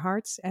always in our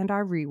hearts and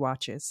our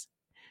rewatches.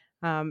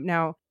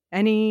 Now,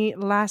 any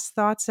last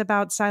thoughts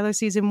about Silo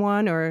Season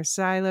 1 or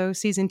Silo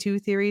Season 2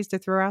 theories to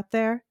throw out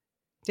there,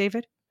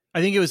 David? I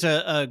think it was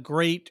a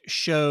great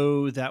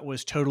show that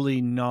was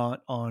totally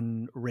not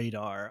on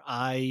radar.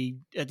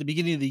 At the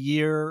beginning of the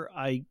year,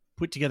 I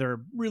put together a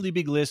really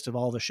big list of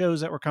all the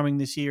shows that were coming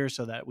this year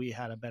so that we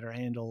had a better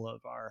handle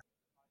of our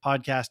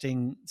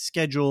podcasting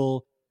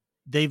schedule.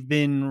 They've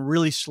been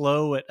really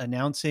slow at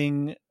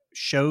announcing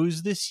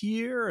shows this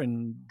year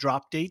and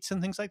drop dates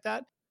and things like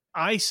that.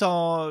 I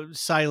saw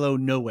Silo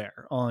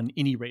nowhere on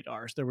any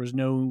radars. There was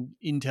no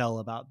intel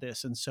about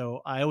this. And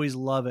so I always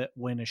love it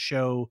when a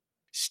show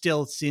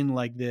stilts in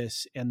like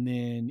this and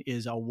then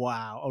is a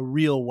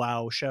real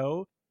wow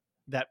show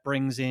that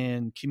brings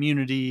in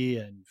community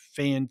and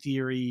fan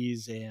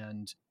theories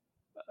and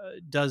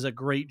does a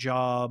great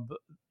job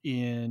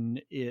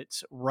in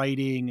its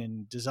writing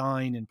and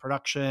design and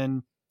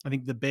production. I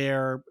think The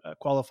Bear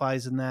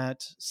qualifies in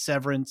that.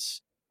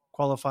 Severance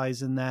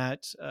qualifies in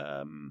that.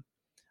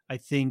 I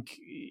think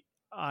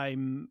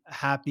I'm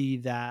happy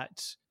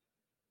that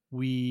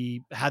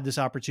we had this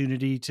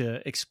opportunity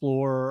to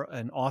explore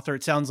an author.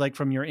 It sounds like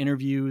from your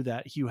interview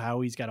that Hugh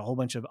Howey's got a whole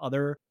bunch of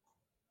other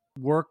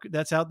work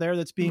that's out there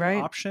that's being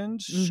optioned.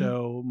 Mm-hmm.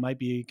 So might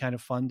be kind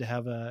of fun to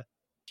have a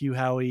Hugh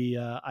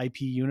Howey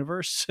IP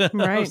universe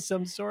of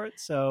some sort.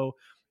 So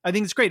I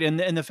think it's great.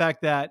 And the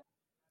fact that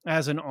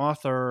as an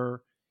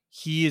author,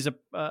 he is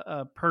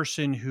a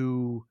person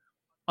who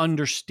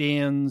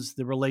understands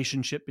the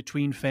relationship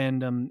between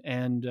fandom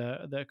and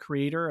the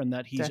creator, and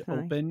that he's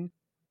open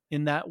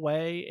in that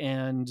way,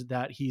 and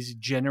that he's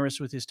generous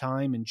with his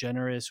time and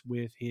generous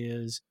with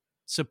his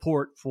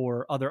support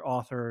for other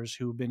authors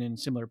who've been in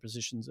similar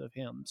positions of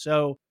him.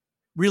 So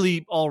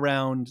really all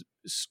around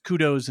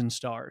kudos and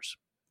stars.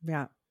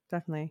 Yeah,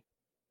 definitely.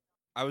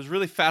 I was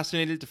really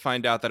fascinated to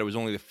find out that it was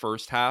only the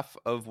first half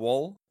of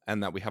Wool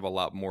and that we have a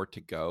lot more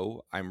to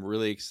go. I'm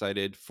really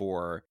excited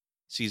for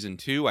season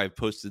 2. I've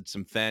posted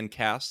some fan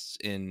casts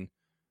in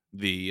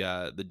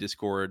the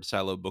Discord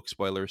Silo Book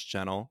Spoilers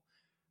channel.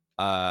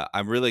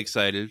 I'm really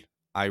excited.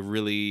 I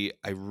really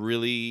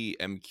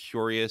am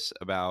curious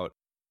about,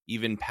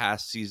 even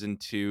past season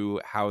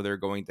 2, how they're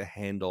going to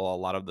handle a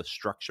lot of the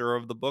structure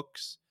of the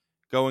books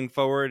going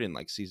forward in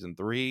like season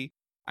 3.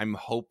 I'm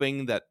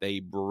hoping that they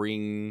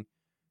bring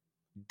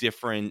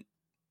different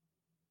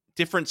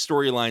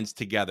storylines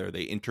together.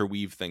 They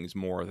interweave things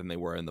more than they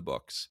were in the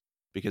books,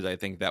 because I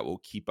think that will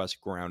keep us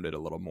grounded a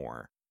little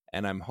more.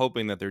 And I'm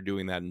hoping that they're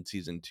doing that in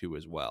season 2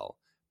 as well.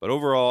 But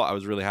overall, I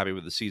was really happy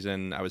with the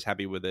season. I was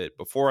happy with it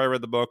before I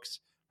read the books,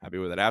 happy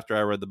with it after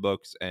I read the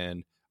books.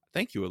 And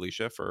thank you,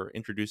 Alicia, for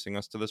introducing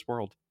us to this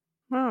world.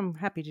 Well, I'm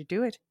happy to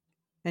do it.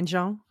 And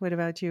Jean, what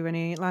about you?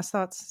 Any last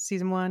thoughts?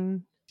 Season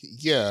 1?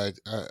 Yeah,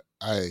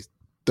 I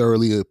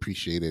thoroughly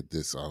appreciated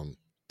this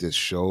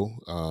show.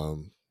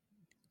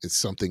 It's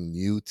something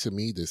new to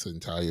me, this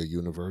entire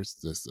universe,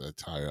 this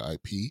entire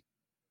IP.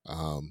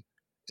 And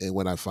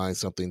when I find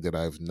something that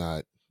I've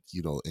not,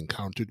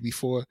 encountered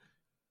before,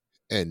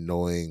 and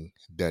knowing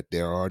that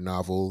there are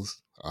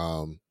novels,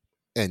 and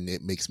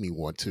it makes me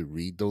want to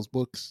read those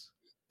books,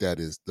 that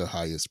is the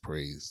highest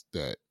praise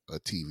that a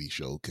TV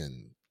show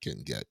can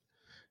get.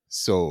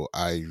 So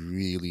I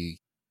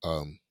really,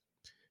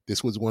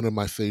 this was one of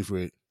my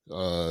favorite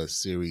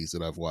series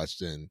that I've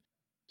watched in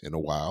a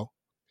while,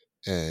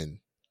 and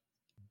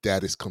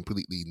that is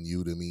completely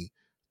new to me,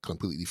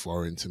 completely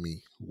foreign to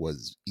me.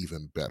 Was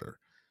even better.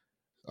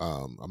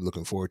 I'm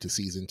looking forward to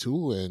season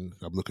 2, and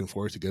I'm looking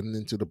forward to getting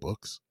into the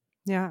books.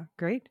 Yeah,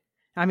 great.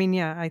 I mean,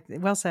 yeah,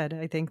 well said.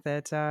 I think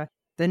that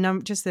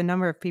just the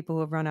number of people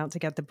who have run out to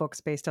get the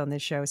books based on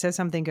this show says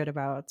something good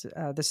about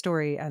the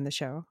story and the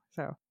show.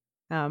 So,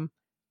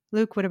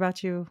 Luke, what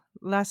about you?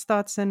 Last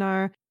thoughts in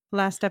our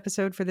last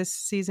episode for this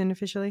season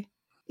officially?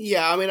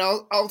 Yeah, I mean,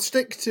 I'll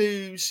stick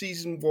to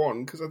season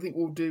 1 because I think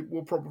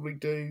we'll probably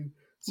do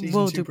season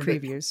We'll 2 do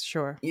previews,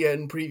 sure. Yeah,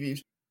 and previews.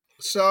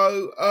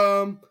 So,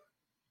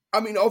 I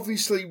mean,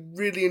 obviously,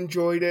 really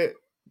enjoyed it.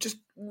 Just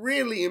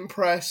really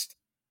impressed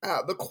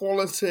at the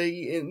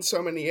quality in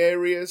so many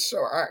areas.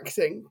 So,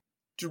 acting,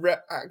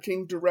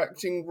 directing,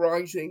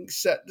 writing,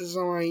 set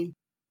design,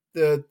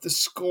 the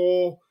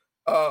score,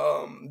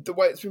 the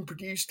way it's been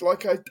produced.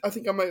 Like I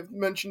think I may have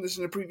mentioned this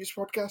in a previous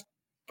podcast,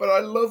 but I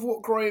love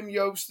what Graham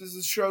Yost as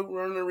the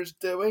showrunner is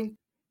doing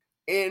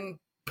in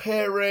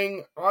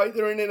pairing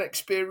either an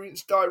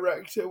inexperienced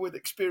director with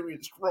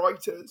experienced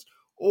writers,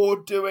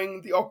 or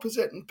doing the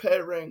opposite and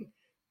pairing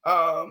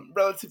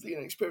relatively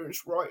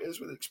inexperienced writers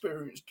with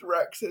experienced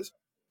directors.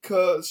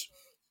 Because,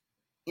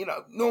 you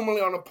know,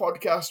 normally on a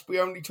podcast, we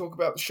only talk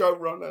about the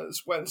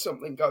showrunners when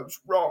something goes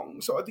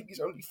wrong. So I think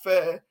it's only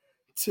fair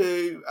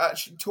to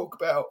actually talk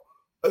about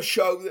a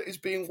show that is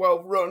being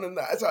well run and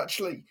that is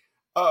actually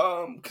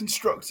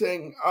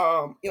constructing,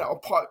 a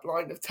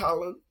pipeline of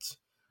talent,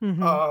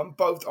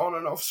 both on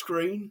and off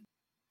screen.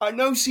 I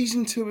know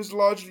season 2 has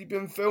largely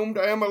been filmed.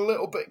 I am a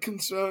little bit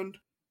concerned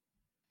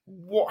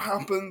what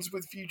happens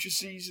with future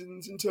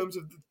seasons in terms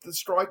of the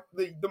strike,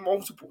 the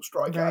multiple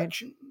strike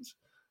actions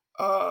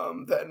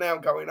that are now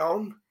going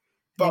on.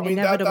 But I mean,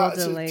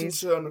 that's delays. A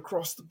concern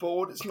across the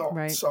board. It's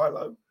not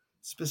silo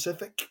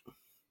specific.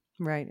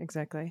 Right,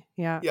 exactly.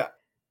 Yeah. Yeah.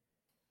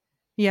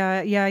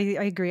 Yeah,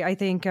 I agree. I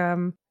think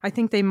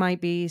they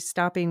might be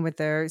stopping with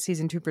their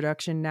season 2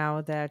 production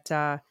now that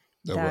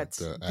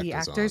the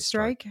actors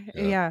strike.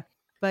 Yeah.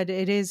 But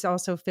it is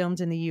also filmed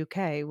in the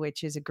UK,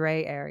 which is a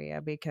gray area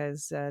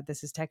because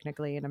this is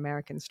technically an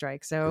American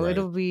strike.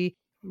 So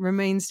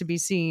remains to be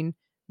seen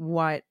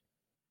what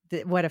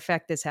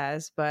effect this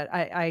has. But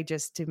I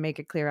just, to make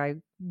it clear, I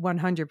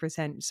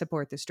 100%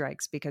 support the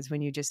strikes, because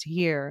when you just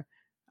hear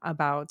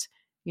about,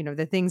 you know,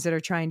 the things that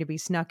are trying to be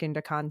snuck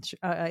into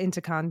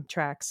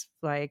contracts,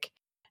 like,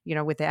 you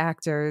know, with the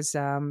actors,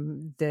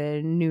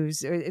 the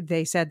news,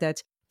 they said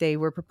that they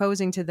were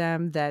proposing to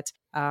them that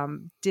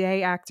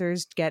day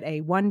actors get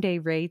a 1-day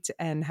rate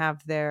and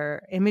have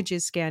their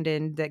images scanned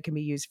in that can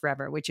be used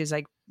forever, which is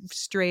like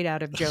straight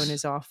out of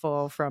Jonah's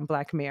Awful from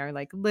Black Mirror,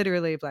 like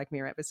literally a Black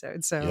Mirror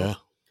episode. So,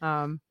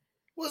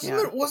 wasn't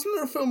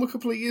there a film a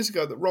couple of years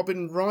ago that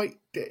Robin Wright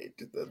did?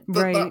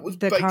 That was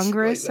the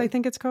Congress, I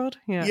think it's called.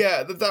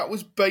 Yeah, that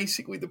was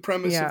basically the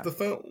premise of the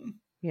film.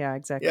 Yeah,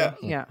 exactly.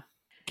 Yeah.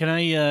 Can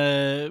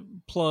I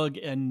plug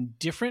a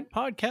different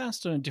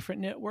podcast on a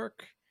different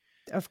network?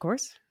 Of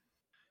course.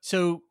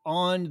 So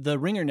on the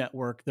Ringer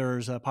Network,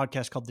 there's a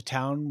podcast called The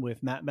Town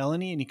with Matt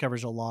Melanie, and he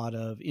covers a lot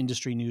of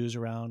industry news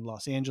around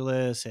Los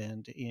Angeles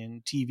and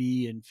in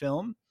TV and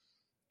film.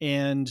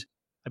 And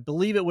I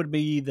believe it would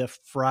be the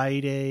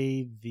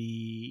Friday,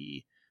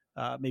 maybe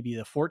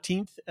the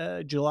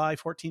 14th, July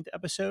 14th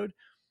episode.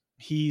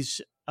 He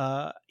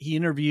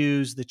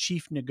interviews the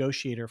chief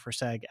negotiator for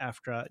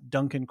SAG-AFTRA,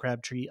 Duncan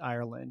Crabtree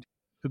Ireland,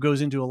 who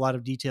goes into a lot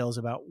of details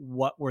about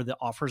what were the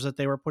offers that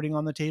they were putting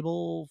on the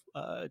table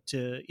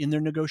in their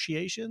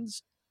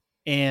negotiations,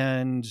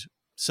 and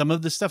some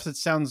of the stuff that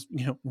sounds,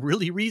 you know,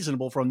 really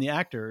reasonable from the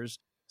actors,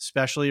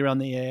 especially around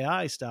the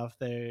AI stuff.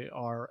 They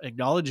are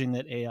acknowledging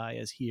that AI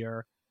is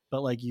here,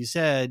 but like you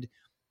said,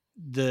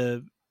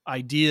 the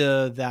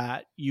idea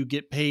that you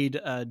get paid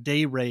a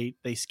day rate,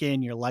 they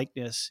scan your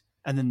likeness,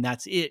 and then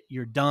that's it.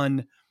 You're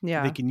done.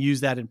 Yeah. They can use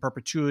that in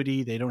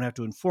perpetuity. They don't have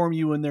to inform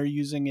you when they're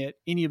using it,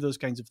 any of those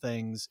kinds of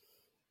things.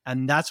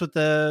 And that's what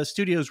the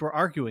studios were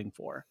arguing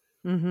for.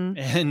 Mm-hmm.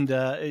 And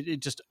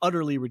it just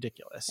utterly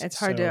ridiculous. It's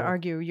hard to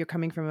argue you're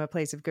coming from a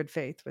place of good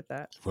faith with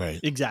that. Right.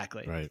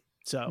 Exactly. Right.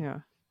 So, yeah.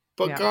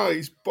 But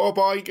guys, Bob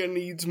Iger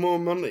needs more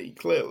money,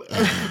 clearly.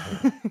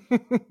 I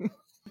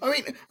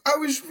mean, I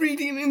was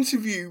reading an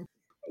interview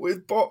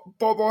with Bob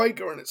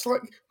Iger, and it's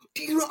like,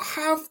 do you not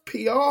have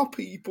PR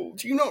people?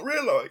 Do you not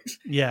realise?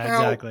 Yeah,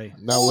 exactly.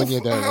 Not when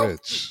you're that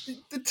rich.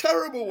 The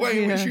terrible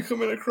way in which you're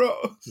coming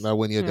across. Not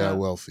when you're that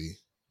wealthy.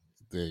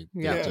 They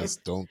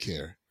just don't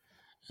care.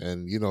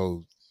 And, you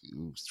know,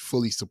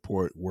 fully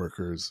support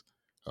workers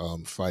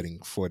fighting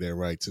for their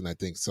rights. And I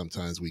think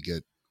sometimes we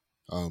get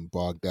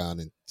bogged down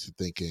into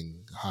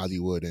thinking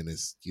Hollywood and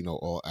it's, you know,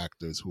 all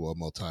actors who are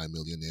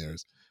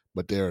multimillionaires.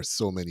 But there are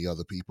so many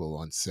other people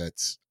on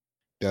sets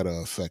that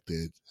are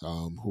affected,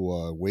 who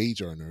are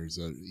wage earners,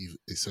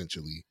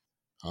 essentially.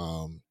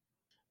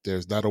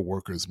 There's not a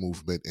workers'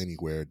 movement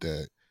anywhere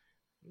that,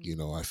 you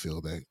know, I feel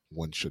that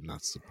one should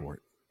not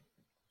support.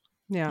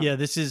 Yeah,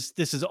 this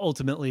is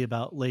ultimately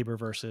about labor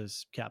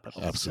versus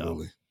capital.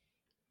 Absolutely. So.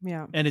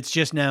 Yeah. And it's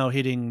just now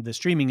hitting the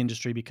streaming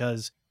industry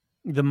because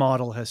the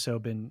model has so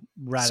been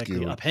radically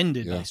Skewed.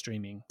 upended Yeah. by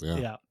streaming.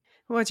 Yeah.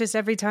 Well, it's just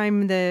every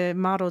time the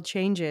model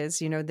changes,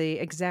 the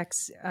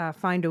execs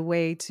find a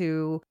way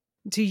to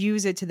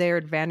use it to their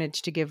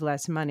advantage to give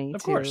less money.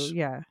 Of course.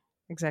 Yeah,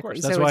 exactly.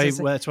 Of course.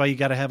 That's why you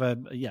got to have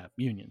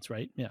unions,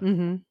 right? Yeah.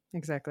 Mm-hmm,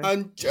 exactly.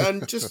 And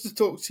just to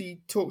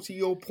talk to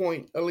your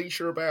point,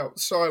 Alicia, about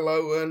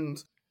Silo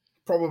and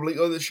probably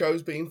other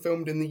shows being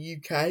filmed in the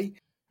UK.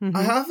 Mm-hmm.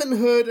 I haven't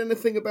heard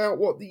anything about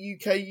what the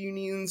UK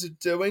unions are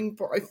doing,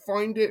 but I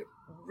find it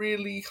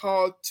really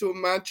hard to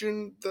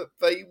imagine that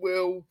they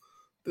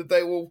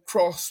will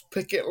cross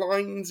picket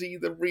lines,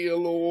 either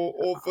real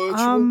or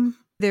virtual.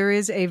 There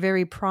is a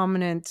very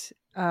prominent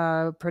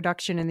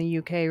production in the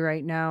UK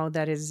right now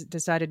that is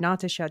decided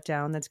not to shut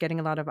down. That's getting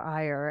a lot of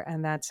ire,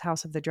 and that's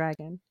House of the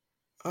Dragon.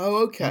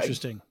 Oh, okay.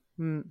 Interesting.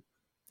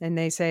 And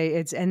they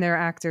say and their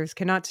actors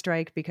cannot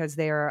strike because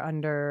they are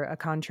under a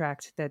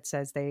contract that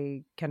says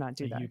they cannot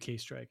do that. UK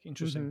strike.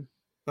 Interesting.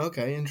 Mm-hmm.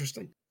 Okay,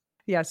 interesting.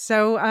 Yeah.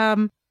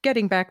 So,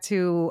 getting back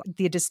to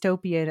the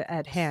dystopia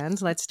at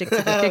hand, let's stick to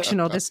the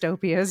fictional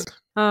dystopias.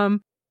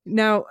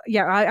 Now,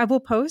 I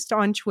will post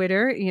on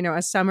Twitter,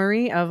 a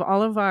summary of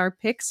all of our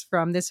picks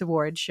from this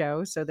award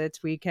show so that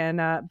we can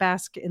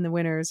bask in the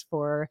winners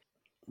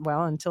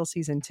until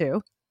season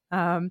 2.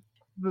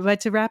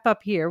 But to wrap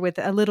up here with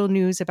a little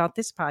news about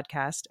this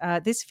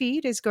podcast, this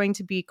feed is going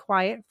to be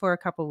quiet for a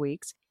couple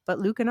weeks, but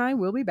Luke and I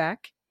will be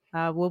back.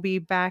 We'll be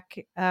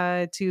back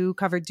to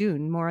cover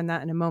Dune. More on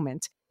that in a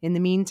moment. In the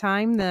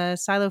meantime, the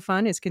Silo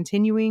Fun is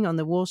continuing on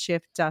the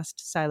Woolshift Dust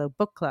Silo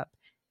Book Club.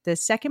 The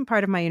second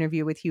part of my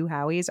interview with Hugh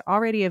Howey is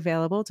already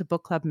available to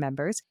book club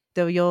members,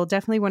 though you'll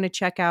definitely want to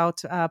check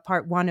out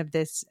part 1 of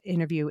this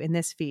interview in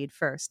this feed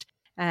first.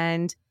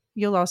 And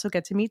you'll also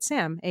get to meet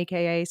Sam,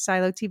 aka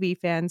Silo TV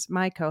Fans,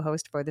 my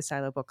co-host for the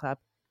Silo Book Club.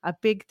 A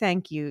big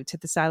thank you to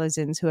the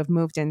Silozins who have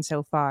moved in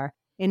so far.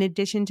 In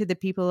addition to the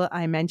people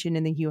I mentioned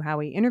in the Hugh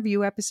Howey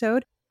interview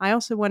episode, I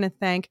also want to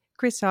thank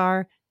Chris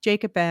R.,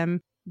 Jacob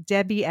M.,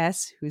 Debbie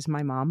S., who's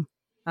my mom,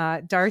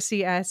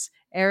 Darcy S.,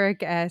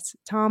 Eric S.,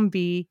 Tom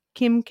B.,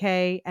 Kim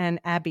K.,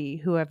 and Abby,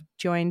 who have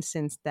joined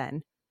since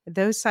then.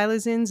 Those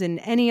Silozins and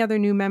any other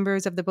new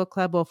members of the book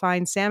club will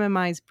find Sam and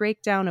Mai's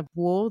breakdown of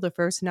Wool, the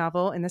first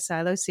novel in the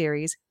Silo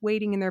series,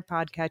 waiting in their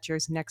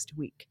podcatchers next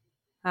week.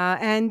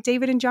 And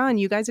David and John,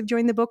 you guys have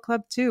joined the book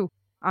club too.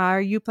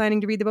 Are you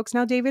planning to read the books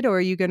now, David, or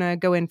are you going to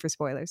go in for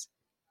spoilers?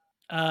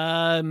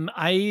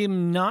 I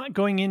am not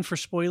going in for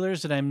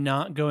spoilers, and I'm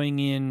not going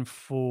in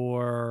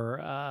for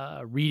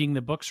reading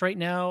the books right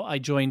now. I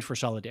joined for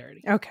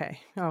solidarity. Okay.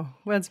 Oh,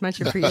 well, it's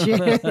much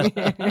appreciated.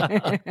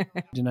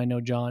 And I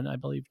know John, I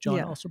believe John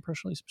also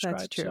personally subscribed.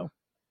 That's true. So.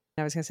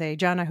 I was going to say,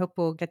 John, I hope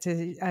we'll get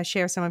to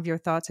share some of your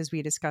thoughts as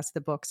we discuss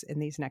the books in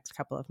these next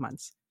couple of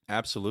months.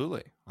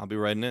 Absolutely. I'll be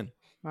writing in.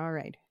 All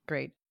right.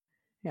 Great.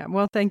 Yeah.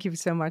 Well, thank you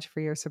so much for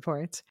your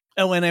support.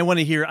 Oh, and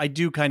I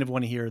do kind of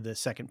want to hear the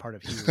second part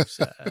of Hugh's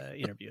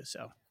interview.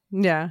 So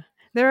yeah,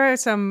 there are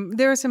some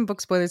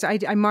book spoilers. I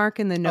mark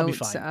in the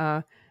notes.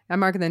 I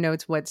mark in the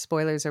notes what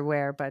spoilers are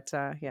where, but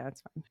yeah,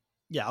 it's fine.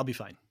 Yeah, I'll be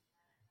fine.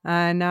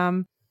 And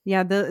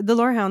the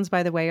Lorehounds,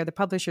 by the way, are the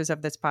publishers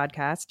of this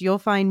podcast. You'll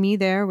find me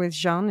there with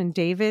Jean and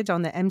David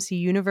on the MC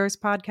Universe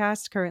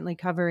podcast, currently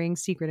covering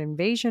Secret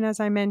Invasion, as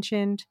I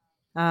mentioned.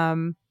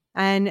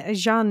 And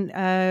Jean,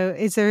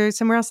 is there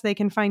somewhere else they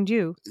can find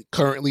you?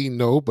 Currently,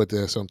 no, but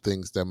there are some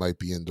things that might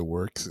be in the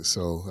works.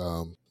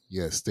 So,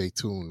 stay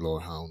tuned,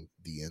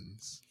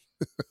 Lorehoundians.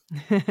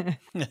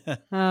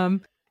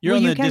 You're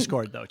on the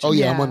Discord, though. Oh,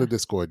 yeah, I'm on the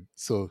Discord.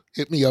 So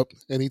hit me up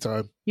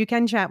anytime. You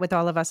can chat with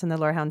all of us in the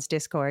Lorehounds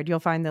Discord. You'll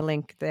find the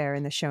link there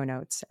in the show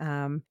notes.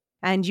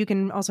 And you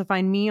can also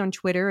find me on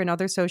Twitter and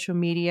other social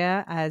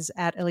media as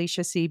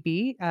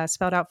 @AliciaCB,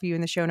 spelled out for you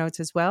in the show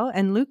notes as well.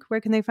 And Luke, where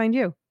can they find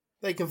you?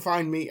 They can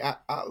find me at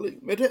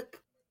Luke Midip.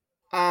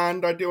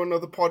 And I do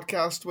another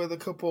podcast with a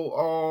couple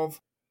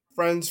of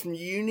friends from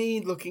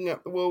uni looking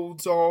at the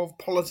worlds of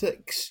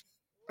politics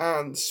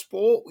and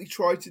sport. We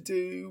try to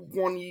do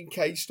one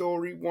UK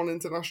story, one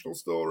international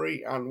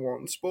story, and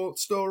one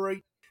sports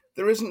story.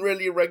 There isn't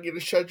really a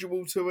regular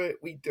schedule to it.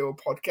 We do a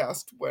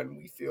podcast when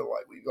we feel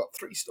like we've got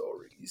 3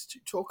 stories to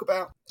talk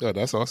about. Oh,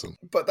 that's awesome.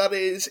 But that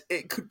is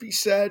It Could Be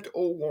Said,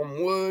 all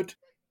one word.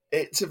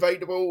 It's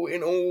available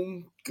in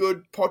all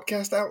good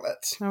podcast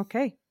outlets.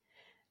 Okay.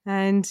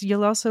 And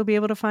you'll also be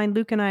able to find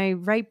Luke and I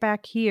right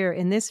back here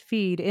in this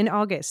feed in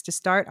August to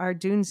start our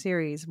Dune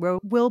series, where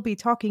we'll be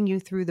talking you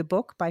through the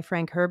book by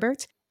Frank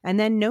Herbert, and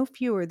then no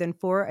fewer than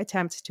 4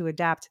 attempts to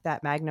adapt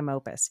that magnum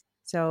opus.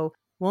 So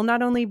we'll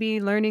not only be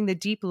learning the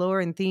deep lore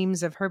and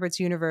themes of Herbert's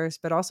universe,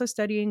 but also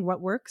studying what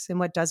works and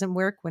what doesn't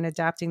work when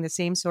adapting the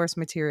same source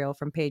material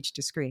from page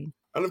to screen.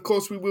 And of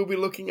course, we will be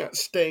looking at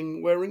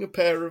Sting wearing a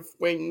pair of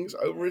wings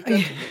over his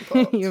gentleman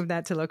parts. You have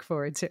that to look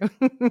forward to.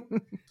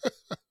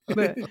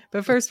 But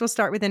first, we'll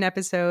start with an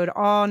episode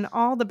on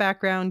all the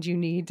background you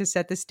need to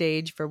set the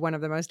stage for one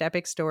of the most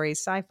epic stories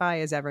sci-fi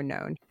has ever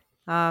known.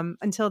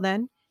 Until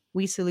then,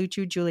 We salute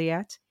you,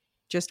 Juliet.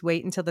 Just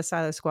wait until the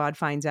Silo Squad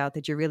finds out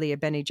that you're really a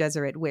Bene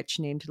Gesserit witch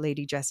named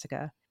Lady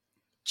Jessica.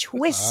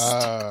 Twist!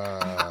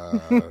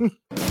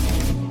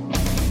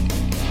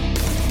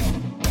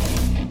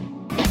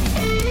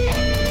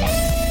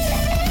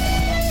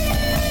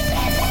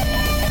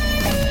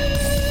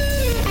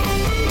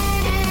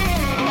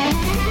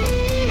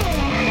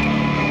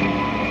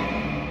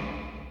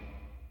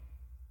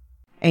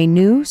 A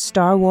new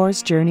Star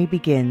Wars journey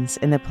begins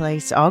in the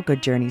place all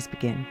good journeys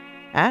begin.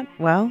 At,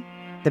 well,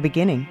 the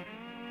beginning.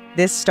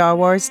 This Star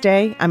Wars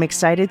Day, I'm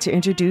excited to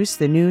introduce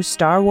the new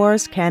Star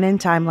Wars Canon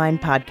Timeline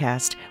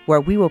podcast,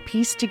 where we will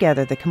piece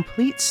together the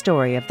complete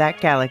story of that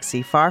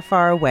galaxy far,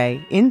 far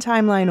away, in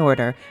timeline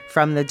order,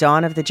 from the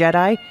dawn of the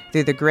Jedi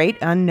through the great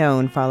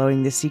unknown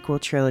following the sequel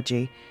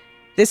trilogy.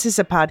 This is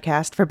a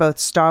podcast for both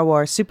Star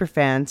Wars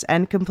superfans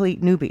and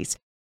complete newbies.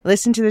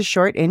 Listen to the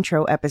short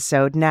intro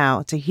episode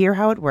now to hear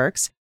how it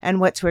works and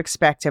what to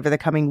expect over the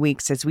coming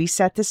weeks as we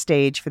set the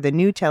stage for the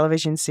new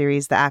television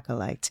series The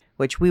Acolyte,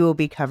 which we will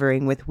be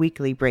covering with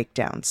weekly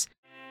breakdowns.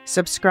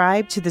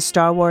 Subscribe to the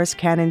Star Wars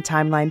Canon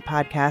Timeline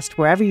podcast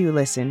wherever you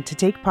listen to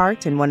take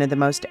part in one of the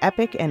most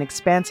epic and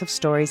expansive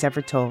stories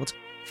ever told,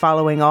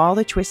 following all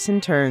the twists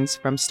and turns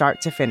from start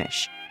to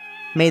finish.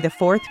 May the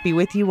 4th be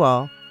with you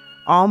all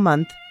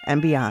month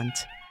and beyond.